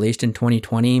to be released in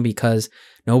 2020 because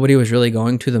nobody was really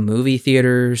going to the movie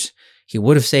theaters. He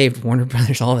would have saved Warner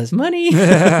Brothers all his money.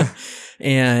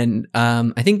 And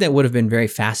I think that would have been very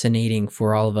fascinating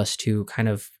for all of us to kind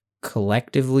of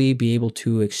collectively be able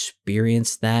to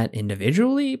experience that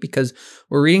individually, because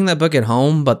we're reading that book at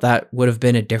home, but that would have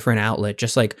been a different outlet.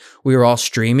 Just like we were all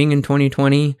streaming in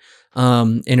 2020,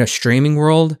 in a streaming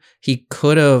world, he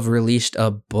could have released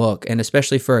a book. And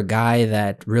especially for a guy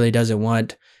that really doesn't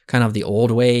want kind of the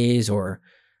old ways or,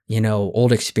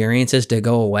 old experiences to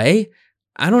go away,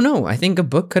 I don't know. I think a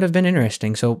book could have been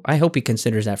interesting. So I hope he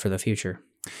considers that for the future.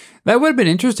 That would have been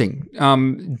interesting.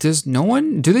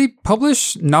 Do they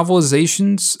publish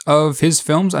novelizations of his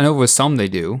films? I know with some they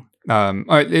do.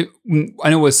 I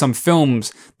know with some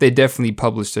films they definitely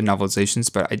published the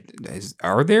novelizations, but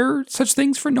are there such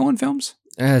things for Nolan films?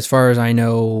 As far as I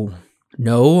know,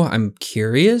 no. I'm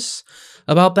curious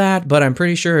about that, but I'm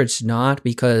pretty sure it's not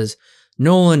because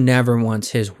Nolan never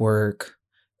wants his work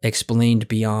explained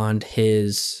beyond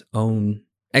his own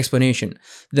explanation.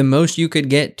 The most you could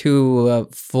get to a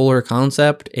fuller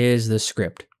concept is the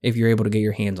script, if you're able to get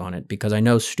your hands on it, because I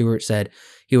know Stewart said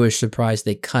he was surprised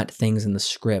they cut things in the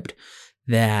script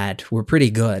that were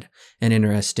pretty good and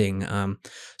interesting.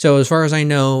 So as far as I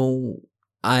know,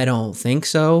 I don't think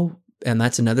so. And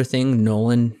that's another thing.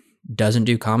 Nolan doesn't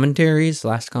do commentaries. The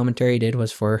last commentary he did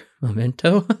was for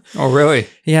Memento. Oh, really?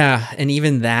 Yeah. And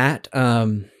even that,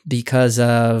 because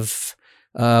of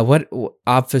what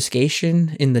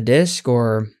obfuscation in the disc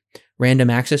or random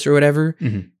access or whatever,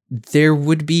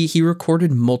 he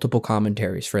recorded multiple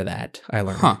commentaries for that, I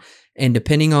learned. And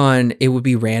depending on, it would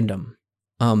be random,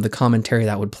 the commentary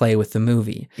that would play with the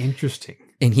movie. Interesting.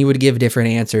 And he would give different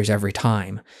answers every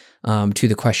time to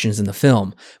the questions in the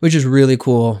film, which is really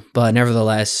cool. But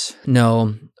nevertheless,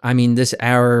 no, I mean, this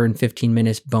hour and 15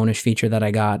 minutes bonus feature that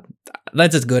I got,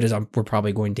 that's as good as we're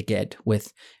probably going to get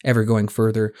with ever going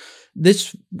further.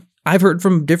 I've heard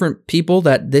from different people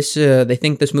that they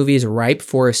think this movie is ripe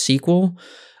for a sequel.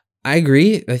 I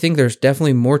agree. I think there's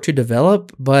definitely more to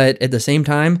develop, but at the same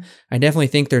time, I definitely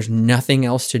think there's nothing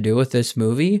else to do with this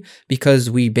movie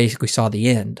because we basically saw the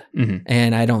end.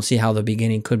 And I don't see how the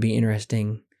beginning could be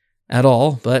interesting at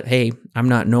all. But hey, I'm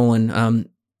not Nolan.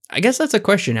 I guess that's a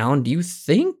question, Alan. Do you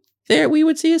think that we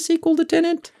would see a sequel to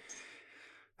Tenet?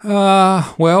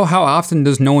 Well, how often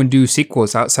does Nolan do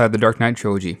sequels outside the Dark Knight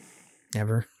trilogy?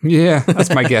 Never. Yeah,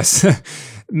 that's my guess.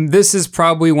 This is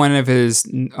probably one of his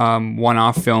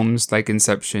one-off films, like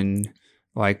Inception,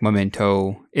 like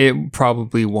Memento. It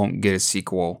probably won't get a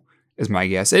sequel, is my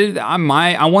guess.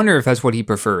 I wonder if that's what he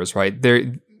prefers, right?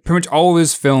 Pretty much all of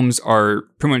his films are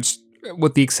pretty much,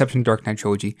 with the exception of Dark Knight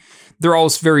trilogy, they're all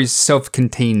very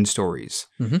self-contained stories.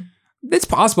 It's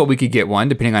possible we could get one,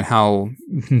 depending on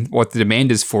what the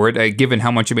demand is for it. Given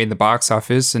how much it made in the box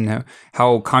office and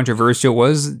how controversial it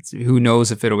was, who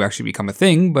knows if it'll actually become a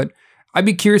thing. But I'd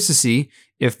be curious to see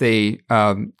if they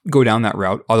go down that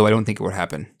route, although I don't think it would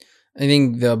happen. I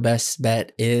think the best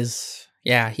bet is,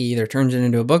 he either turns it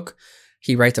into a book,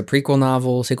 he writes a prequel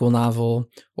novel, sequel novel,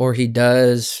 or he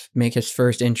does make his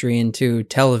first entry into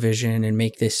television and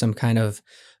make this some kind of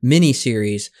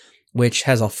mini-series, which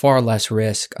has a far less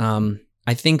risk.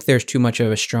 I think there's too much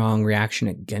of a strong reaction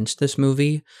against this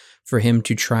movie for him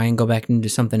to try and go back into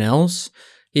something else.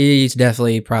 He's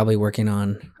definitely probably working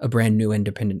on a brand new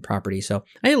independent property. So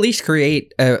I at least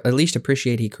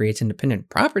appreciate he creates independent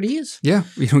properties. Yeah,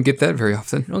 you don't get that very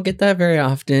often. You don't get that very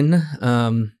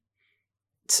often.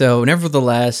 So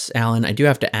nevertheless, Alan, I do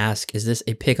have to ask, is this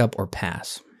a pickup or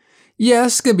pass? Yeah,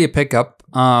 it's going to be a pickup.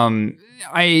 I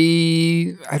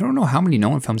don't know how many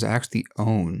Nolan films I actually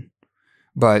own.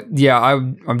 But yeah,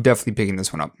 I'm definitely picking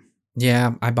this one up.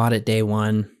 Yeah, I bought it day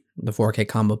one, the 4K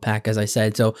combo pack, as I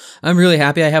said. So I'm really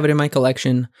happy I have it in my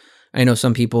collection. I know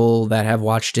some people that have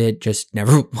watched it just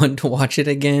never want to watch it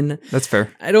again. That's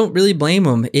fair. I don't really blame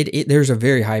them. There's a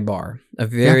very high bar,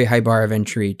 high bar of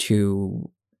entry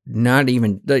to not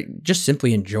even just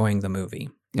simply enjoying the movie.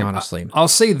 honestly. I'll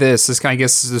say this. I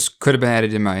guess this could have been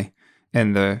added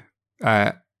in the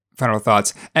final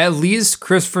thoughts. At least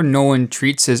Christopher Nolan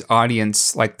treats his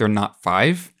audience like they're not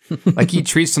 5. Like he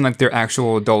treats them like they're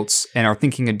actual adults and are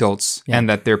thinking adults, and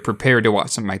that they're prepared to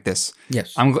watch something like this.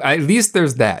 Yes. At least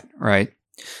there's that, right?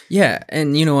 Yeah,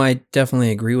 and I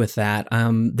definitely agree with that.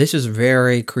 This is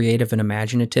very creative and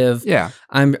imaginative. Yeah.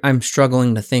 I'm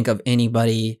struggling to think of any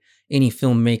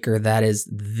filmmaker that is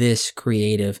this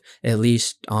creative, at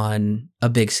least on a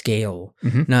big scale,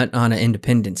 not on an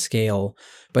independent scale.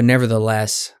 But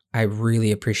nevertheless, I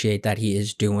really appreciate that he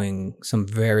is doing some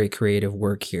very creative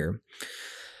work here.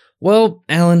 Well,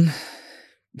 Alan,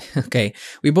 okay,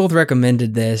 we both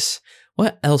recommended this.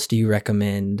 What else do you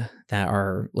recommend that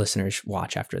our listeners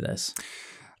watch after this?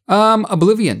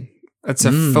 Oblivion. That's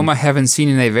a film I haven't seen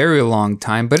in a very long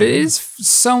time, but it is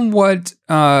somewhat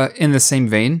in the same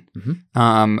vein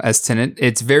as Tenet.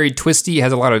 It's very twisty. It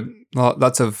has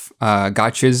lots of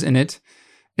gotchas in it.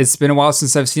 It's been a while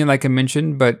since I've seen it, like I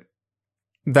mentioned, but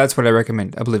that's what I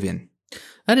recommend, Oblivion.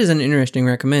 That is an interesting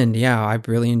recommend. Yeah, I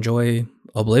really enjoy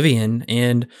Oblivion,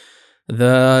 and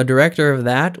the director of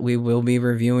that, we will be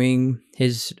reviewing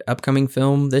his upcoming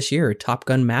film this year, Top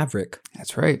Gun Maverick.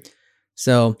 That's right.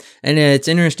 So, and it's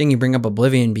interesting you bring up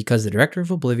Oblivion because the director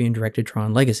of Oblivion directed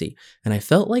Tron Legacy, and I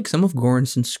felt like some of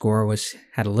Göransson's score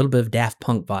had a little bit of Daft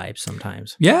Punk vibes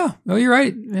sometimes. Yeah, oh, you're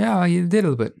right. Yeah, you did a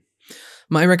little bit.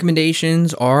 My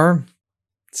recommendations are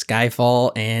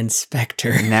Skyfall and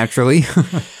Spectre. Naturally.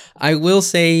 I will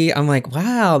say, I'm like,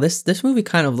 wow, this movie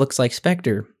kind of looks like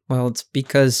Spectre. Well, it's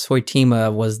because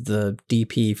Soitima was the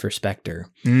DP for Spectre.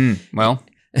 Well,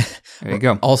 there you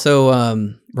go.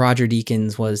 Also, Roger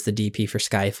Deakins was the DP for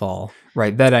Skyfall.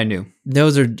 Right, that I knew.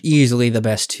 Those are easily the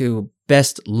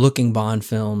best looking Bond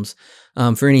films.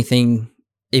 For anything,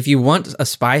 if you want a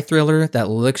spy thriller that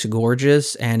looks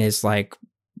gorgeous and is like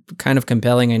kind of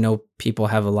compelling, I know people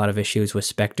have a lot of issues with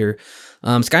Spectre.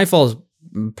 Skyfall is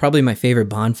probably my favorite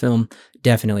Bond film.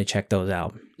 Definitely check those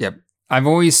out. Yep. I've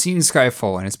always seen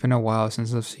Skyfall, and it's been a while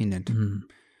since I've seen it.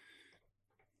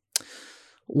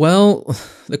 Well,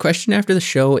 the question after the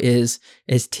show is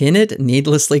Tenet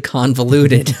needlessly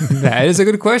convoluted? That is a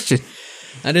good question.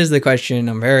 That is the question.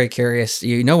 I'm very curious.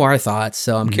 You know our thoughts,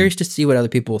 so I'm curious to see what other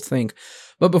people think.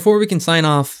 But before we can sign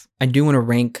off, I do want to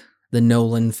rank the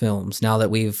Nolan films. Now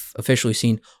that we've officially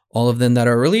seen all of them that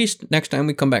are released, next time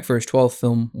we come back for his 12th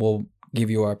film, we'll give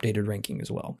you our updated ranking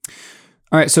as well.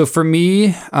 All right, so for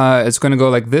me, it's going to go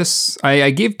like this.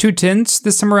 I gave 2 10s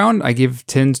this time around. I give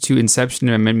 10s to Inception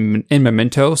and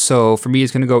Memento. So for me,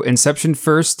 it's going to go Inception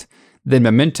first, then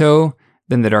Memento,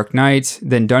 then The Dark Knight,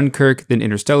 then Dunkirk, then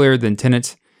Interstellar, then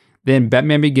Tenet, then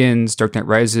Batman Begins, Dark Knight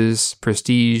Rises,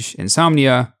 Prestige,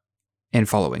 Insomnia, and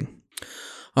following.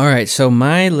 All right, so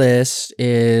my list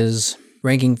is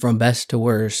ranking from best to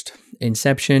worst.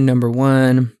 Inception, number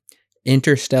 1,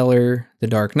 Interstellar, The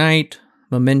Dark Knight,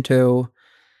 Memento,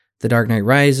 The Dark Knight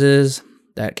Rises.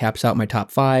 That caps out my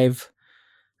top 5.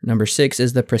 Number 6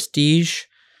 is The Prestige.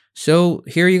 So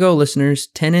here you go, listeners.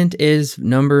 Tenet is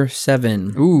number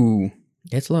 7. Ooh.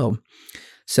 It's low.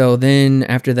 So then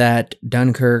after that,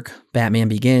 Dunkirk, Batman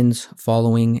Begins,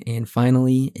 following, and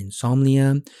finally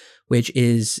Insomnia, which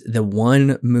is the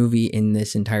one movie in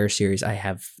this entire series I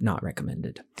have not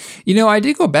recommended. You know, I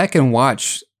did go back and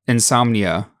watch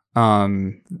Insomnia,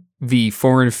 the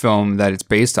foreign film that it's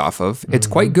based off of. It's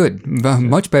quite good,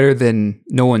 much better than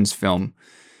Nolan's film.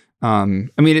 I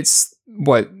mean, it's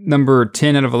number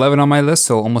 10 out of 11 on my list,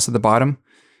 so almost at the bottom.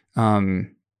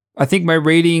 I think my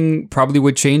rating probably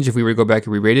would change if we were to go back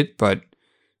and re-rate it, but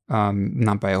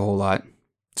not by a whole lot.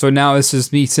 So now this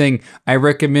is me saying I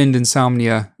recommend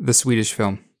Insomnia, the Swedish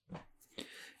film.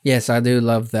 Yes, I do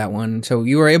love that one. So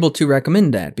you were able to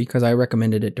recommend that because I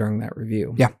recommended it during that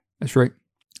review. Yeah, that's right.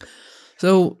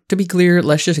 So to be clear,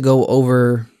 let's just go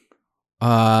over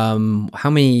how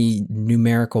many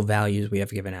numerical values we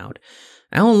have given out.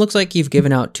 Alan, looks like you've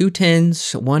given out 2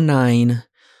 10s, 1 9,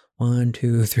 1,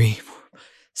 2, 3, 4,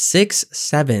 6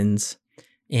 7s,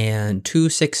 and 2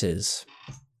 6s.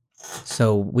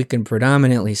 So we can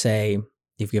predominantly say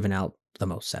you've given out the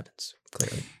most 7s,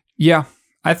 clearly. Yeah,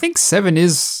 I think 7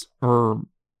 is, I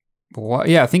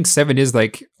think 7 is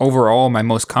like overall my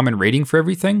most common rating for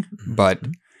everything, but...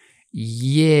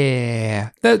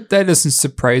 Yeah, that doesn't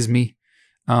surprise me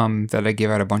that I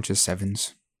give out a bunch of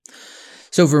 7s.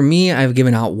 So for me, I've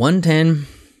given out 1 10,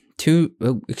 3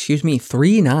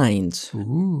 9s,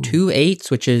 Ooh. 2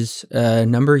 8s, which is a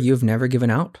number you've never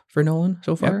given out for Nolan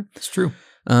so far. Yep, that's true.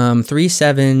 3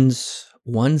 7s,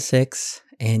 1 6,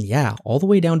 and yeah, all the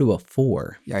way down to a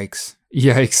 4.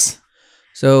 Yikes.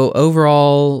 So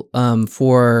overall,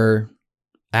 for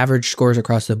average scores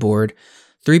across the board.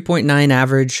 3.9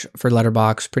 average for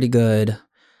Letterboxd, pretty good.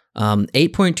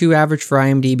 8.2 average for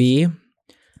IMDb.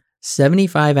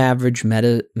 75 average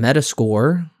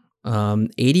Metascore.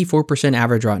 84%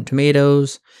 average Rotten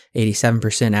Tomatoes.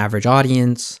 87% average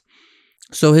audience.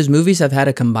 So his movies have had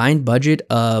a combined budget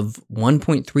of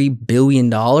 $1.3 billion.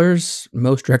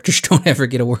 Most directors don't ever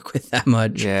get to work with that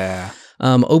much. Yeah.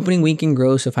 Opening weekend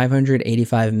gross of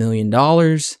 $585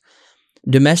 million.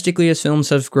 Domestically, his films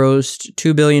have grossed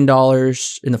 $2 billion.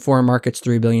 In the foreign markets,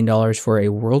 $3 billion for a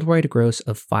worldwide gross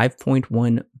of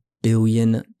 $5.1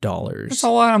 billion. That's a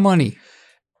lot of money.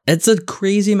 It's a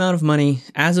crazy amount of money.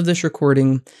 As of this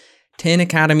recording, 10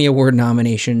 Academy Award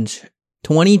nominations,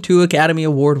 22 Academy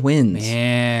Award wins.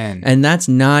 Man. And that's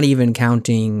not even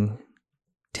counting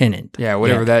Tenet. Yeah,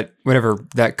 whatever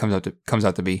that comes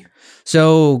out to be.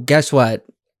 So guess what?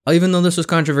 Even though this was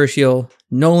controversial,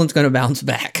 Nolan's going to bounce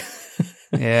back.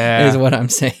 Yeah. Is what I'm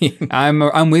saying.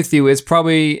 I'm with you. It's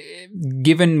probably,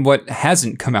 given what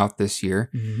hasn't come out this year,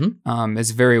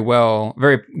 it's very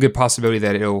good possibility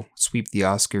that it'll sweep the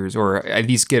Oscars or at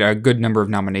least get a good number of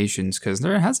nominations because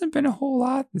there hasn't been a whole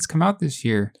lot that's come out this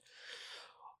year.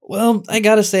 Well, I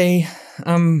gotta say,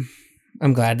 I'm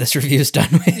glad this review is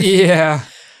done with. Yeah.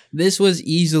 This was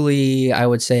easily, I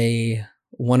would say,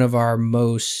 one of our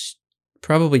most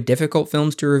probably difficult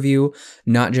films to review,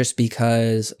 not just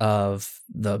because of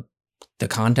the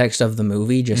context of the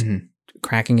movie, just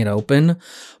cracking it open,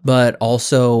 but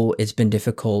also it's been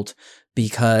difficult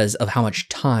because of how much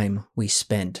time we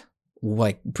spent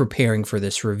preparing for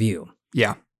this review.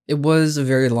 Yeah. It was a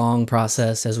very long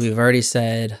process, as we've already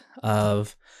said,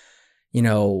 of,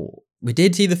 we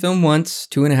did see the film once,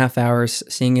 2.5 hours,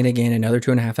 seeing it again, another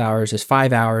 2.5 hours is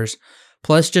 5 hours,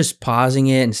 plus just pausing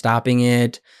it and stopping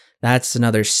it. That's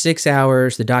another 6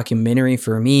 hours. The documentary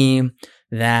for me,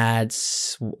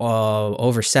 that's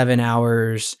over 7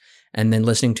 hours. And then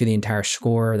listening to the entire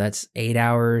score, that's 8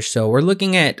 hours. So we're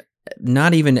looking at,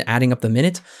 not even adding up the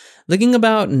minutes, looking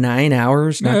about 9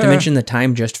 hours, not to mention the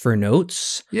time just for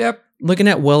notes. Yep. Looking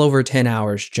at well over 10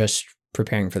 hours just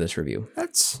preparing for this review.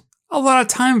 That's a lot of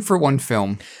time for one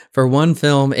film. For one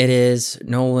film, it is.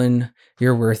 Nolan,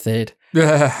 you're worth it.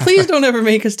 Please don't ever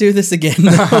make us do this again.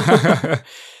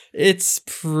 It's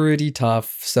pretty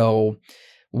tough. So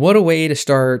what a way to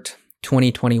start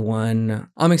 2021.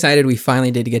 I'm excited we finally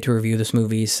did get to review this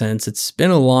movie since it's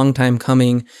been a long time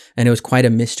coming and it was quite a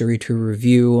mystery to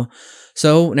review.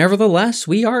 So nevertheless,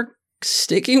 we are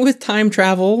sticking with time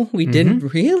travel. We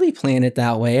didn't really plan it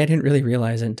that way. I didn't really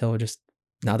realize it until just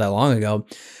not that long ago.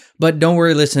 But don't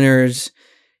worry, listeners.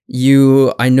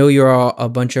 I know you're all a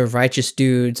bunch of righteous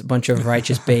dudes, a bunch of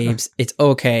righteous babes. It's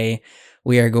okay.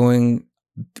 We are going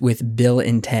with Bill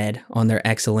and Ted on their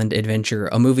excellent adventure,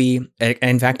 a movie,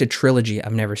 in fact, a trilogy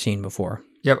I've never seen before.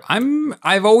 Yep,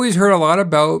 I've always heard a lot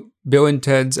about Bill and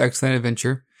Ted's Excellent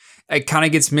Adventure. It kind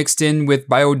of gets mixed in with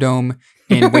Biodome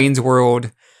and Wayne's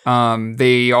World.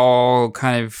 They all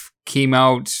kind of came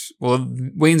out. Well,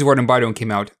 Wayne's World and Biodome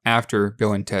came out after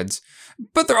Bill and Ted's,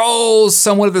 but they're all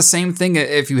somewhat of the same thing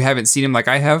if you haven't seen them like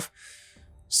I have.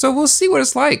 So we'll see what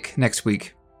it's like next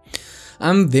week.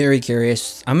 I'm very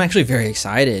curious. I'm actually very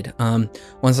excited.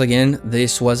 Once again,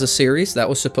 this was a series that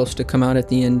was supposed to come out at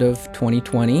the end of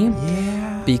 2020.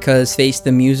 Yeah. Because Face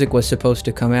the Music was supposed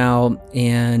to come out,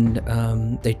 and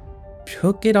they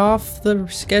took it off the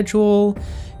schedule.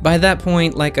 By that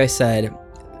point, like I said,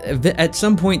 at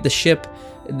some point the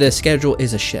schedule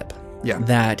is a ship. Yeah.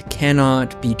 That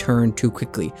cannot be turned too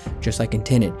quickly, just like in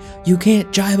Tenet. You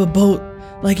can't jibe a boat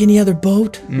like any other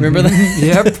boat. Remember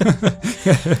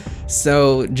that? Yep.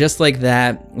 So just like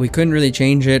that, we couldn't really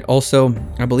change it. Also,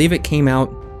 I believe it came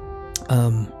out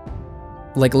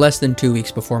like less than 2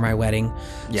 weeks before my wedding.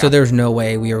 Yeah. So there's no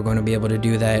way we were going to be able to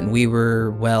do that. And we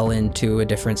were well into a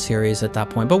different series at that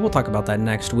point, but we'll talk about that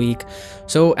next week.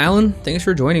 So Alan, thanks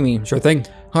for joining me. Sure thing.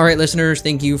 All right, listeners,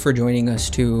 thank you for joining us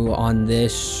too on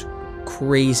this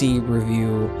crazy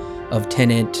review of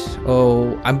Tenet.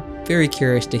 Oh, I'm very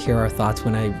curious to hear our thoughts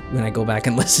when I go back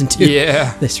and listen to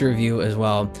this review as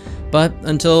well. But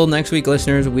until next week,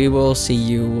 listeners, we will see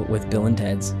you with Bill and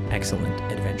Ted's Excellent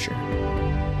Adventure.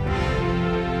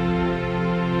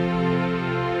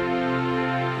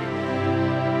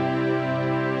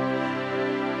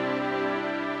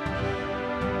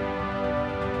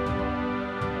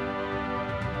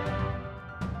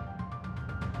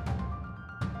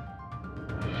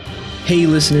 Hey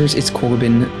listeners, it's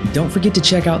Corbin. Don't forget to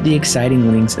check out the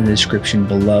exciting links in the description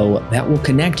below that will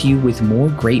connect you with more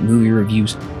great movie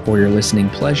reviews for your listening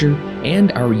pleasure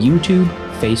and our YouTube,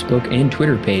 Facebook and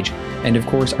Twitter page, and of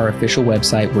course our official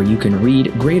website where you can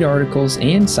read great articles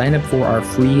and sign up for our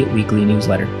free weekly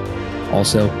newsletter.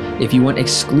 Also, if you want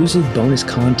exclusive bonus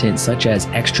content such as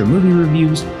extra movie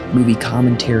reviews, movie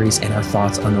commentaries, and our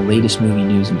thoughts on the latest movie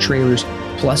news and trailers,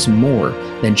 plus more,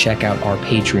 then check out our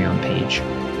Patreon page.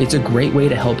 It's a great way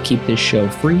to help keep this show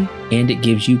free, and it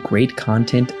gives you great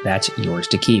content that's yours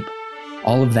to keep.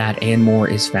 All of that and more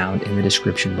is found in the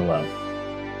description below.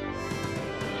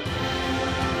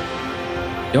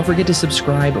 Don't forget to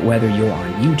subscribe whether you're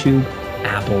on YouTube,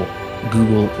 Apple,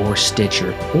 Google, or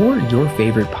Stitcher, or your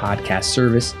favorite podcast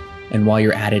service. And while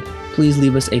you're at it, please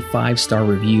leave us a 5-star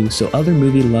review so other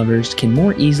movie lovers can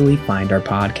more easily find our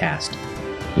podcast.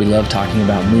 We love talking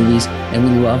about movies, and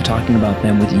we love talking about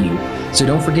them with you. So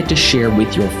don't forget to share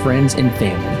with your friends and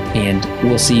family, and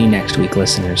we'll see you next week,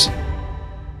 listeners.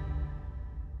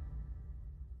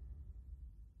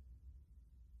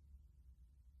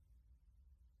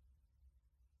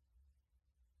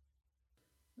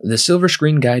 The Silver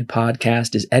Screen Guide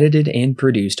podcast is edited and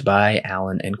produced by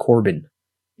Alan and Corbin.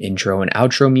 Intro and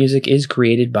outro music is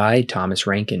created by Thomas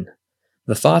Rankin.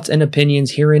 The thoughts and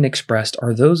opinions herein expressed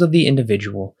are those of the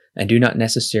individual and do not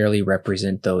necessarily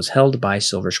represent those held by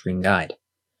Silver Screen Guide.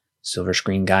 Silver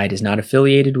Screen Guide is not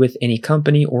affiliated with any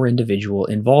company or individual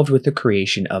involved with the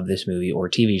creation of this movie or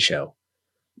TV show.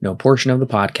 No portion of the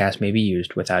podcast may be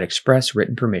used without express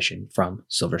written permission from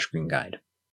Silver Screen Guide.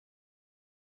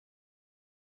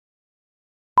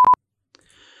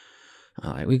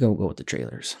 All right, we go with the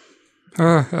trailers.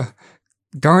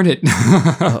 Darn it.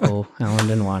 Uh-oh, Alan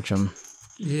didn't watch them.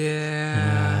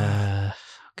 Yeah.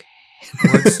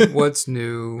 Okay. What's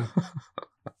new?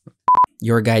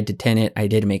 Your guide to Tenet. I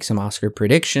did make some Oscar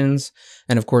predictions.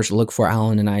 And of course, look for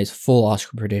Alan and I's full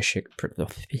Oscar prediction.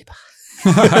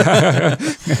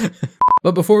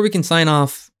 But before we can sign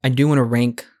off, I do want to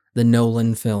rank the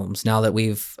Nolan films. Now that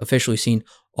we've officially seen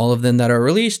all of them that are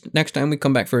released, next time we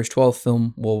come back for his 12th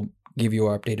film, we'll give you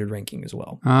our updated ranking as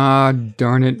well.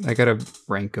 Darn it. I gotta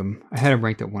rank them. I had them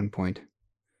ranked at one point.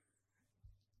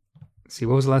 See,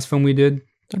 what was the last film we did?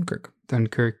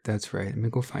 Dunkirk, that's right. Let me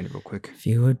go find it real quick. If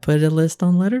you would put a list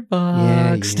on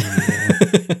Letterboxd.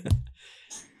 Yeah.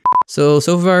 So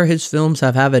far, his films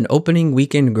have an opening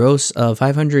weekend gross of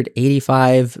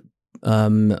 $585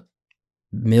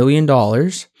 million.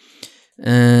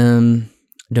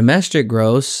 Domestic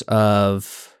gross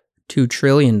of $2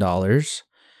 trillion.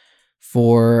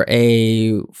 For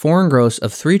a foreign gross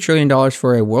of $3 trillion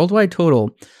for a worldwide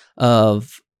total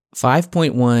of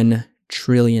 $5.1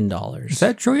 trillion. Is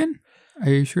that trillion? Are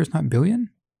you sure it's not billion?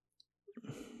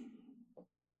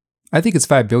 I think it's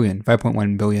 5 billion,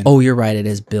 5.1 billion. Oh, you're right. It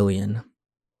is billion.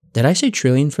 Did I say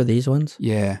trillion for these ones?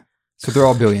 Yeah. So they're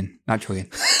all billion, not trillion.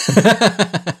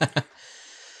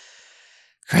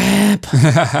 Crap.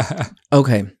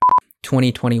 Okay.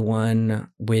 2021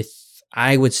 with,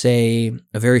 I would say,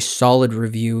 a very solid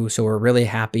review. So we're really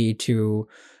happy to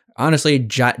honestly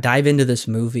dive into this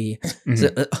movie.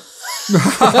 Mm-hmm.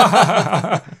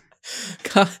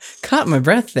 Caught my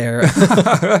breath there.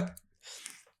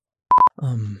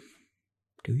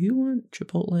 Do you want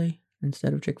Chipotle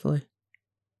instead of Chick-fil-A?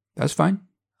 That's fine.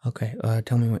 Okay.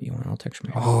 Tell me what you want. I'll text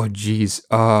you. Oh, geez.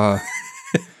 Hey,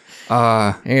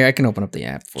 I can open up the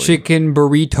app for chicken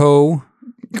burrito.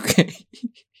 Okay.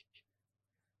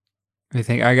 I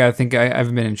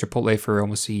haven't been in Chipotle for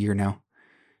almost a year now.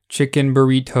 Chicken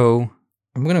burrito.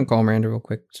 I'm gonna call Miranda real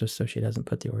quick just so she doesn't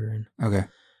put the order in. Okay.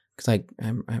 Because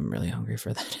I'm really hungry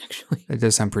for that actually. That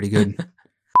does sound pretty good.